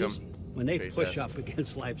us have like it them. easy. When they Face push ass. up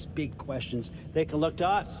against life's big questions, they can look to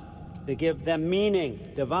us. They give them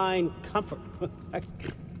meaning, divine comfort.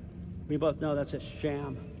 We both know that's a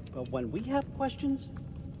sham. But when we have questions,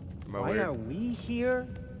 Am I why weird? are we here?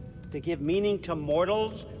 To give meaning to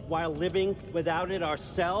mortals while living without it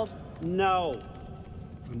ourselves? No.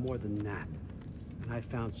 We're more than that. And I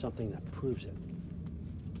found something that proves it.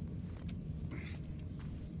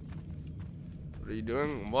 What are you doing?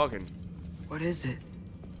 I'm walking. What is it?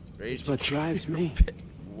 It's what drives me.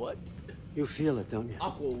 What? You feel it, don't you?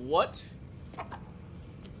 Aqua, what?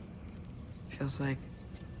 Feels like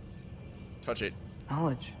Touch it.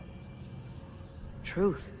 knowledge.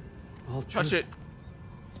 Truth. All Touch truth. it.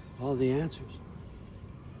 All the answers.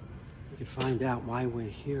 We could find out why we're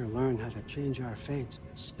here, learn how to change our fates,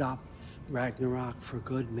 stop Ragnarok for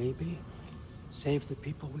good, maybe. Save the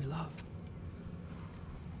people we love.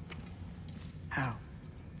 How?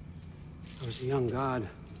 I was a young god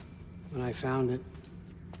when I found it.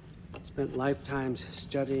 Spent lifetimes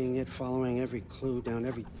studying it, following every clue down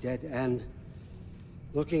every dead end,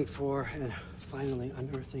 looking for and finally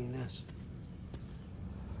unearthing this.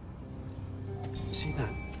 See that?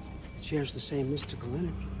 It shares the same mystical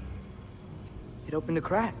energy. It opened a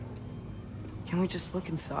crack. Can we just look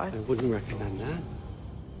inside? I wouldn't recommend that.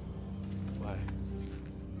 Why?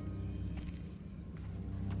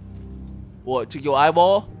 What, took your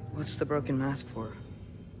eyeball? What's the broken mask for?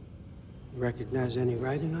 You recognize any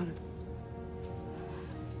writing on it?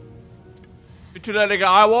 You took that nigga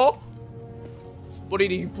eyeball? What did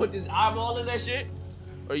you put this eyeball in that shit?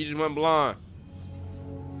 Or you just went blind?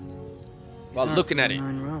 While looking at it.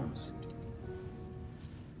 9 realms.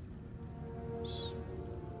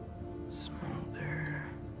 Smolder.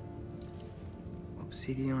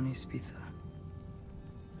 Obsidione Spitha.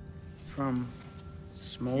 From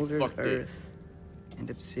smoldered fucked it. earth and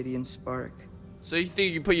obsidian spark. So you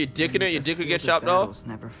think you put your dick in it, your dick would get field of chopped off? battles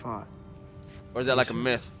never fought. Or is that like a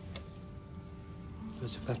myth?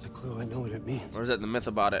 Because if that's a clue, I know what it means. Or is that the myth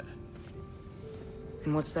about it?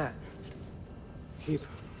 And what's that? Keep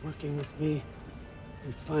working with me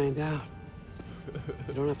and find out.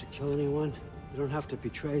 You don't have to kill anyone. You don't have to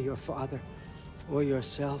betray your father or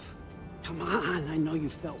yourself. Come on, I know you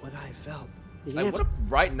felt what I felt. The Like, answer- what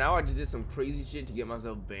if right now I just did some crazy shit to get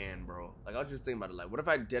myself banned, bro? Like, I was just thinking about it. Like, what if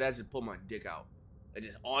I did actually pull my dick out? Like,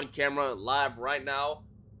 just on camera, live right now.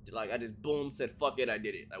 Like, I just, boom, said, fuck it, I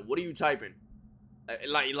did it. Like, what are you typing?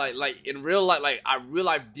 Like, in real life, like, I real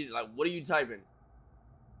life did it. Like, what are you typing?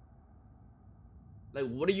 Like,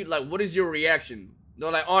 what are you, like, what is your reaction? No,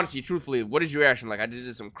 like, honestly, truthfully, what is your reaction? Like, I just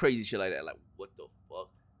did some crazy shit like that. Like, what the fuck?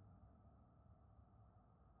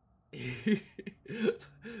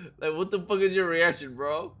 Like, what the fuck is your reaction,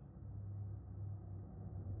 bro?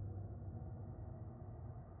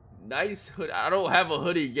 Nice hood. I don't have a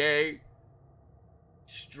hoodie, gang.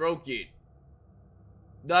 Stroke it.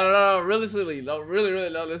 No. Realistically, no. Really,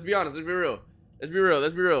 no. Let's be honest. Let's be real. Let's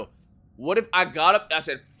be real. What if I got up and I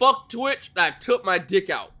said, fuck Twitch, and I took my dick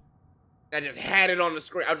out? And I just had it on the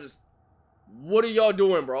screen. I was just, what are y'all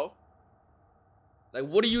doing, bro? Like,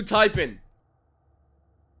 what are you typing?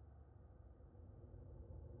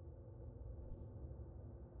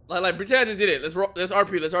 Like, pretend I just did it. Let's RP.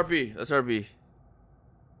 Let's RP. Let's RP.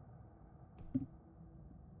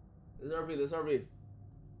 Let's RP.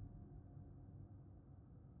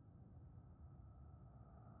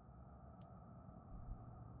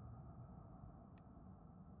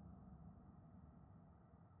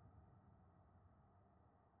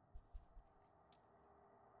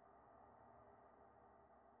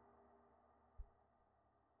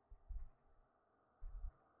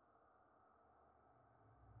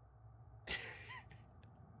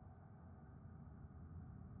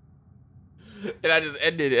 And I just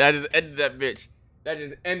ended it. I just ended that bitch. That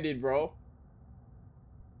just ended, bro.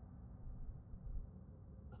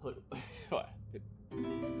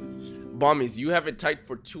 Bommies, you haven't typed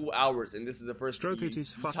for 2 hours, and this is the first Stroke you, it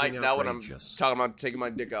is you fucking typed now when I'm outrageous. talking about taking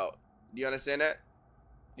my dick out. Do you understand that?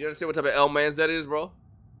 You understand what type of L-mans that is, bro?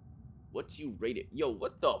 What you rated? Yo,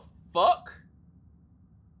 what the fuck?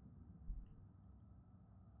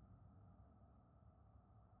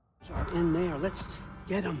 are in there. Let's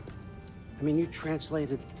get them. I mean, you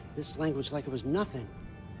translated this language like it was nothing.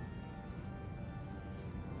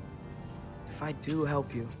 If I do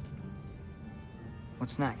help you,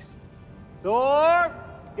 what's next? Thor,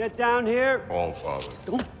 get down here. All father.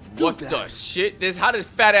 Don't do What that. the shit? How does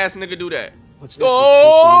fat ass nigga do that? What's next is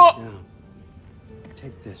chasing this down.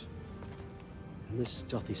 Take this. And this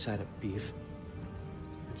stealthy side of beef.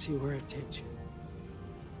 And see where it takes you.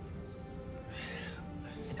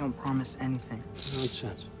 I don't promise anything.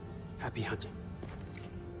 Nonsense. Happy hunting.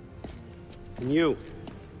 And you.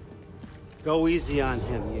 Go easy on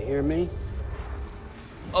him, you hear me?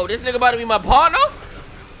 Oh, this nigga about to be my partner?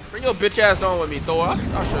 Bring your bitch ass on with me, Thor.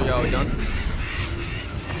 I'll show y'all we done.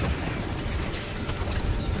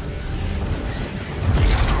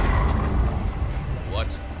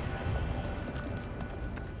 What?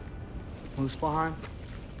 Muspelheim?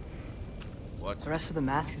 What? The rest of the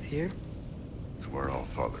mask is here? It's where All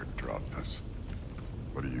Father dropped us.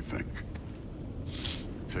 What do you think?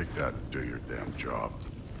 Take that and do your damn job.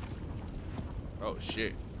 Oh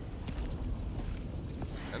shit.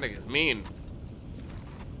 That nigga's mean.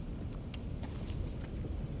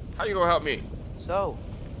 How you gonna help me? So,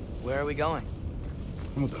 where are we going?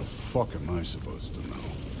 How the fuck am I supposed to know?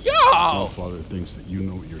 Yo! My father thinks that you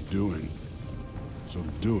know what you're doing. So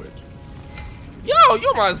do it. Yo,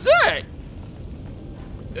 you're my Zach!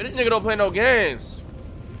 Yo, this nigga don't play no games.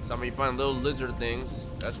 Some of you find little lizard things.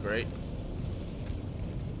 That's great.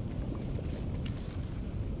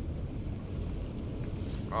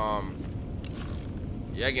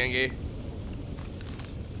 Yeah, Gengi.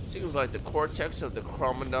 Seems like the cortex of the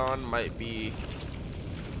Chromodon might be...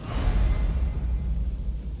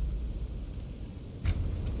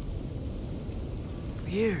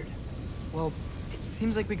 Weird. Well, it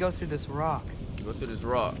seems like we go through this rock. You go through this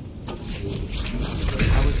rock.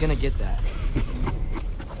 I was gonna get that.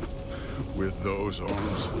 With those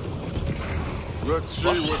arms. Let's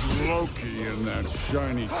see what Loki and that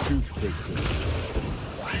shiny toothpick is.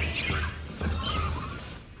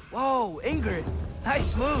 Whoa, Ingrid!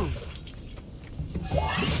 Nice move!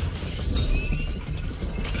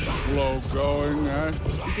 Slow going, eh?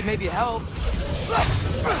 You could maybe help.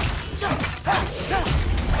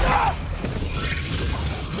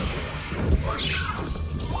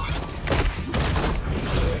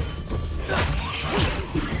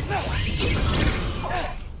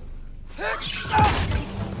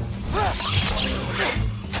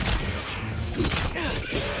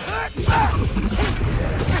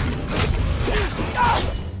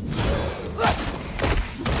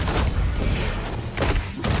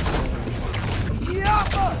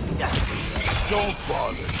 Don't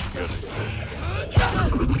bother getting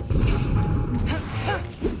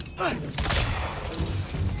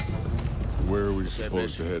Where are we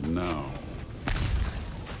supposed to head now?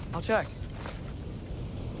 I'll check.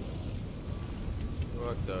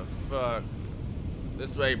 What the fuck?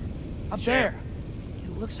 This way. Up there.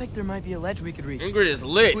 It looks like there might be a ledge we could reach. Ingrid is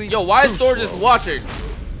lit. Yo, why is Thor just watching?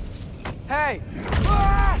 Hey!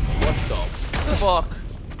 What the fuck?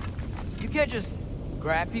 You can't just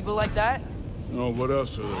grab people like that. Oh, what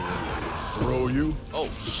else are they? Throw you? Oh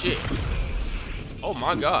shit! Oh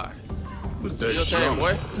my god! But they you okay,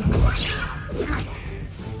 boy?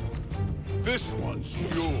 This one's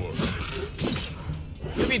yours.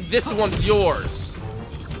 Maybe this one's yours.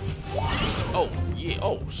 Oh yeah!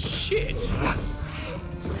 Oh shit!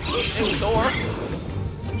 Hey, Thor.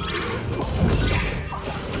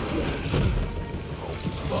 Oh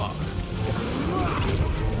fuck!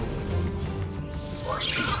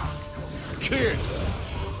 Kid,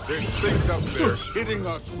 there's things up there hitting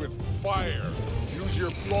us with fire. Use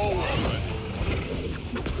your blow weapon.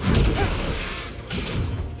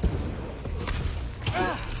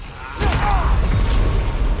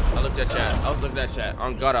 I looked at chat. I was looking at chat.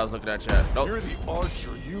 On God, I was looking at chat. Nope. You're the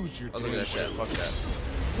archer. Use your. I was looking at chat. Fuck that.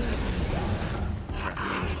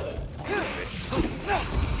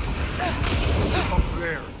 Up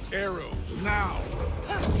there. Arrows. Now.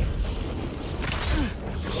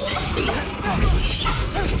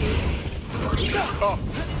 Up.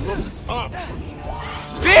 Look up.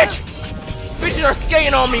 Bitch! Bitches are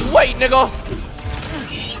skating on me. Wait, nigga.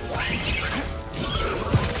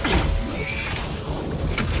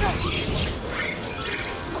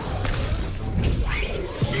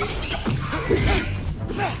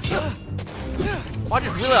 I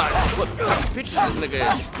just realized what bitch this nigga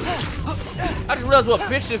is. I just realized what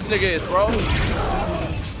bitch this nigga is, bro.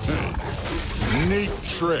 Neat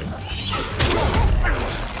trick.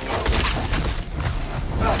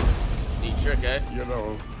 Neat trick, eh? You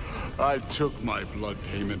know, I took my blood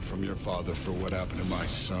payment from your father for what happened to my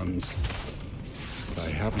sons. But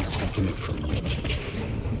I haven't taken it from you.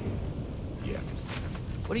 Yet.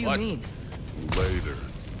 What do you mean? Later.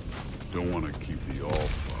 Don't want to keep the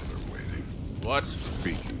All-Father waiting. What?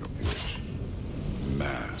 Speaking of which,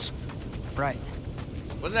 mask. Right.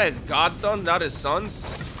 Wasn't that his godson, not his sons?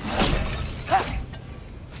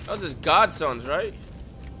 That was his godsons, right?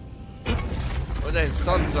 Or was that his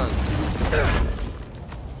son's son?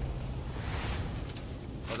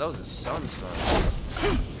 Oh, that was his son's son.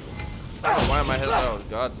 I don't know why in my head I thought it was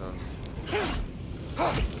godsons.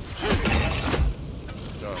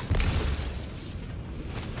 Stop.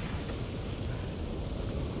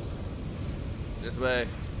 This way.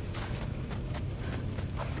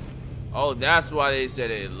 Oh, that's why they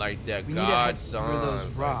said it like that.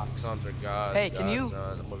 Godsons. Like, sons are gods. Hey, can you?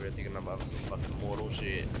 I'm over here thinking about some fucking mortal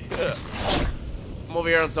shit. I'm over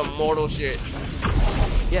here on some mortal shit.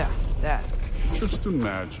 Yeah, that. Just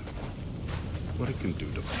imagine what it can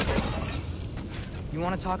do to people. You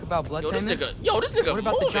want to talk about blood Yo, this payment? nigga. Yo, this nigga. What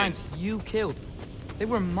about moving. the giants you killed? They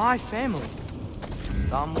were my family.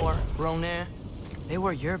 Thamor, Ronan, they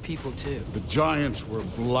were your people too. The giants were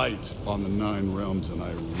blight on the 9 realms, and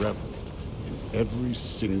I reveled in every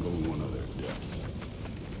single one of their deaths.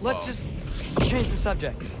 Let's just change the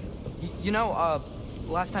subject. You know,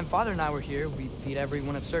 last time Father and I were here, we beat every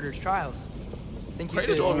one of Surtur's trials. Think you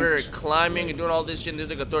Kratos could... over here climbing and doing all this shit, and this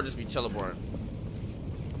nigga Thor just be teleporting.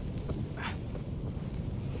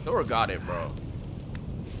 Thor got it, bro.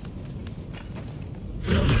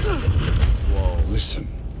 Whoa. Listen,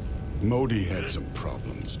 Modi had some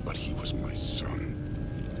problems, but he was my son.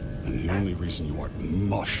 And the only reason you aren't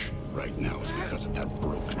mush right now is because of that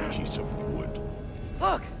broken piece of wood.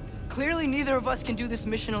 Look, clearly neither of us can do this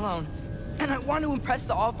mission alone. And I want to impress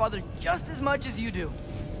the Allfather just as much as you do.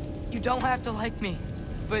 You don't have to like me,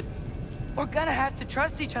 but we're gonna have to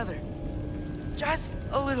trust each other. Just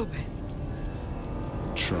a little bit.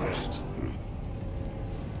 Trust.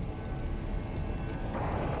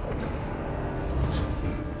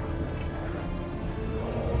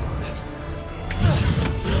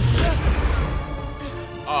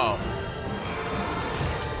 Oh.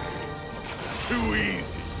 Too easy.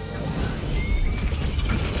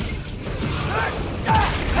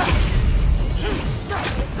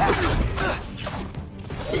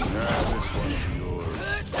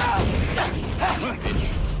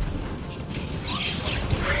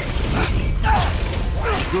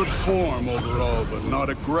 Good form overall, but not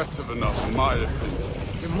aggressive enough in my opinion.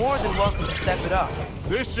 You're more than welcome to step it up.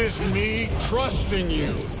 This is me trusting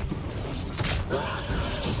you.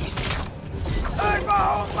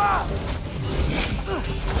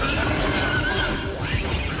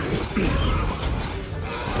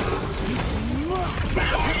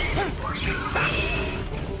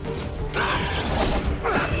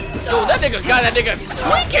 Yo, that nigga got that nigga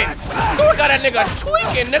tweaking. Thor got that nigga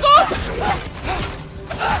tweaking, nigga.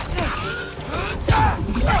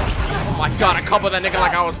 Oh my god, I comboed that nigga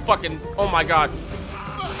like I was fucking. Oh my god.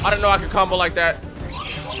 I didn't know I could combo like that.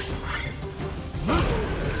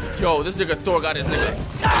 Yo, this nigga Thor got his nigga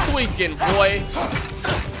tweaking, boy.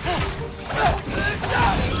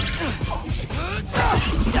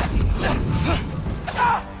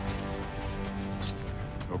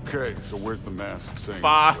 Okay, so where's the mask saying?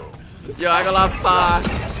 Fire. Yo, I got a lot of fire.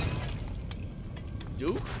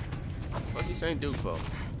 Duke? What you saying Duke for?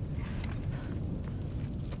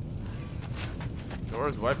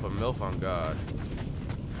 Thor's wife of MILF on God.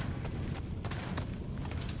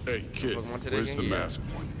 Hey, kid, where's the mask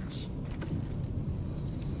pointing us?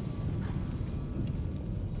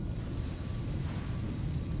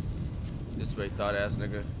 This way, thought ass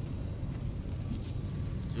nigga.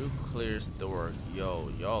 Duke clears Thor. Yo,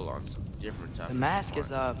 y'all on some different type The of mask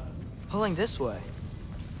smart. is, pulling this way.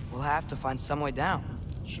 We'll have to find some way down.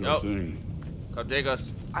 Sure thing. Come take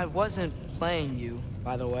us. I wasn't playing you,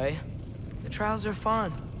 by the way. The trials are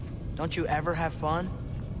fun. Don't you ever have fun?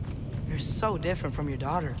 You're so different from your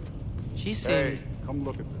daughter. She seemed... Hey, come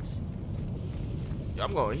look at this.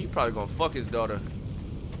 Yeah, he probably gonna fuck his daughter.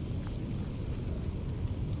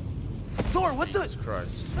 Thor, what Jesus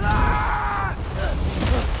Christ.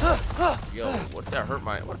 Yo, what that hurt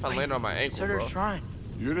my... What if I land on my ankle, bro? Shrine.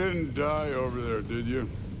 You didn't die over there, did you?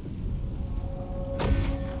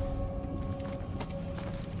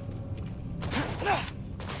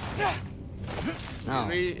 Excuse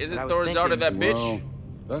me, isn't but I was Thor's daughter that bitch? Well,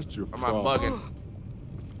 that's your Or am I problem. bugging?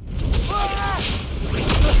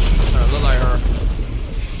 I look like her.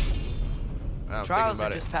 I'm Trials thinking are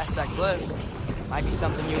about just it. past that cliff. Might be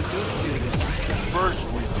something you and Duke can do together. First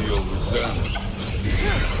we deal with them.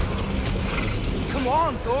 Come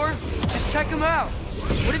on, Thor. Just check them out.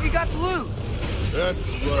 What have you got to lose?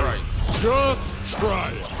 That's right. Just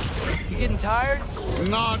try it. You getting tired?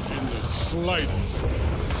 Not in the slightest.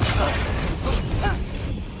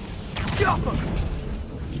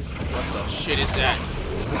 What the shit is that?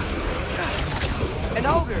 An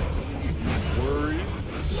ogre. Worried?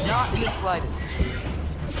 Not in the slightest.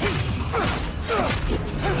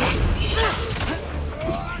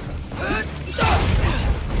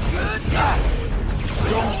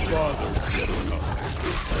 Don't bother.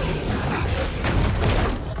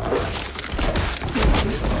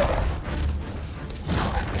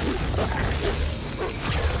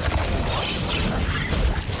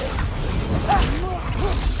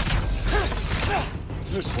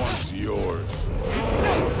 This one's yours.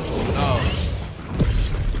 Oh.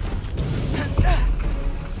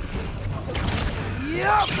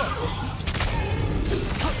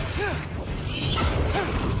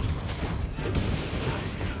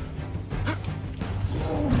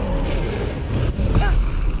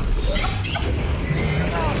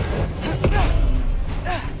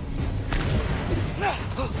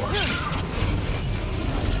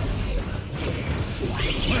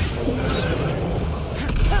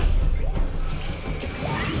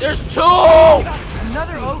 There's 2!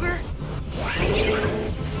 Another ogre? Okay,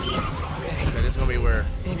 this is gonna be weird.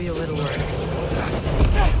 Maybe a little worried.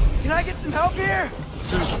 Can I get some help here?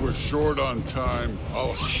 Since we're short on time,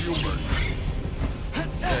 I'll humor you.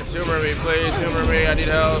 Yes, humor me, please. Humor me. I need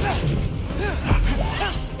help.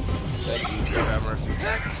 Thank you. God have mercy.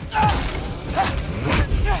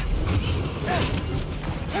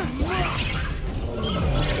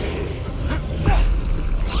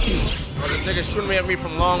 Oh, this nigga's shooting at me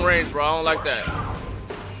from long range, bro. I don't like that.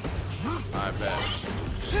 I bet.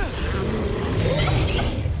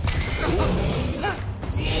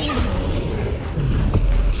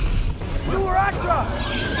 YourRAGE!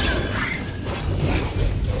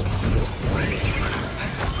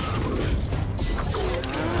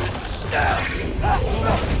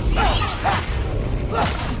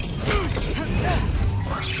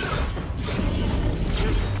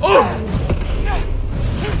 Oh!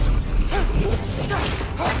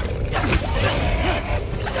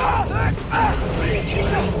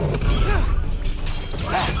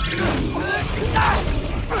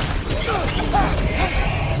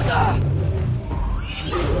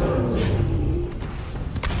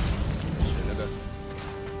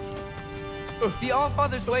 The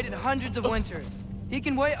Allfather's waited hundreds of winters. He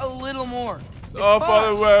can wait a little more.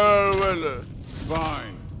 Allfather, wait.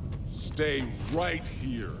 Fine. Stay right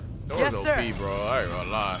here. That was OP, bro. I ain't gonna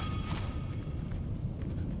lie.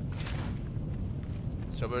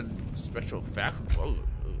 Summon special faction.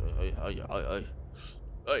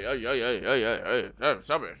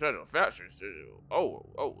 Summon special factions.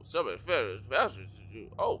 Oh, summon special factions.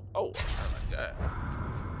 Oh, I like that.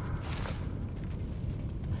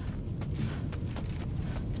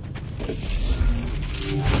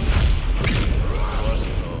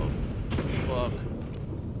 What the fuck?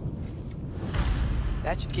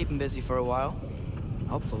 That should keep him busy for a while.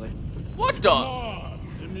 Hopefully. What the?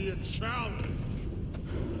 Give me a challenge.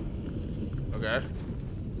 Okay.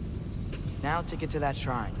 Now to get to that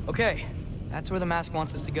shrine. Okay, that's where the mask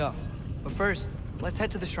wants us to go. But first, let's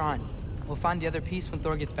head to the shrine. We'll find the other piece when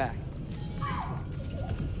Thor gets back.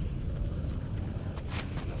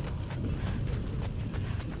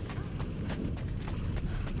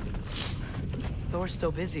 Thor's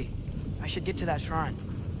still busy. I should get to that shrine.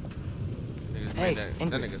 Hey, that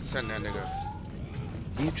nigga send that nigga.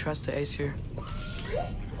 Do you trust the Ace here?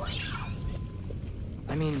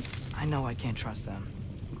 I mean, I know I can't trust them.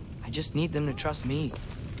 I just need them to trust me.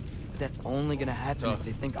 But that's only gonna happen if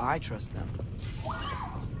they think I trust them.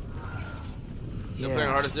 Still playing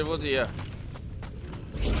hardest difficulty, yeah.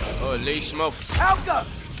 Oh, Lee smokes. Alka!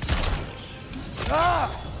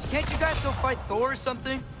 Ah! Can't you guys go fight Thor or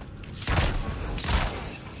something?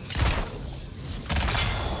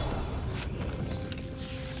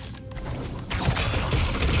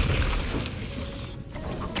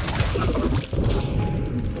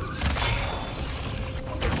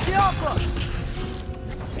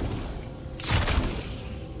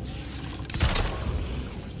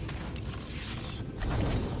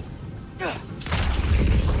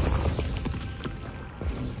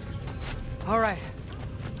 All right,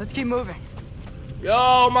 let's keep moving.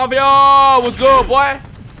 Yo, Mafia, what's good, boy?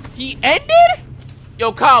 He ended?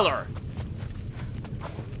 Yo, Collar.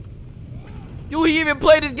 Do he even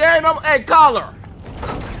play this game? Hey, Collar.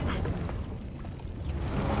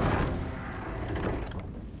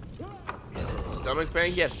 Stomach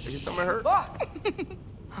pain? Yes. Is your stomach hurt? Hey,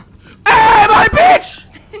 my bitch!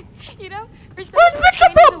 You know, for someone who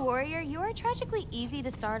trained as a warrior, you are tragically easy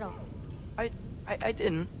to startle. I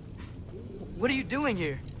didn't. What are you doing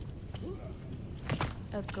here?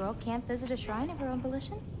 A girl can't visit a shrine of her own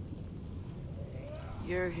volition?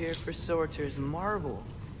 You're here for Sorter's marble.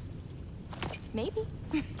 Maybe.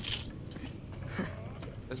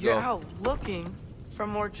 Let's You're go. out looking for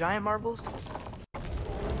more giant marbles?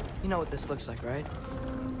 You know what this looks like, right?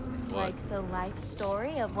 Like the life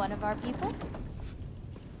story of one of our people?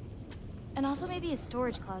 And also maybe a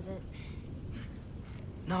storage closet.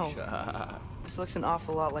 No. This looks an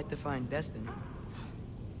awful lot like Defying Destiny.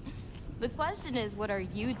 The question is, what are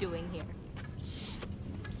you doing here?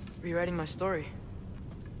 Rewriting my story.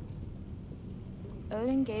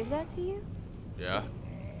 Odin gave that to you? Yeah.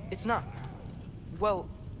 It's not. Well,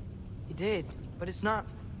 he did, but it's not.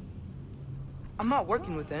 I'm not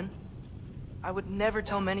working within. I would never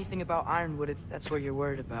tell him anything about Ironwood if that's what you're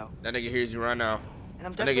worried about. That nigga hears you right now. And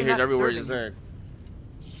I'm that definitely nigga hears not every word you're serving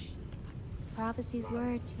saying. It's prophecy's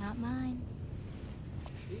words, not mine.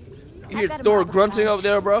 You hear Thor grunting over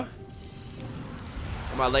there, bro?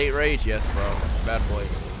 Am I late rage? Yes, bro. Bad boy.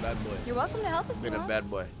 Bad boy. You're welcome to help if you Been a want. bad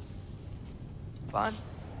boy. Fine.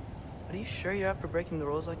 But are you sure you're up for breaking the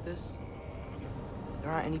rules like this? There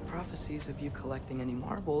aren't any prophecies of you collecting any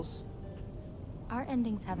marbles. Our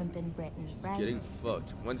endings haven't been written, right? Getting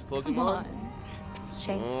fucked. When's Pokemon? Come on.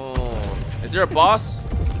 Shay. Oh. Is there a boss?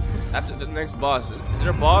 After the next boss. Is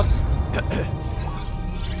there a boss?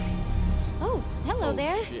 Oh, hello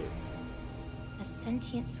there. Shit. A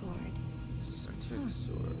sentient sword. Sentient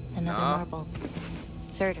sword. Another Nah. marble.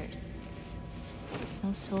 Surters.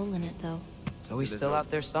 No soul in it, though. So he's still out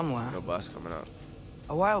there somewhere. No boss coming up.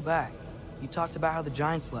 A while back, you talked about how the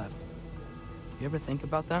giants left. You ever think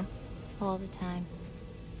about them? All the time.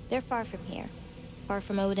 They're far from here. Far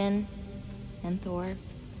from Odin and Thor.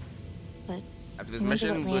 But After this I wonder mission,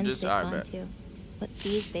 what we'll lands just they've alright, gone bet. to, what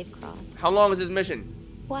seas they've crossed. How long is this mission?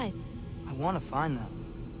 Why? I want to find them.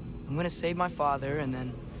 I'm gonna save my father, and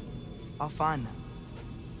then I'll find them.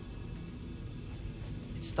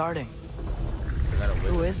 It's starting.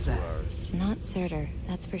 Who is that? Not Surtur,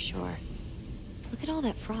 that's for sure. Look at all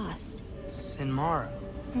that frost. Sinmara.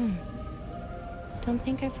 Don't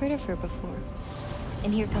think I've heard of her before.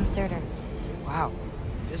 And here comes Surtur. Wow.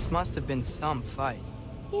 This must have been some fight.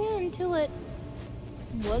 Yeah, until it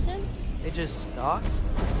wasn't. They just stopped?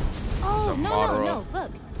 Oh, no,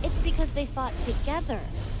 look. It's because they fought together.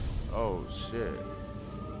 Oh, shit.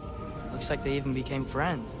 Looks like they even became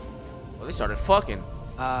friends. Well, they started fucking.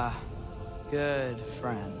 Good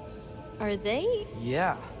friends. Are they?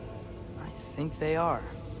 Yeah. I think they are.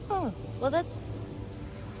 Oh, well, that's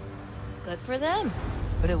good for them.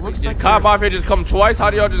 But it looks Did like Cobb off here just come twice? How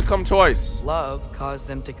do y'all just come twice? love caused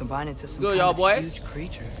them to combine into some Good, kind y'all of boys? huge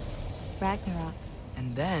creature. Ragnarok.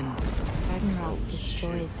 And then... Ragnarok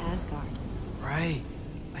destroys Asgard. Right.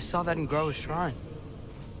 I saw that in Groa's shrine.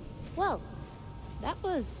 Well, that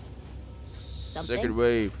was something. Second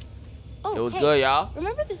wave. Oh, It was hey, good, y'all.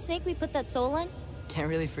 Remember the snake we put that soul in? Can't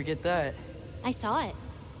really forget that. I saw it.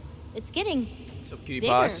 It's getting So cutie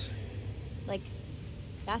bigger. pies. Like,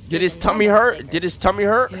 faster Did his than tummy normal hurt? bigger. Did his tummy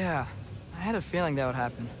hurt? Yeah. I had a feeling that would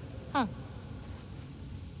happen. Huh.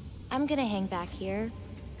 I'm gonna hang back here.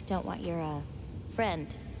 Don't want your,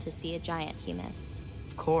 friend to see a giant he missed.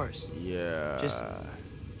 Of course. Yeah. Just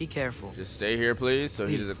be careful. Just stay here, please, so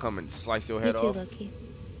he Please. doesn't come and slice your You head too, off. Loki.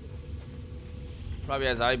 Probably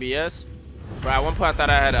has IBS. Bro, at one point I thought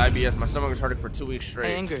I had IBS. My stomach was hurting for 2 weeks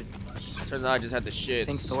straight. Hey, Ingrid. Turns out I just had the shits.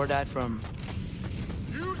 Think Thor died from...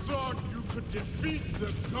 You thought you could defeat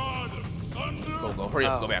the god of thunder? Go, hurry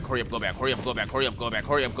up, go back, hurry up, go back, hurry up, go back, hurry up, go back,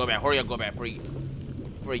 hurry up, go back, hurry up, go back,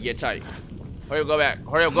 before you get tight. Hurry up, go back,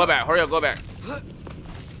 hurry up, go back, hurry up, go back.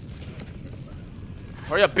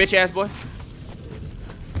 Hurry up, bitch ass boy.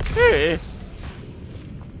 Hey.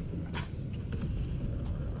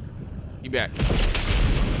 You back.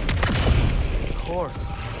 Of course.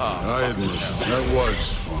 I admit, that was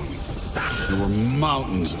fun. There were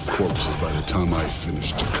mountains of corpses by the time I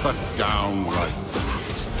finished. Cut down like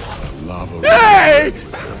lava. Hey!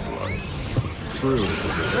 True.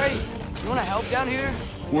 Great. You want to help down here?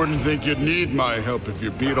 Wouldn't think you'd need my help if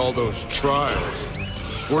you beat all those trials.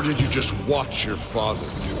 Or did you just watch your father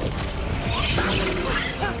do it?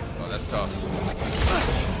 Oh, that's tough.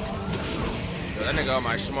 Yo, that nigga on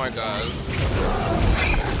my schmoy, guys.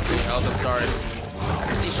 Big health, I'm sorry.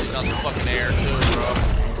 These shit's out the fucking air, too, bro.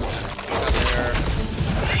 Fuck out there.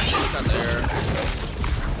 Fuck out there.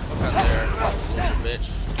 Fuck out there. Loser, bitch.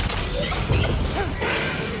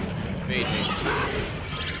 Feed me.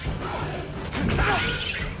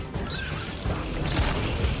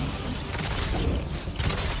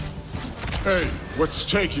 Hey, what's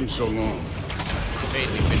taking so long? Feed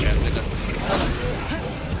me, bitch ass nigga.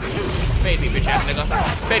 Feed me, bitch ass nigga.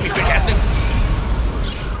 Feed me, bitch ass nigga.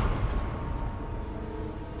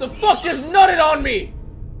 The fuck just nutted on me?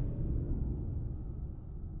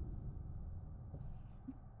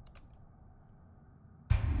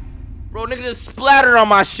 Bro, nigga just splattered on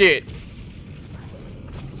my shit.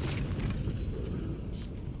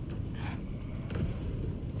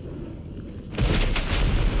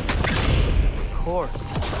 Of course.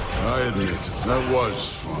 I admit, that was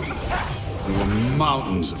fun. There were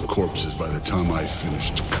mountains of corpses by the time I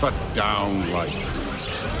finished. Cut down like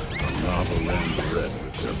lava ran red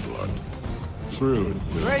with their blood. Through it.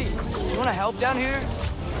 Great. You want to help down here?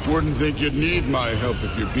 Wouldn't think you'd need my help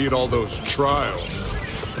if you beat all those trials.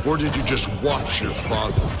 Or did you just watch your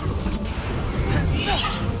father do it?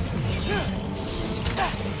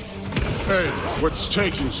 Hey, what's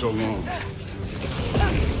taking so long?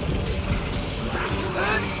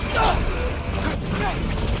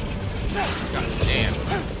 God damn.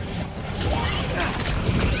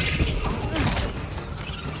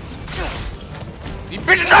 These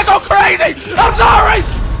bitches not go crazy! I'm sorry!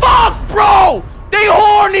 Fuck, bro! They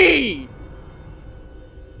horny!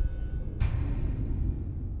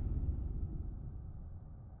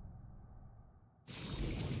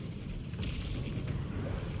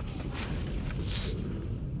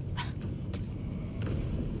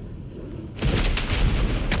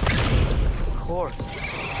 course.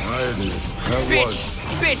 I admit, that was...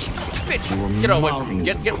 Bitch! Get away from me.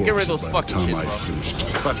 Get rid of those fucking shit, bro.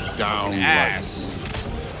 Cut down ass.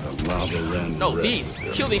 The lava ran No, red. these.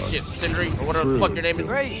 Kill these shits, Sindri, or whatever the fuck your name is.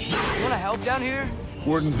 Great. You wanna help down here?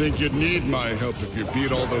 Wouldn't think you'd need my help if you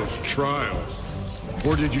beat all those trials.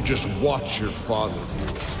 Or did you just watch your father?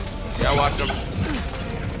 Yeah, I watched him.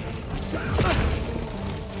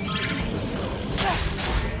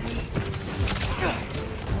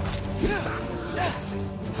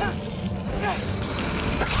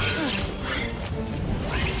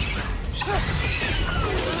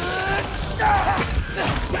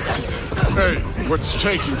 Hey, what's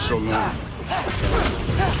taking so long?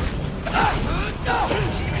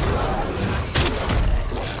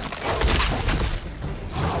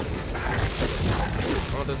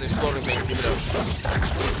 Oh, those exploding things, give it up.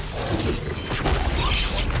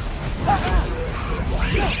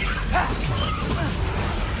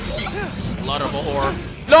 Slut of a whore.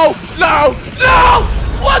 No! No! No!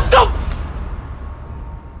 What the f—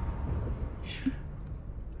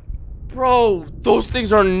 Bro, those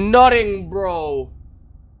things are nutting, bro.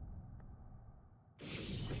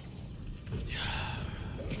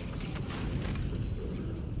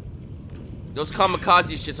 Those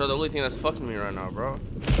kamikaze shits are the only thing that's fucking me right now, bro. Of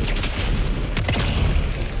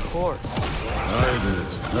course. I admit,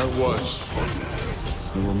 that was fun.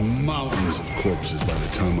 There were mountains of corpses by the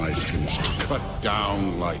time I finished, cut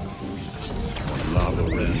down like wheat. The lava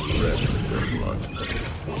ran red with their blood.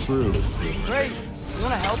 True. Great. You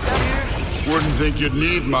wanna help down here? Wouldn't think you'd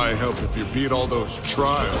need my help if you beat all those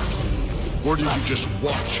trials. Or did you just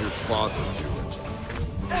watch your father do it?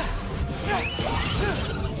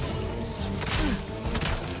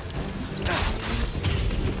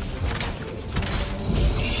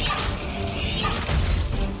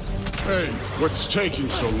 Hey, what's taking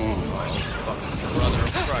so long? Fucking brother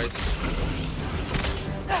of Christ.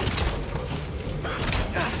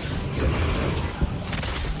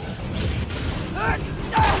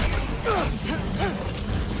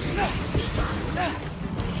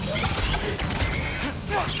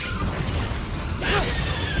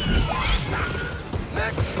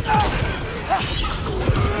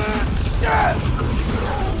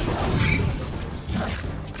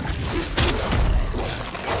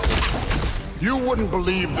 You wouldn't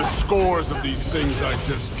believe the scores of these things I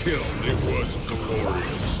just killed. It was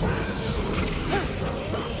glorious.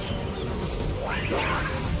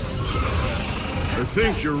 I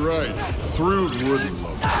think you're right. Thrud wouldn't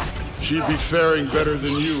love her. She'd be faring better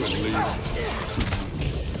than you, at least.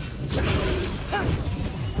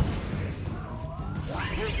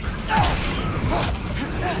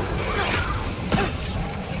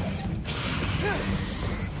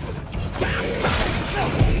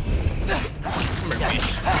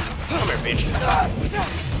 Come here, bitch.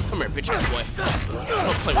 Come here, bitch ass boy.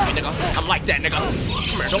 Don't play with me, nigga. I'm like that, nigga.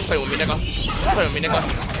 Come here, don't play with me, nigga. Don't play with me, nigga.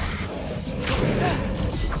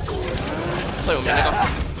 Play with me, nigga.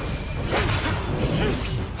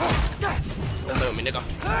 Don't play with me, nigga.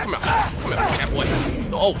 Come here, bitch ass boy.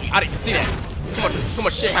 Oh, I didn't see that. Too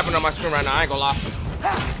much shit happening on my screen right now. I ain't gonna lie.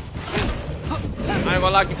 I ain't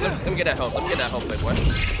gonna lie. Let me get that help. Let me get that help, playboy.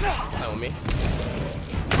 Play with me.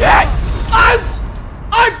 Yeah!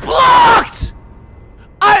 I blocked!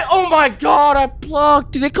 Oh my god, I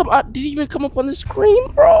blocked. Did it come out? Did it even come up on the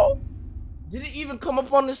screen, bro? Did it even come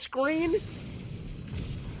up on the screen?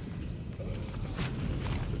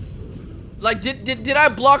 Like, did I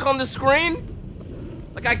block on the screen?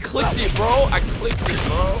 Like, I clicked it, bro. I clicked it,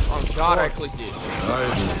 bro. Oh god, I clicked it. I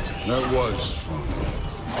admit, that was fun.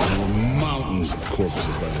 There were mountains of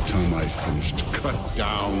corpses by the time I finished, cut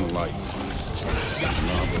down like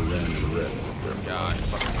lava ran red. God,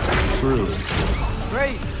 True.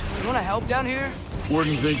 Great. You wanna help down here?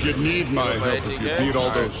 Wouldn't think you'd need my help if you beat all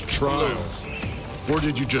those trials. Or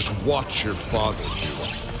did you just watch your father do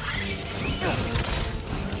it?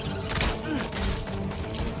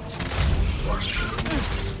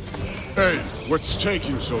 Hey, what's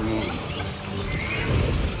taking so long?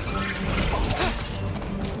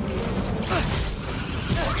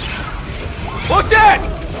 Look that!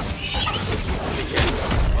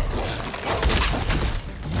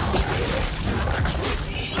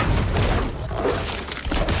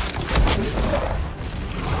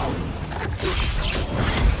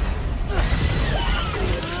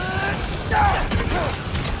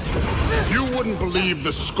 You wouldn't believe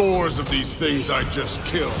the scores of these things I just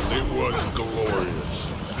killed. It was glorious.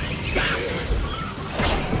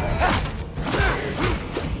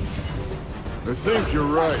 I think you're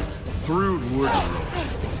right. Thrud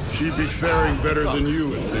wouldn't. She'd be faring better than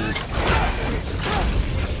you, at least.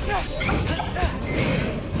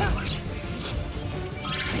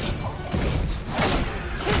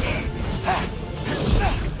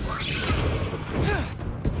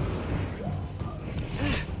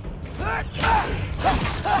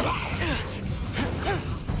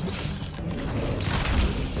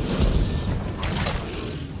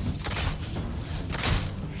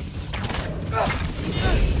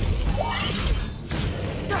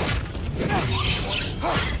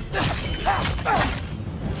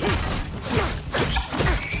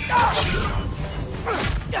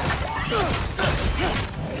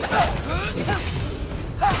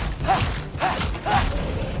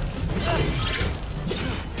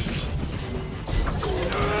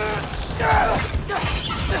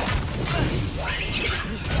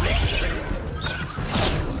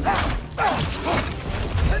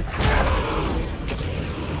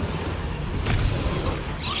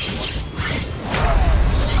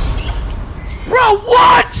 Bro,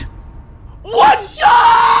 what? One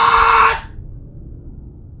shot!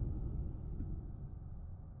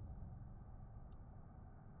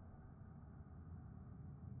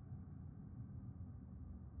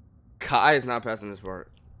 Kai is not passing this part.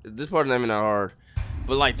 This part not even that hard.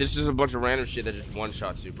 But like, this is a bunch of random shit that just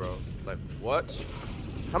one-shots you, bro. Like, what?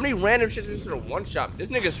 How many random shit is gonna one-shot? This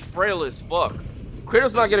nigga's frail as fuck.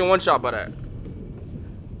 Kratos not getting one-shot by that.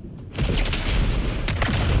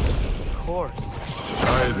 Of course.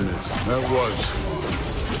 I admit, that was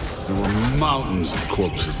fun. There were mountains of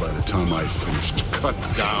corpses by the time I finished. Cut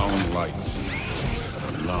down like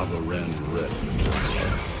lava ran red.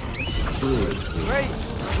 Great.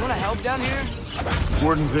 You wanna help down here?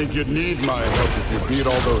 Wouldn't think you'd need my help if you beat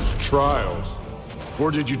all those trials.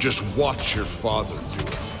 Or did you just watch your father do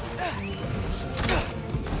it?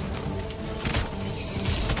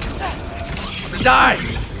 Die!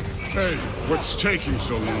 Hey, what's taking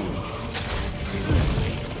so long?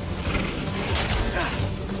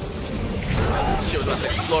 Shit was about to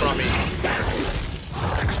explode on me.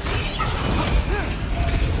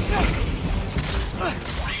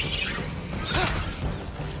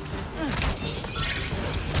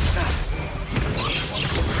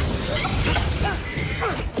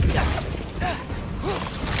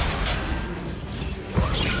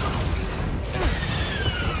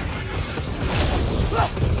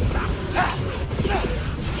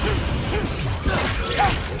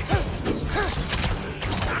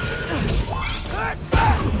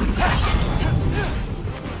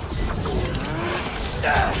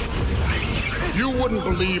 You wouldn't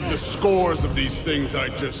believe the scores of these things I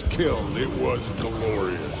just killed. It was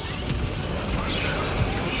glorious.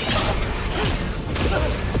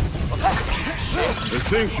 I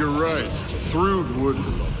think you're right. Thrud would.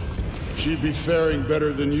 She'd be faring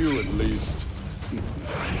better than you, at least.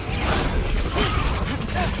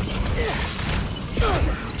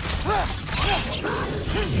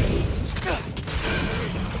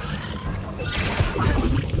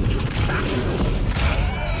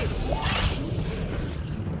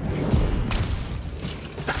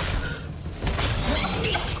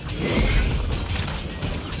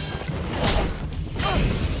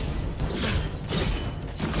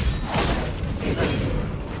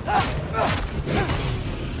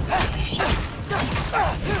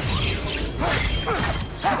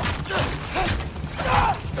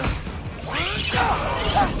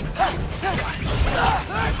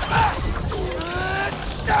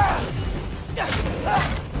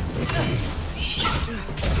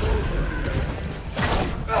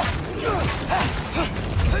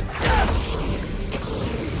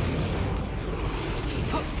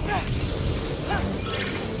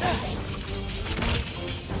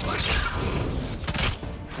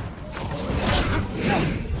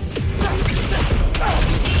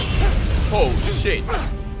 Oh shit!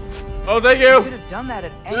 Oh, thank you. You could have done that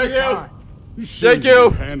at any time. You seem to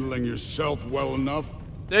be handling yourself well enough.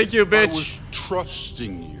 Thank you, bitch. I was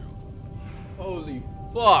trusting you. Holy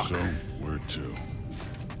fuck. So, where to?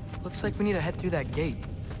 Looks like we need to head through that gate.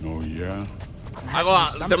 Oh, yeah? I go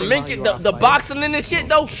out. The minking, the boxing in this shit,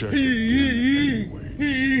 though. Shit,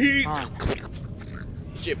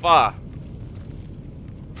 fire.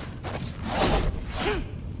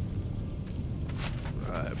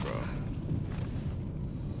 Alright, bro.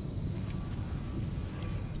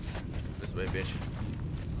 This way, bitch.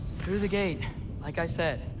 Through the gate, like I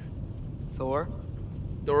said. Thor?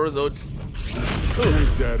 Thor's old.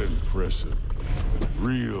 Ain't that impressive?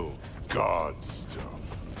 Real god stuff.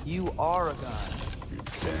 You are a god. You're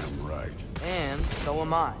damn right. And so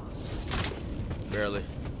am I. Barely.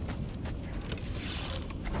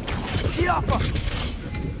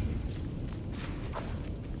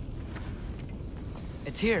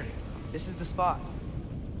 It's here. This is the spot.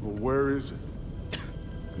 Well, where is it?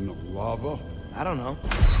 In the lava? I don't know.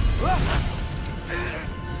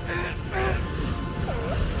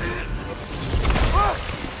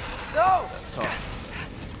 No! That's tough.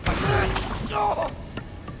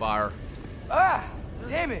 fire. Ah!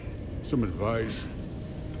 Damn it! Some advice.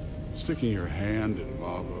 Sticking your hand in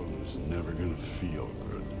lava is never gonna feel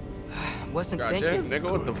good. Wasn't God thinking. damn, nigga,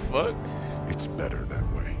 what the fuck? It's better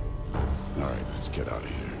that way. Alright, let's get out of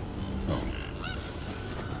here. Oh.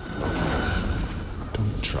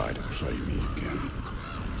 Don't try to play me again.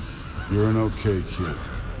 You're an okay kid.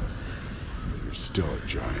 But you're still a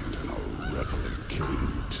giant, and I'll revel in killing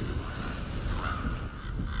you too.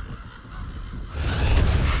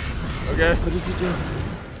 Okay. What did you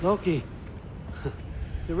do? Loki.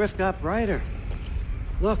 The rift got brighter.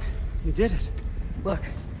 Look, you did it. Look,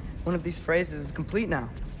 one of these phrases is complete now.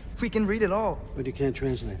 We can read it all. But you can't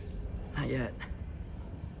translate it. Not yet.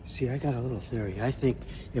 See, I got a little theory. I think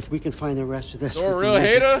if we can find the rest of this, You're a we real can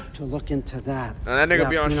use it hater? to look into that. Now that nigga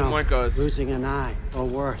be on Schmoinkos. Losing an eye, or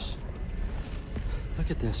worse.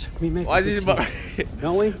 Look at this. We make Why a is he good about? team.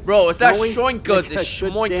 Don't we? Bro, it's not Don't we? Schmoinkos, Make a it's good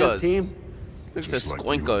damn Schmoinkos. team. It says Just like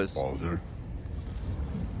you, Skoinkos. Balder.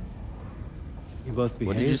 You both behave.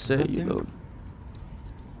 What did you say? out You there? know.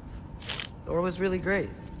 Thor was really great.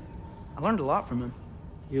 I learned a lot from him.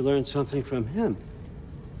 You learned something from him.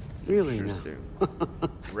 Really now? Interesting.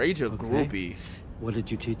 Rage a groupie. What did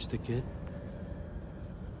you teach the kid?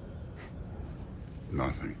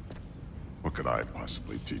 Nothing. What could I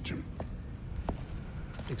possibly teach him?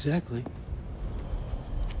 Exactly.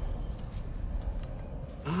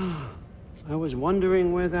 Ah, I was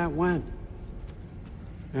wondering where that went.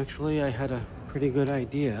 Actually, I had a pretty good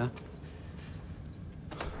idea.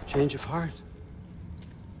 Change of heart.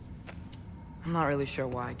 I'm not really sure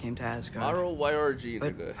why I came to Asgard. ROYRG,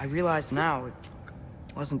 But nigga. I realize now it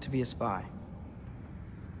wasn't to be a spy.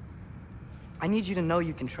 I need you to know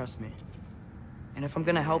you can trust me. And if I'm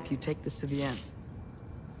gonna help you take this to the end,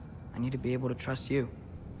 I need to be able to trust you.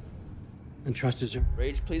 And trust is your...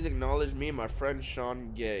 Rage, please acknowledge me and my friend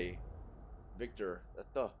Sean Gay. Victor, that's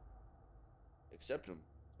the. Accept him.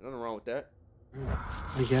 Nothing wrong with that.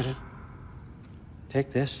 I get it.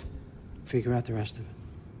 Take this. Figure out the rest of it.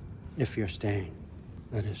 If you're staying,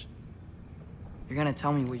 that is. You're gonna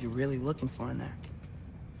tell me what you're really looking for in there.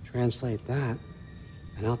 Translate that,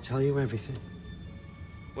 and I'll tell you everything.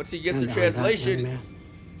 Once he gets the And on that, young translation, man,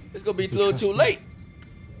 it's gonna be a you little trust too me? late.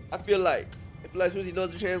 I feel like as soon as he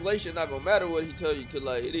knows the translation, not gonna matter what he tell you, cause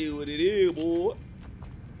like it is what it is, boy.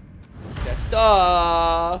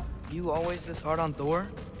 That You always this hard on Thor?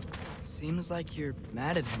 Seems like you're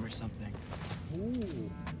mad at him or something. Ooh,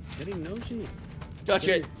 getting nosy. Touch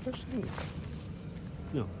it. Getting personal.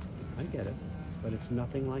 No, I get it, but it's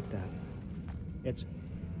nothing like that. It's,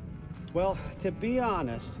 well, to be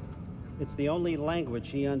honest, it's the only language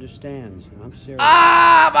he understands. I'm serious.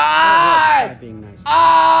 Ah, my eye! Being nice.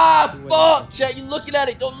 Ah, fuck! Chat, you looking at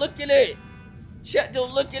it? Don't look at it. Chat,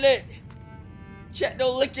 don't look at it. Chat,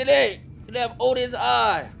 don't look at it. You have Odin's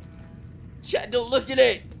eye. Chat, don't look at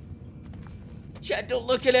it. Chat, don't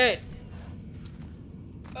look at it.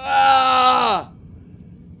 Ah!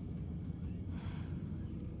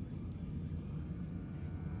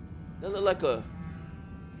 That look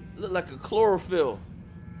like a chlorophyll.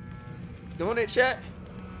 Don't it, chat?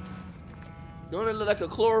 Don't it look like a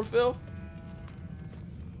chlorophyll?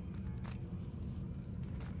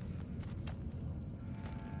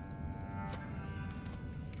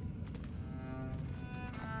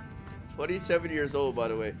 I'm 27 years old, by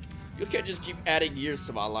the way. You can't just keep adding years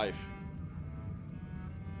to my life.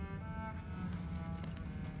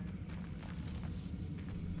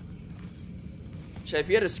 Chat, if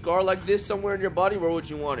you had a scar like this somewhere in your body, where would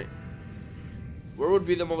you want it? Where would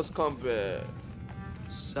be the most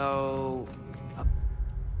So...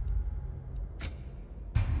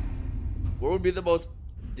 Where would be the most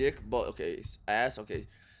dick, butt, okay, ass, okay.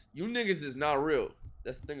 You niggas is not real.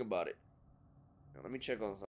 That's the thing about it. Now, let me check on something.